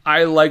 But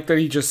I like that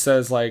he just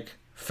says like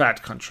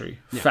fat country,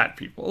 fat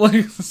people. Like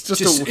it's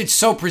it's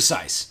so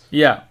precise.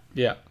 Yeah,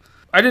 yeah.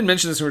 I didn't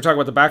mention this when we were talking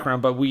about the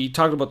background, but we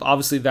talked about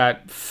obviously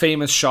that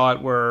famous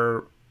shot where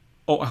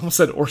I almost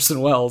said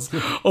Orson Welles.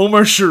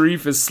 Omar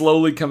Sharif is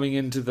slowly coming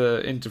into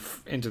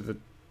the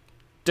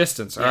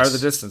distance, or out of the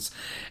distance.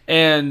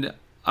 And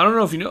I don't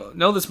know if you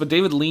know this, but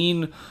David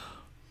Lean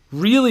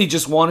really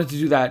just wanted to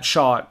do that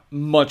shot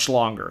much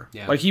longer.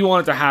 Yeah. Like he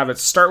wanted to have it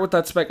start with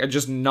that spec and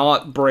just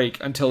not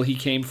break until he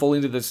came fully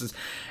into this.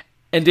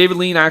 And David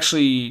Lean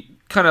actually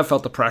kind of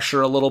felt the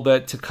pressure a little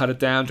bit to cut it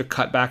down, to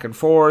cut back and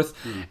forth.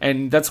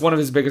 And that's one of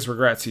his biggest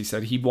regrets. He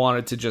said he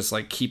wanted to just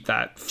like keep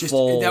that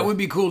full. That would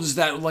be cool, just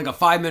that like a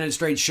 5-minute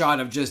straight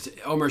shot of just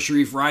Omar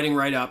Sharif riding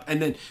right up,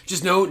 and then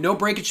just no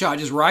break it shot,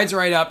 just rides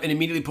right up and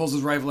immediately pulls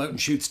his rifle out and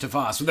shoots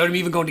Tafas without him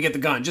even going to get the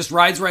gun. Just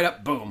rides right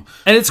up, boom.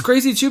 And it's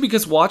crazy too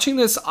because watching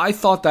this, I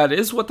thought that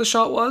is what the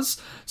shot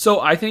was. So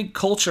I think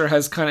culture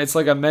has it's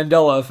like a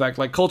Mandela effect.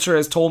 Like culture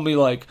has told me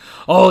like,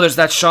 oh, there's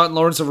that shot in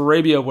Lawrence of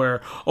Arabia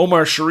where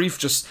Omar Sharif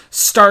just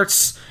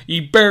starts,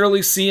 you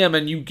barely see him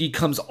and he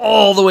comes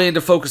all the way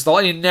into focus.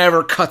 He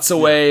never cuts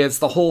away. It's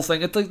the whole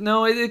thing. It's like,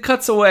 no, it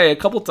cuts away a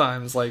couple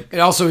times. Like it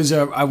also is,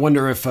 I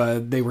wonder if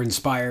they were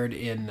inspired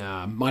in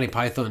Monty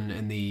Python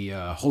and the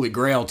Holy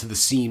Grail to the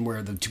scene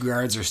where the two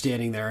guards are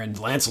standing there and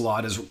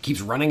Lancelot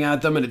keeps running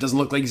at them and it doesn't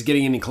look like he's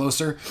getting any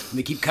closer. And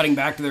they keep cutting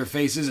back to their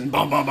faces and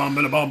bum, bum, bum,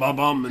 bum, bum,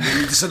 bum, and then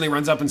he just suddenly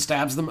runs up and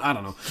stabs them. I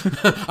don't know.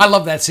 I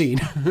love that scene.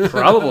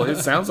 Probably. It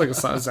sounds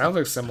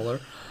like similar.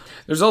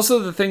 There's also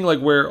the thing like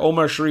where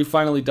Omar Sharif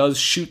finally does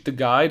shoot the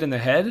guide in the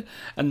head,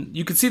 and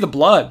you can see the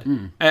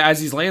blood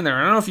as he's laying there.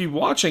 I don't know if you're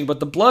watching, but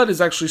the blood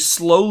is actually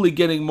slowly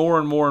getting more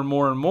and more and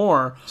more and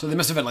more. So they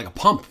must have had like a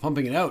pump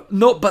pumping it out.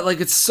 No, but like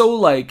it's so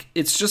like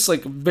it's just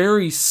like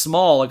very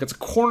small, like it's a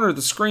corner of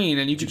the screen,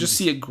 and you can just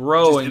see it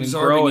growing and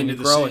growing and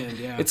growing. Sand,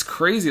 yeah. It's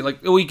crazy.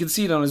 Like you can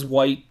see it on his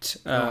white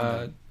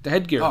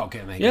headgear. Oh,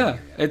 okay. Yeah,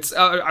 it's.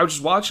 I was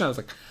just watching. I was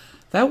like,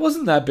 that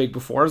wasn't that big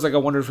before. I was like, I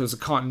wonder if it was a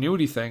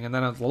continuity thing. And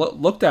then I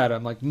looked at it.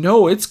 I'm like,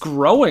 no, it's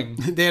growing.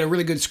 They had a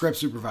really good script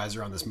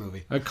supervisor on this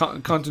movie. A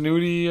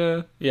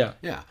continuity, yeah.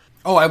 Yeah.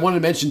 Oh, I wanted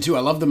to mention, too, I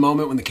love the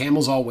moment when the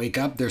camels all wake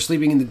up. They're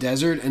sleeping in the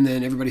desert, and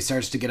then everybody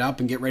starts to get up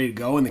and get ready to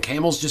go, and the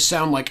camels just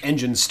sound like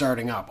engines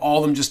starting up. All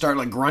of them just start,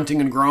 like, grunting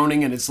and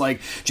groaning, and it's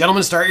like,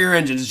 gentlemen, start your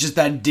engines. It's just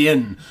that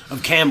din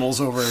of camels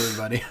over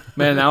everybody.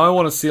 Man, now I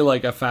want to see,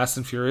 like, a Fast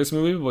and Furious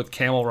movie with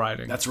camel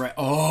riding. That's right.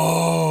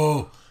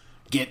 Oh,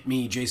 get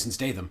me Jason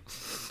Statham.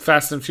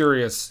 Fast and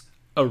Furious,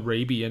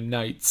 Arabian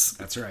Nights.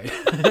 That's right.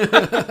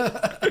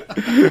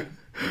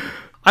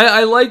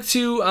 I like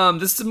to,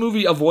 this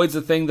movie avoids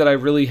a thing that I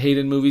really hate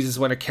in movies is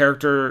when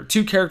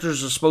two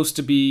characters are supposed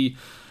to be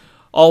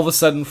all of a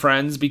sudden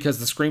friends because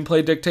the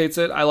screenplay dictates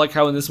it. I like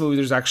how in this movie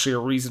there's actually a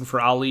reason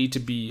for Ali to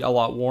be a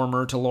lot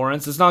warmer to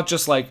Lawrence. It's not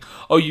just like,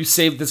 oh, you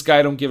saved this guy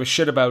I don't give a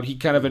shit about. He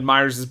kind of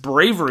admires his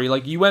bravery.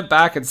 Like, you went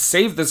back and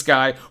saved this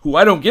guy who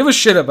I don't give a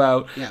shit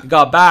about, and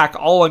got back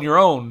all on your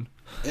own.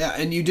 Yeah,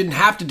 and you didn't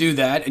have to do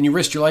that, and you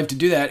risked your life to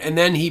do that, and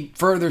then he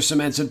further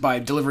cements it by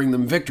delivering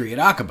them victory at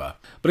Aqaba.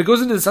 But it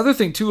goes into this other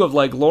thing, too, of,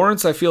 like,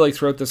 Lawrence, I feel like,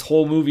 throughout this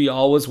whole movie,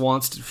 always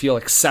wants to feel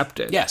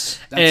accepted. Yes,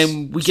 that's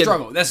and we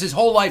struggle. That's his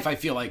whole life, I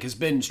feel like, has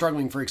been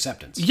struggling for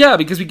acceptance. Yeah,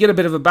 because we get a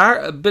bit of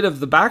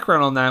the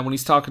background on that when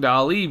he's talking to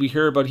Ali. We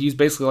hear about he's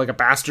basically like a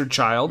bastard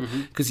child,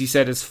 because he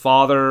said his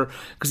father,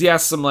 because he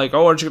asks him, like,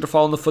 oh, aren't you going to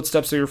follow in the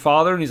footsteps of your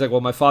father? And he's like, well,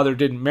 my father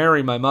didn't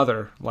marry my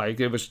mother. Like,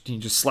 he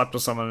just slept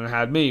with someone and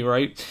had me,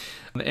 right?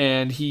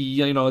 And he,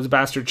 you know, is a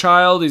bastard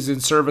child. He's in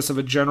service of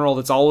a general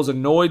that's always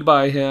annoyed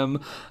by him.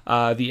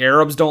 The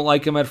Arabs don't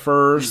like him at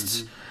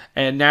first.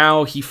 And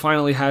now he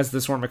finally has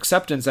this form of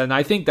acceptance. And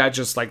I think that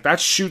just, like, that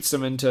shoots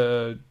him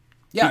into...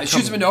 Yeah, it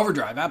shoots him into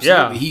overdrive,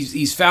 absolutely. Yeah.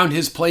 He's found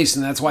his place,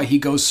 and that's why he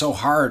goes so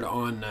hard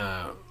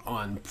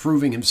on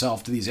proving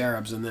himself to these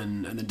Arabs and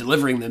then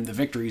delivering them the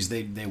victories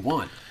they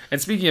want. And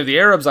speaking of the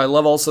Arabs, I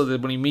love also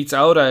that when he meets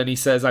Auda and he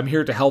says, I'm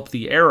here to help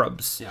the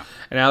Arabs. Yeah.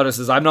 And Auda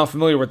says, I'm not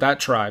familiar with that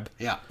tribe.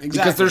 Yeah, exactly.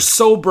 Because they're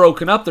so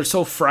broken up, they're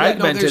so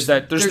fragmented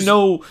that there's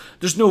no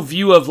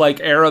view of, like,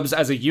 Arabs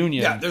as a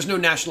union. Yeah, there's no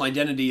national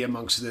identity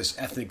amongst this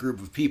ethnic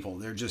group of people.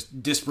 They're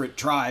just disparate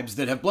tribes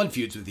that have blood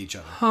feuds with each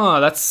other. Huh,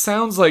 that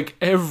sounds like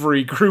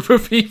every group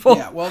of people.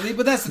 Yeah, well,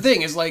 but that's the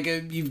thing, is like,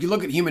 you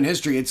look at human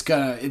history,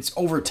 it's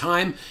over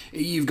time,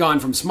 you've gone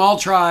from small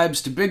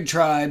tribes to big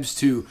tribes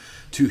to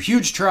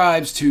huge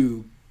tribes,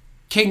 to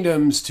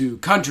kingdoms, to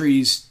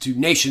countries, to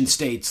nation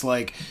states.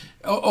 Like,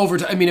 over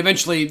time, I mean,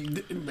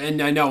 eventually, and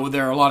I know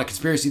there are a lot of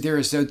conspiracy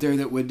theorists out there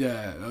that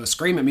would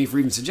scream at me for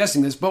even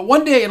suggesting this, but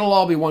one day it'll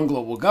all be one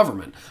global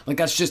government. Like,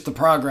 that's just the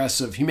progress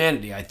of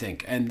humanity, I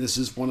think, and this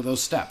is one of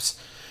those steps.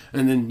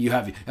 And then you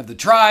have the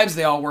tribes,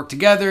 they all work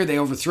together, they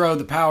overthrow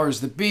the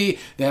powers that be,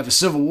 they have a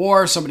civil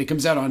war, somebody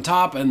comes out on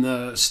top, and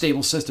the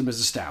stable system is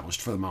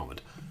established for the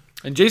moment.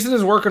 And Jason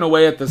is working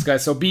away at this guy,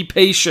 so be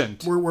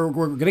patient. We're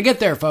going to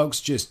get there,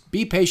 folks. Just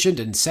be patient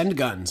and send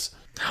guns.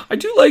 I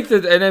do like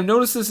that, and I've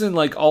noticed this in,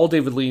 like, all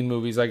David Lean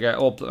movies.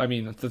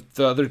 The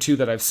other two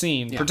that I've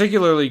seen,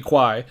 particularly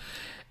Kwai,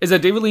 is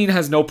that David Lean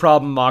has no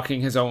problem mocking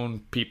his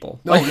own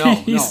people. No.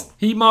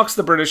 He mocks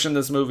the British in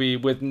this movie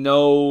with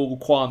no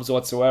qualms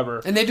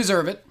whatsoever. And they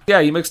deserve it. Yeah,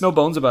 he makes no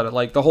bones about it.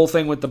 Like, the whole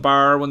thing with the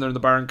bar, when they're in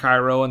the bar in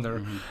Cairo, and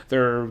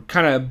they're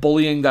kind of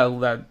bullying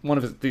that one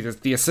of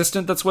the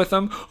assistant that's with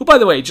him, who, by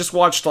the way, just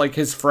watched, like,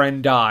 his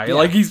friend die. Yeah.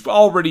 Like, he's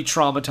already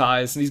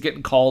traumatized, and he's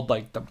getting called,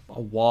 like,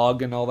 a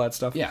wog and all that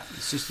stuff. Yeah,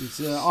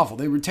 it's awful.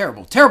 They were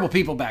terrible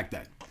people back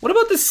then. What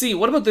about this scene?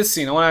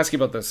 I want to ask you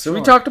about this. So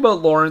we talked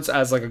about Lawrence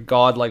as, like, a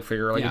godlike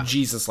figure, like a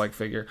Jesus-like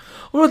figure.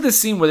 What about this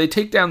scene where they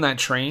take down that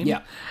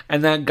train,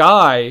 and that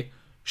guy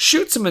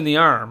shoots him in the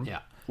arm,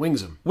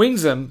 wings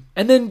him,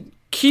 and then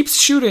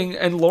keeps shooting,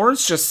 and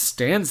Lawrence just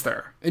stands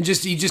there. And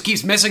he just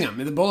keeps missing him.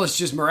 The bullets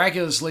just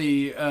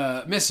miraculously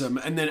miss him,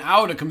 and then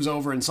Auda comes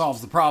over and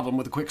solves the problem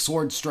with a quick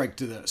sword strike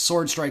to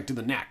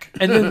the neck.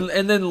 And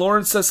then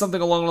Lawrence says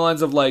something along the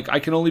lines of, like, I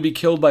can only be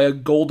killed by a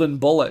golden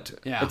bullet.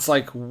 Yeah. It's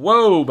like,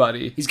 whoa,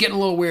 buddy. He's getting a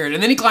little weird.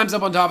 And then he climbs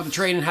up on top of the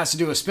train and has to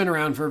do a spin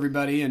around for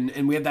everybody,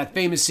 and we have that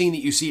famous scene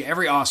that you see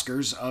every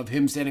Oscars of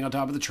him standing on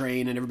top of the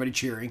train and everybody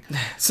cheering.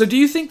 So do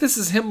you think this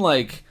is him,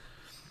 like...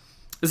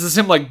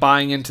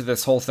 buying into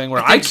this whole thing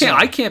where I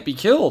can't be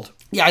killed?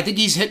 Yeah, I think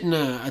he's hitting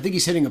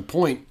a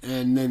point,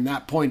 and then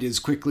that point is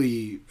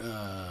quickly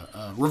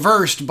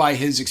reversed by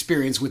his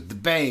experience with the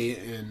Bay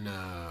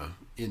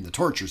in the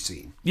torture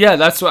scene. Yeah,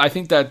 that's what I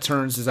think that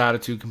turns his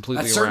attitude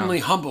completely around. That certainly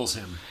humbles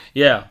him.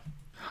 Yeah.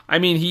 I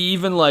mean,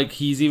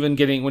 he's even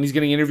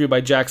getting interviewed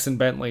by Jackson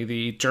Bentley,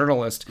 the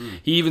journalist,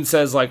 he even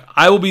says, like,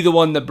 I will be the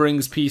one that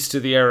brings peace to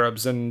the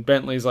Arabs, and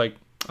Bentley's like,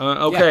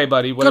 okay,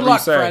 buddy, whatever Good luck,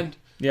 you say. Friend.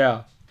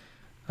 Yeah.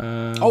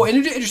 An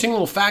interesting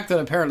little fact that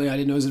apparently I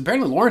didn't know is that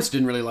apparently Lawrence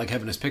didn't really like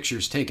having his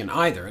pictures taken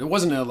either. It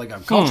wasn't a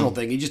cultural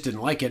thing. He just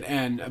didn't like it.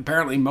 And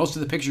apparently most of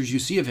the pictures you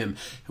see of him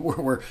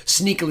were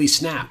sneakily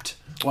snapped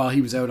while he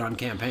was out on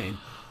campaign.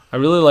 I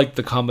really like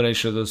the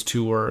combination of those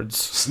two words.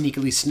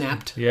 Sneakily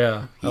snapped?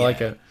 Yeah, I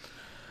like it.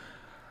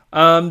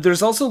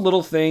 There's also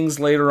little things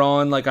later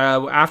on, like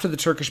after the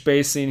Turkish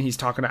base scene, he's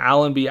talking to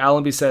Allenby.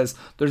 Allenby says,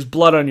 there's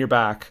blood on your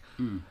back.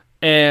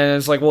 And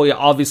it's like, well, yeah,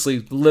 obviously,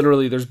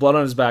 literally, there's blood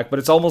on his back, but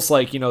it's almost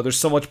like, there's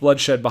so much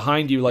bloodshed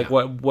behind you, like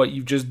what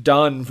you've just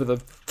done for the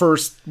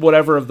first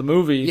whatever of the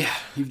movie. Yeah,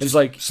 you've just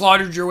like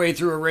slaughtered your way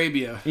through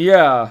Arabia.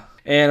 Yeah,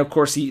 and of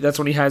course, that's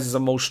when he has his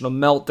emotional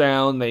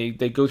meltdown.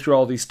 They go through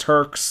all these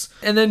Turks,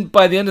 and then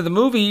by the end of the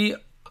movie,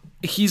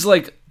 he's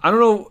like, I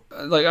don't know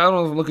if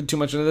I'm looking too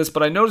much into this,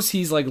 but I noticed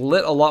he's like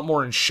lit a lot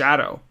more in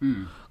shadow.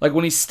 Like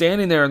when he's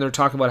standing there and they're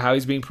talking about how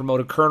he's being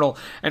promoted colonel,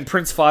 and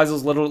Prince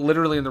Faisal's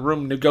literally in the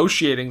room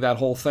negotiating that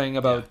whole thing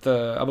about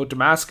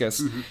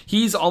Damascus.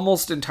 He's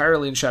almost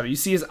entirely in shadow. You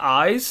see his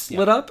eyes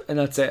lit up, and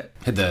that's it.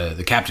 Had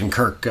the Captain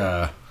Kirk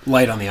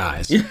light on the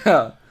eyes.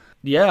 Yeah.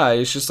 yeah,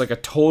 it's just like a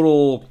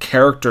total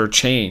character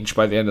change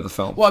by the end of the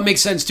film. Well, it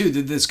makes sense, too,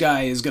 that this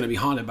guy is going to be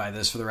haunted by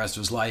this for the rest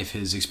of his life.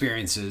 His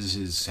experiences,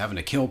 his having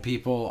to kill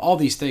people, all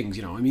these things,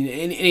 you know. I mean,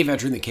 any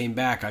veteran that came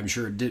back, I'm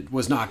sure,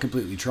 was not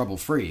completely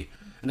trouble-free.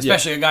 And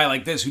especially a guy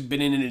like this who'd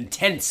been in an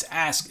intense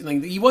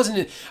like he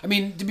wasn't. I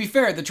mean, to be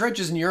fair, the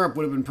trenches in Europe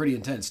would have been pretty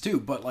intense too,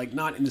 but like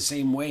not in the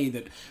same way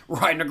that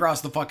riding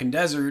across the fucking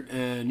desert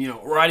and, you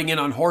know, riding in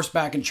on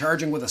horseback and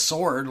charging with a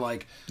sword,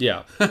 like.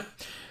 Yeah.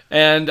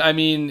 And I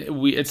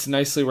mean, it's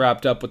nicely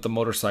wrapped up with the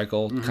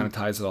motorcycle, kind of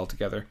ties it all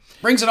together.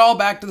 Brings it all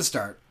back to the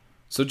start.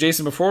 So,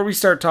 Jason, before we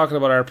start talking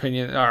about our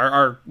opinion,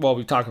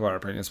 we talk about our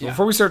opinions. But Yeah.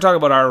 before we start talking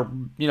about our,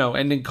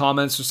 ending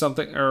comments or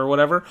something or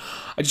whatever,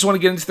 I just want to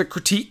get into the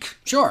critique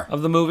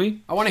of the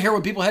movie. I want to hear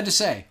what people had to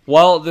say.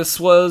 Well, this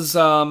was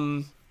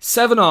 7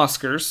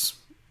 Oscars.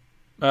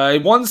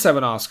 It won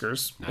 7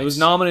 Oscars. Nice. It was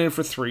nominated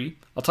for 3.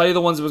 I'll tell you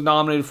the ones it was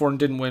nominated for and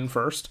didn't win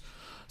first.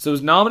 So it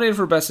was nominated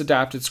for Best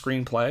Adapted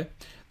Screenplay.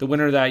 The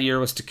winner that year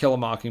was To Kill a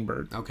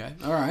Mockingbird. Okay.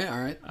 All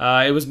right.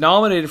 It was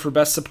nominated for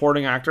Best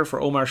Supporting Actor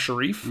for Omar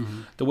Sharif.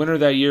 Mm-hmm. The winner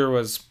that year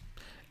was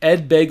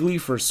Ed Begley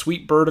for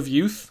Sweet Bird of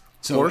Youth.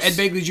 So Ed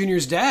Begley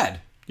Jr.'s dad.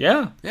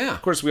 Yeah. Yeah.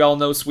 Of course, we all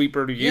know Sweet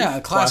Bird of Youth. Yeah,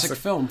 a classic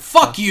film.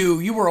 Fuck you.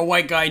 You were a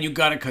white guy and you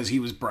got it because he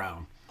was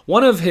brown.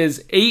 One of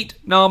his 8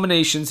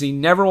 nominations, he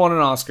never won an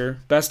Oscar.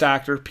 Best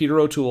Actor, Peter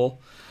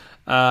O'Toole.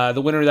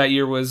 The winner that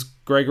year was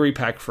Gregory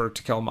Peck for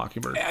To Kill a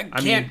Mockingbird. I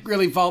can't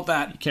really fault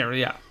that. You can't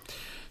really, yeah.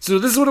 So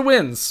this is what it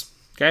wins,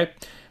 okay?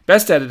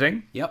 Best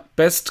Editing. Yep.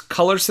 Best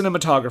Color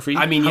Cinematography.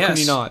 I mean, How can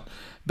you not?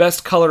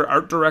 Best Color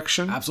Art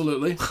Direction.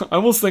 Absolutely. I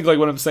almost think, like,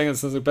 when I'm saying it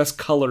says, like, Best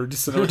Colored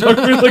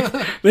Cinematography.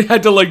 Like, they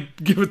had to, like,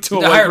 give it to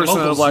a white person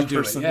and a black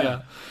person.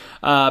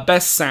 Yeah.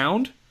 Best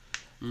Sound.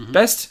 Mm-hmm.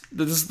 Best,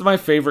 this is my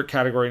favorite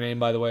category name,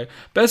 by the way.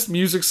 Best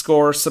Music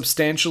Score,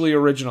 Substantially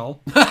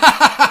Original.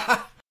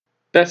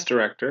 Best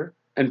Director.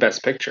 And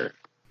Best Picture.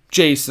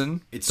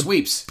 Jason. It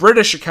sweeps.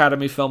 British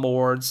Academy Film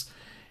Awards.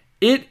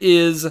 It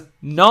is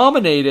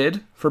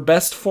nominated for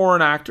Best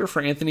Foreign Actor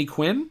for Anthony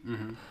Quinn.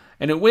 Mm-hmm.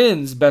 And it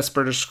wins Best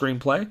British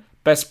Screenplay,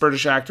 Best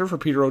British Actor for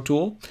Peter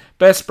O'Toole,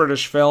 Best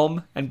British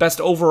Film, and Best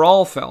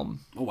Overall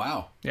Film. Oh,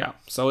 wow. Yeah,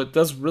 so it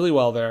does really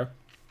well there.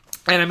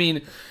 And I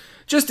mean,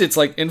 just its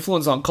like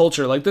influence on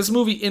culture. Like, this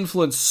movie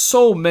influenced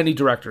so many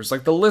directors.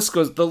 Like, the list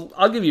goes,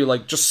 I'll give you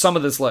like just some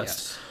of this list.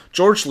 Yes.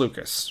 George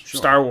Lucas, sure.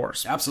 Star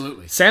Wars.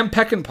 Absolutely. Sam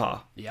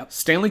Peckinpah. Yep.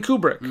 Stanley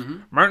Kubrick. Mm-hmm.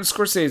 Martin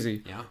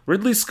Scorsese. Yeah.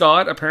 Ridley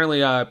Scott.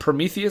 Apparently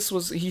Prometheus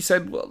was, he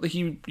said, well,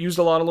 he used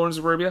a lot of Lawrence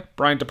of Arabia.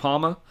 Brian De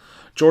Palma.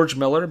 George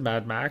Miller,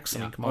 Mad Max. Yeah.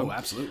 I mean, come on. Oh,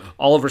 absolutely.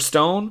 Oliver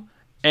Stone.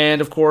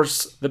 And, of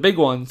course, the big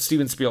one,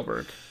 Steven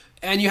Spielberg.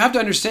 And you have to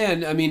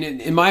understand, I mean,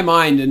 in my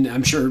mind, and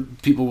I'm sure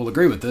people will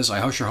agree with this,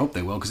 I sure hope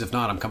they will, because if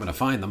not, I'm coming to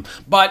find them.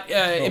 But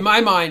in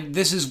my mind,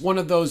 this is one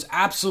of those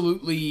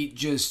absolutely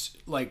just,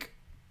 like,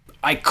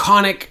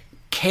 iconic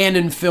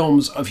canon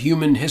films of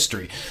human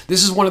history.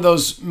 This is one of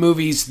those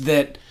movies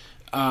that,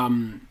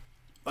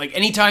 like,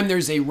 anytime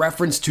there's a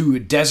reference to a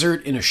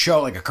desert in a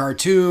show, like a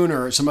cartoon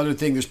or some other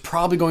thing, there's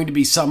probably going to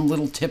be some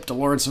little tip to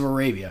Lawrence of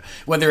Arabia.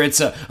 Whether it's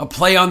a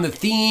play on the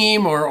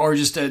theme or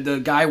just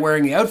the guy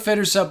wearing the outfit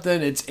or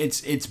something,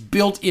 it's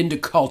built into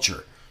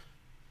culture.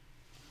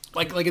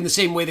 Like in the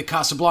same way that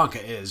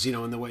Casablanca is, you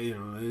know, in the way, you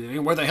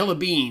know, Where the Hell are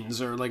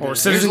Beans, or like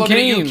Citizen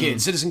Kane,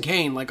 Citizen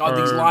Kane, like all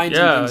these lines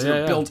and things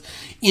that are built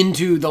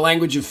into the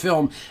language of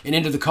film and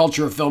into the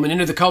culture of film and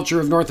into the culture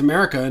of North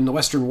America and the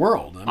Western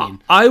world. I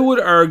mean, I would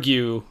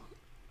argue,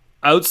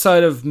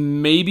 outside of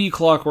maybe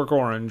Clockwork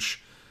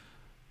Orange,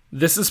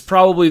 this is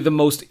probably the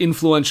most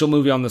influential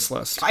movie on this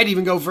list. I'd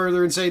even go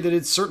further and say that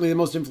it's certainly the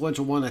most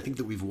influential one I think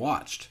that we've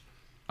watched.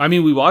 I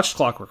mean, we watched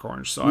Clockwork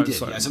Orange, so we did.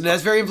 Yes, and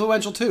that's very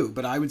influential too.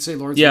 But I would say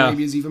Lawrence of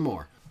Arabia is even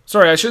more.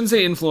 Sorry, I shouldn't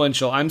say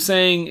influential. I'm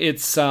saying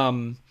it's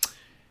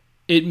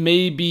it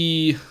may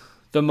be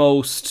the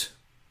most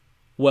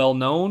well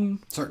known,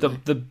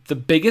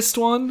 the biggest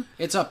one.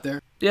 It's up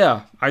there.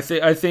 Yeah, I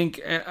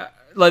think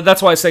like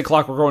that's why I say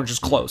Clockwork Orange is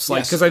close.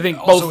 Like, because I think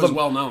both of them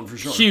well known for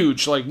sure.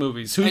 Huge like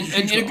movies.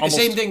 And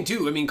same thing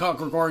too. I mean,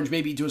 Clockwork Orange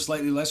maybe to a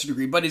slightly lesser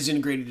degree, but is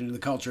integrated into the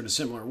culture in a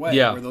similar way.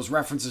 Yeah. Where those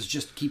references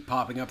just keep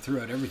popping up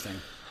throughout everything.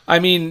 I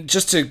mean,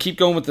 just to keep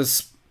going with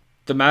this,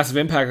 the massive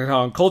impact it had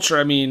on culture.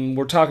 I mean,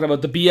 we're talking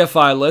about the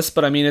BFI list,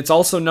 but I mean, it's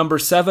also number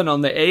 7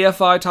 on the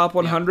AFI Top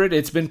 100. Yeah.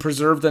 It's been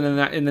preserved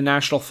in the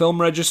National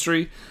Film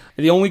Registry.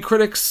 The only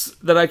critics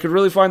that I could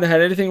really find that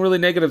had anything really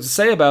negative to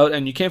say about,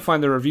 and you can't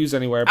find their reviews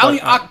anywhere.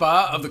 Ali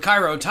Akba of the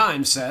Cairo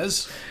Times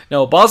says...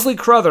 No, Bosley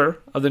Crowther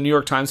of the New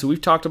York Times, who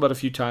we've talked about a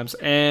few times,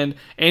 and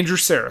Andrew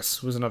Saris,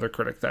 who was another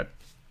critic that...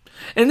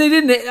 And they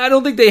didn't... I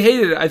don't think they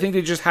hated it. I think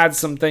they just had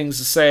some things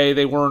to say.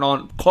 They weren't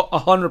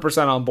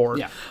 100% on board.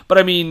 Yeah. But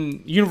I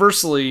mean,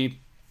 universally...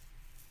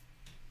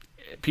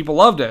 people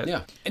loved it.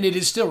 Yeah, and it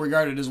is still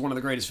regarded as one of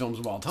the greatest films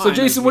of all time. So,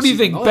 Jason, what do you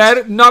think?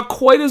 Bad, not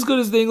quite as good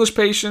as The English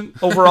Patient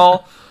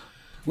overall.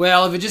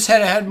 Well, if it just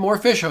had more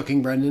fish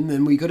hooking, Brendan,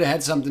 then we could have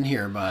had something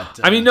here. But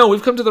I mean, no,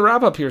 we've come to the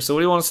wrap up here. So what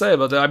do you want to say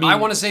about that? I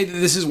want to say that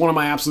this is one of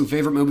my absolute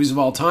favorite movies of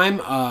all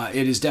time.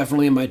 It is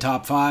definitely in my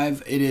top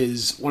 5. It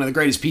is one of the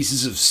greatest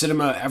pieces of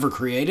cinema ever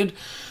created.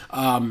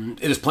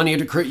 It is plenty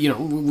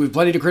we've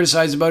plenty to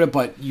criticize about it,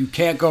 but you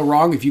can't go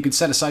wrong if you could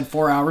set aside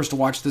 4 hours to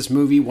watch this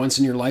movie once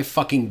in your life.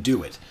 Fucking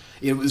do it.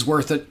 It was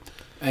worth it.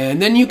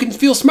 And then you can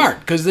feel smart,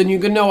 because then you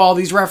can know all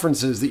these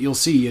references that you'll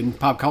see in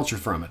pop culture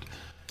from it.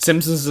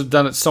 Simpsons have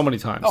done it so many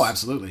times. Oh,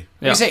 absolutely.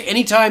 Yeah. You say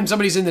anytime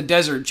somebody's in the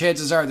desert,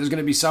 chances are there's going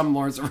to be some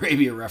Lawrence of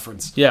Arabia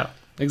reference. Yeah,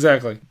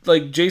 exactly.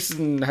 Like,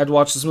 Jason had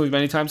watched this movie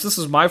many times. This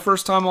was my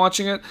first time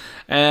watching it,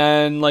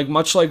 and like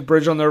much like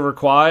Bridge on the River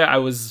Kwai, I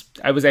was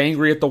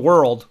angry at the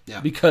world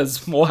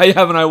because why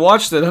haven't I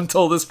watched it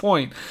until this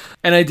point?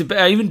 And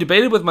I even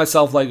debated with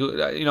myself, like,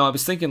 I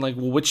was thinking, like,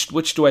 well, which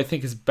do I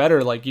think is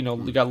better? Like,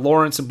 we got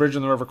Lawrence and Bridge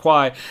on the River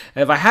Kwai.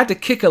 And if I had to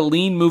kick a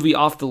lean movie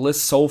off the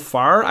list so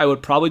far, I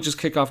would probably just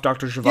kick off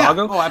Dr.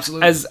 Zhivago. Yeah. Oh,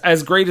 absolutely.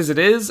 As great as it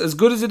is, as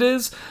good as it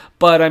is,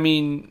 but I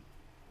mean,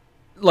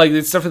 like,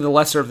 it's definitely the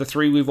lesser of the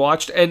 3 we've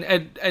watched.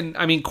 And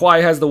I mean,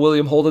 Kwai has the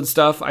William Holden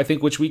stuff, I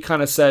think, which we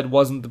kind of said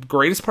wasn't the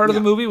greatest part of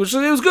the movie, which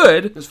it was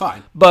good. It's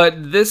fine.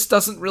 But this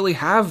doesn't really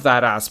have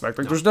that aspect.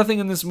 Like, there's nothing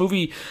in this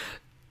movie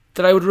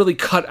that I would really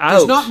cut out.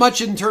 There's not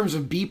much in terms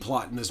of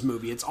B-plot in this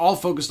movie. It's all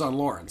focused on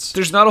Lawrence.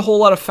 There's not a whole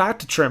lot of fat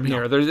to trim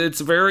here.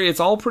 It's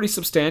all pretty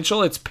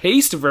substantial. It's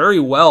paced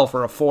very well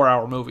for a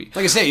 4-hour movie.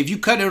 Like I say, if you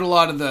cut out a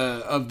lot of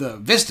the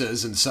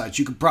vistas and such,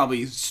 you could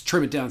probably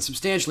trim it down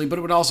substantially, but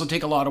it would also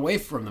take a lot away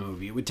from the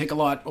movie. It would take a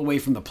lot away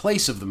from the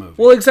place of the movie.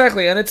 Well,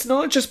 exactly, and it's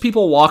not just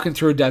people walking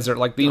through a desert,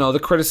 like, the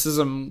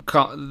criticism,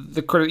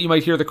 you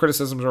might hear the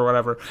criticisms or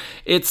whatever.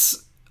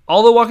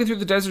 Although walking through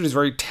the desert is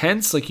very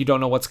tense, like, you don't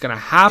know what's going to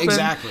happen.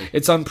 Exactly.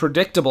 It's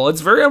unpredictable.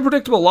 It's very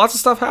unpredictable. Lots of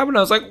stuff happened. I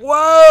was like,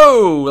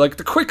 whoa! Like,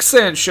 the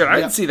quicksand shit. I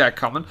didn't see that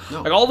coming.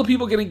 No. Like, all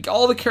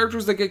the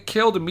characters that get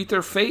killed and meet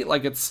their fate,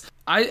 like,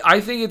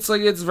 I think it's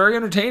very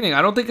entertaining.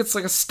 I don't think it's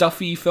like a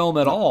stuffy film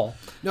at all.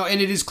 No,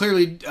 and it is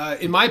clearly,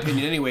 in my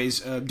opinion anyways,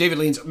 David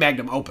Lean's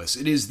magnum opus.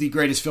 It is the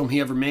greatest film he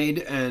ever made,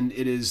 and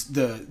it is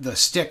the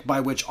stick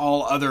by which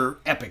all other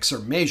epics are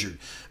measured.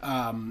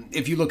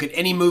 If you look at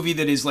any movie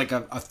that is like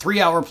a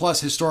 3-hour plus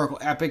historical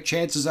epic,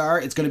 chances are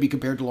it's going to be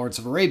compared to Lawrence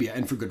of Arabia,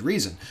 and for good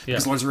reason,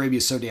 because Lawrence of Arabia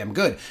is so damn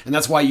good. And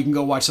that's why you can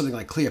go watch something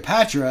like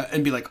Cleopatra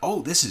and be like,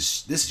 oh, this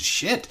is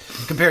shit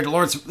compared to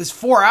Lawrence. This is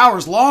 4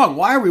 hours long.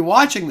 Why are we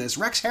watching this?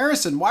 Rex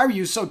Harrison, why were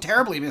you so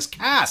terribly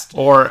miscast?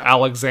 Or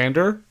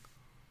Alexander.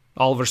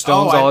 Oliver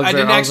Stone's Alexander.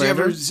 I didn't actually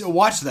ever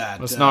watch that.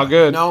 It's not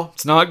good. No.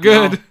 It's not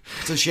good. No,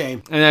 it's a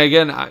shame. And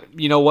again,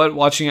 you know what?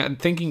 Watching it and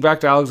thinking back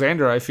to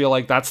Alexander, I feel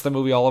like that's the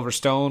movie Oliver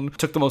Stone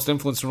took the most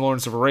influence from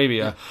Lawrence of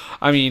Arabia. Yeah.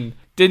 I mean,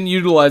 didn't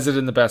utilize it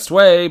in the best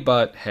way,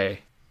 but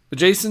hey. But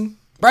Jason?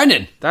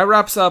 Brendan! That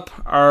wraps up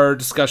our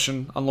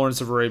discussion on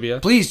Lawrence of Arabia.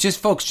 Please,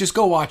 folks, just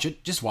go watch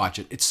it. Just watch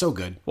it. It's so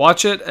good.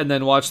 Watch it, and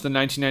then watch the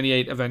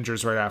 1998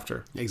 Avengers right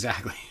after.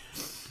 Exactly.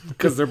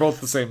 Because they're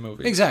both the same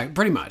movie. Exactly,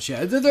 pretty much,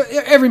 yeah.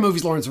 Every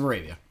movie's Lawrence of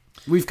Arabia.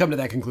 We've come to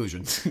that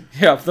conclusion.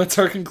 Yeah, that's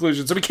our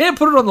conclusion. So we can't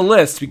put it on the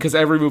list because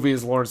every movie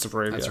is Lawrence of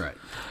Arabia. That's right.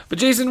 But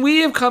Jason, we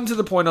have come to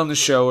the point on the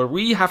show where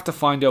we have to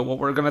find out what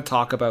we're going to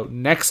talk about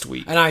next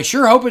week. And I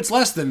sure hope it's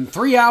less than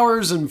 3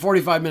 hours and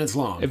 45 minutes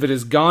long. If it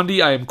is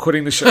Gandhi, I am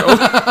quitting the show.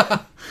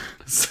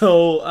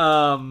 So,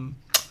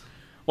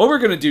 what we're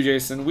going to do,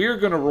 Jason, we are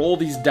going to roll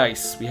these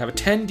dice. We have a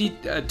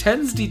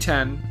 10's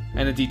D10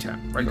 and a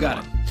D10. Right, you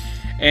got it.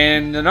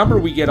 And the number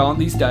we get on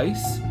these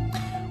dice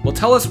will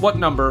tell us what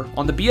number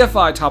on the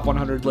BFI Top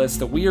 100 list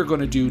that we are going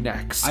to do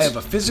next. I have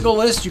a physical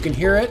list. You can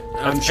hear it.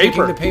 I'm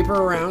shaking the paper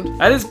around.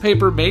 That is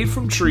paper made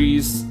from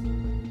trees.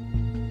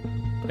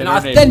 An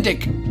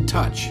authentic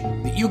touch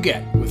that you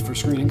get with For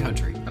Screen and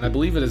Country. And I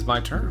believe it is my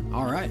turn.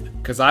 All right.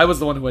 Because I was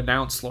the one who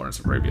announced Lawrence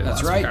of Arabia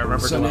That's last right. week. I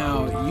remember. So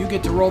now you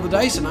get to roll the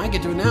dice and I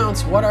get to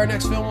announce what our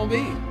next film will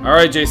be. All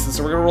right, Jason.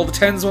 So we're going to roll the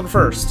 10s one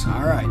first.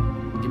 All right.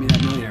 Give me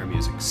that millionaire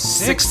music.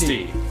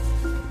 60.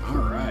 All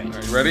right.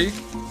 Are you ready?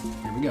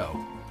 Here we go.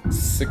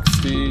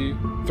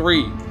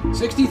 63.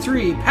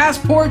 63.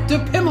 Passport to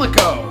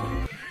Pimlico.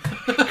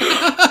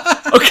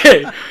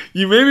 Okay,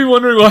 you may be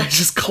wondering why I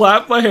just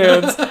clapped my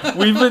hands.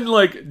 We've been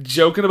like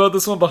joking about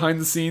this one behind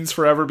the scenes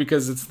forever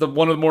because it's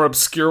one of the more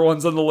obscure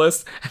ones on the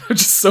list. I'm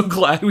just so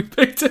glad we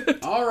picked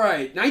it. All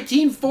right,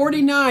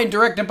 1949,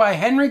 directed by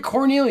Henry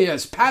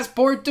Cornelius.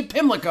 Passport to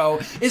Pimlico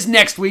is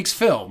next week's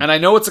film. And I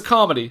know it's a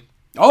comedy.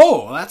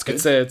 Oh, that's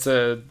good. It's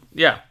a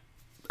yeah.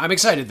 I'm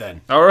excited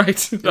then. All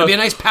right. It'll be a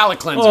nice palate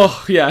cleanser.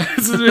 Oh, yeah.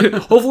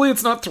 Hopefully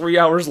it's not 3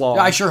 hours long.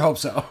 I sure hope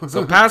so.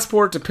 So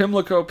Passport to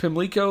Pimlico.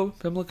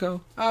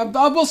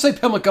 We'll say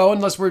Pimlico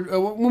unless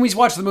when we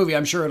watch the movie,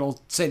 I'm sure it'll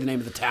say the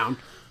name of the town.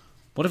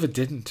 What if it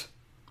didn't?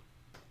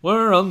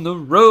 We're on the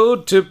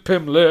road to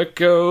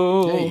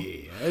Pimlico.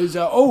 Hey, is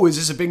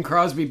this a Bing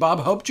Crosby,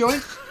 Bob Hope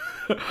joint?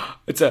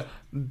 It's a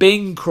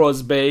Bing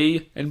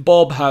Crosby and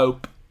Bob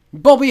Hope.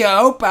 Bobby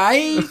Hope,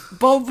 eh?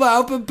 Bob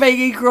Hope and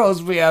Peggy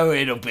Crosby. Oh,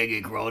 little Peggy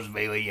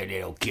Crosby with your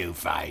little cute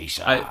face.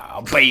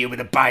 I'll beat you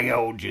with a bag of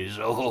oranges.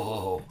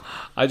 Oh.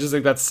 I just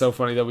think that's so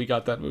funny that we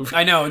got that movie.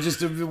 I know,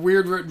 just a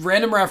weird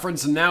random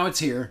reference, and now it's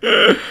here.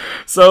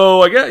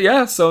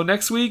 So, so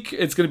next week,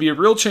 it's going to be a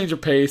real change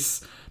of pace.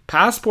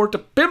 Passport to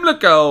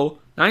Pimlico,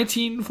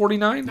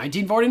 1949.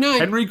 1949.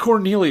 Henry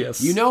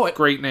Cornelius. You know it.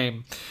 Great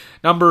name.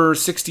 Number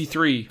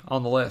 63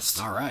 on the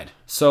list. All right.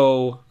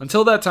 So,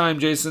 until that time,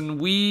 Jason,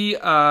 we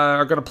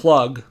are going to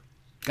plug.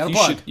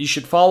 You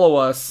should follow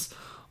us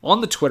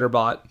on the Twitter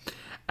bot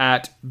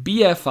at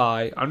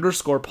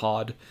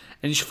BFI_pod.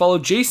 And you should follow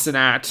Jason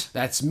at...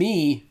 That's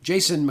me,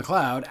 Jason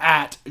McLeod,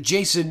 at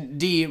Jason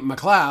D.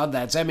 McLeod.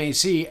 That's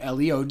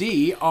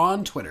MacLeod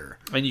on Twitter.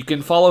 And you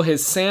can follow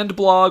his Sand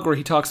blog, where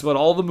he talks about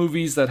all the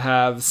movies that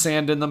have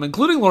sand in them,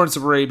 including Lawrence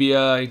of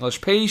Arabia,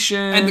 English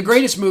Patient. And the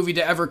greatest movie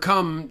to ever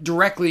come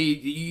directly,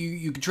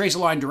 you can trace a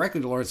line directly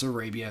to Lawrence of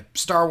Arabia,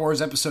 Star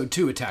Wars Episode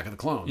 2, Attack of the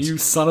Clones. You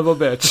son of a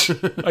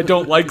bitch. I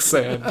don't like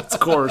sand, of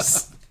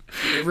course.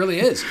 It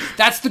really is.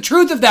 That's the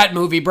truth of that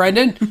movie,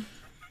 Brendan.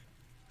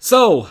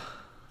 So...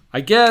 I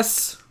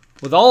guess,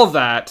 with all of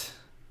that,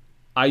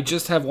 I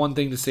just have one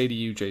thing to say to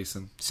you,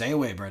 Jason. Say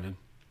away, Brendan.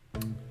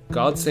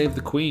 God save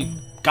the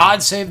Queen.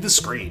 God save the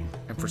screen.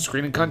 And for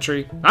Screen and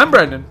Country, I'm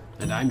Brendan.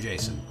 And I'm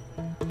Jason.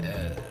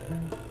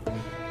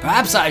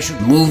 Perhaps I should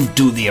move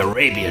to the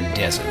Arabian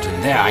desert,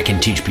 and there I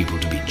can teach people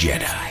to be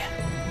Jedi.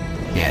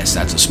 Yes,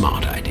 that's a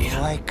smart idea.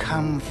 I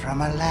come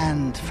from a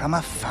land, from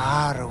a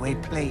faraway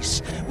place,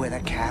 where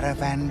the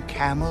caravan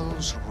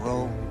camels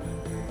roam.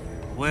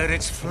 Where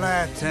it's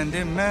flat and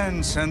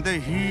immense and the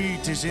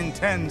heat is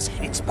intense.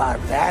 It's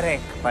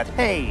barbaric, but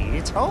hey,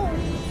 it's home.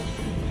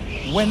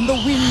 When the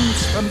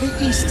wind's from the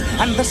east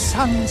and the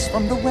sun's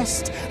from the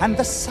west and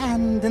the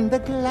sand in the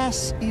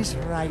glass is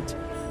right,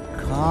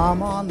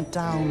 come on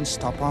down,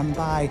 stop on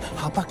by,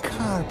 hop a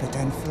carpet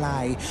and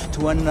fly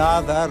to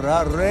another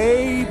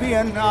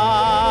Arabian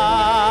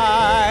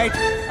night.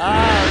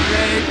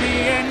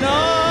 Arabian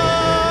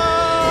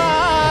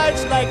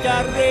nights like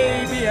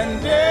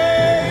Arabian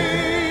days.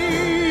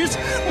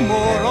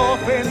 More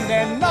often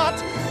than not,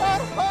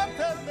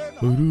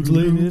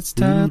 it's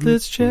time,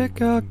 let's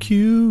check our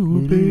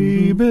cue,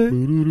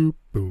 baby.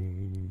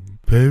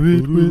 Pair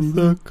it with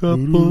a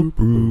couple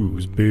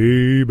brews,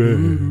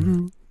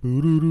 baby.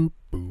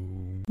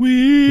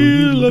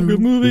 We love good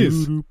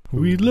movies.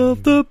 We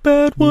love the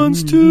bad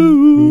ones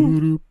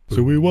too.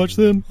 So we watch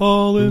them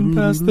all and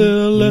pass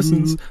their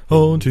lessons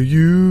on to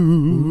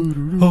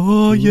you.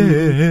 Oh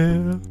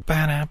yeah.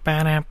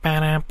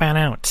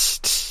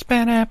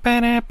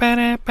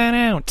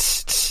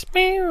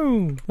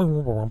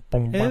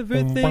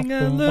 Everything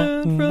I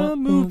learned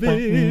from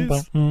movies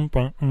helps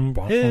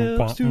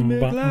to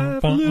make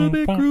life a little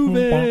bit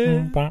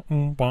groovy.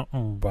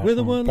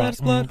 Whether one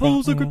last plot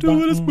holes or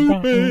gratuitous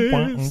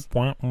movies,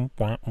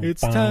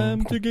 it's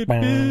time to get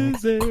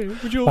busy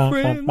with your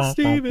friend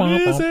Steve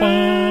and Izzy.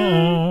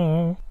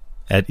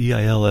 At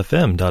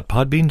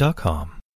EILFM.podbean.com.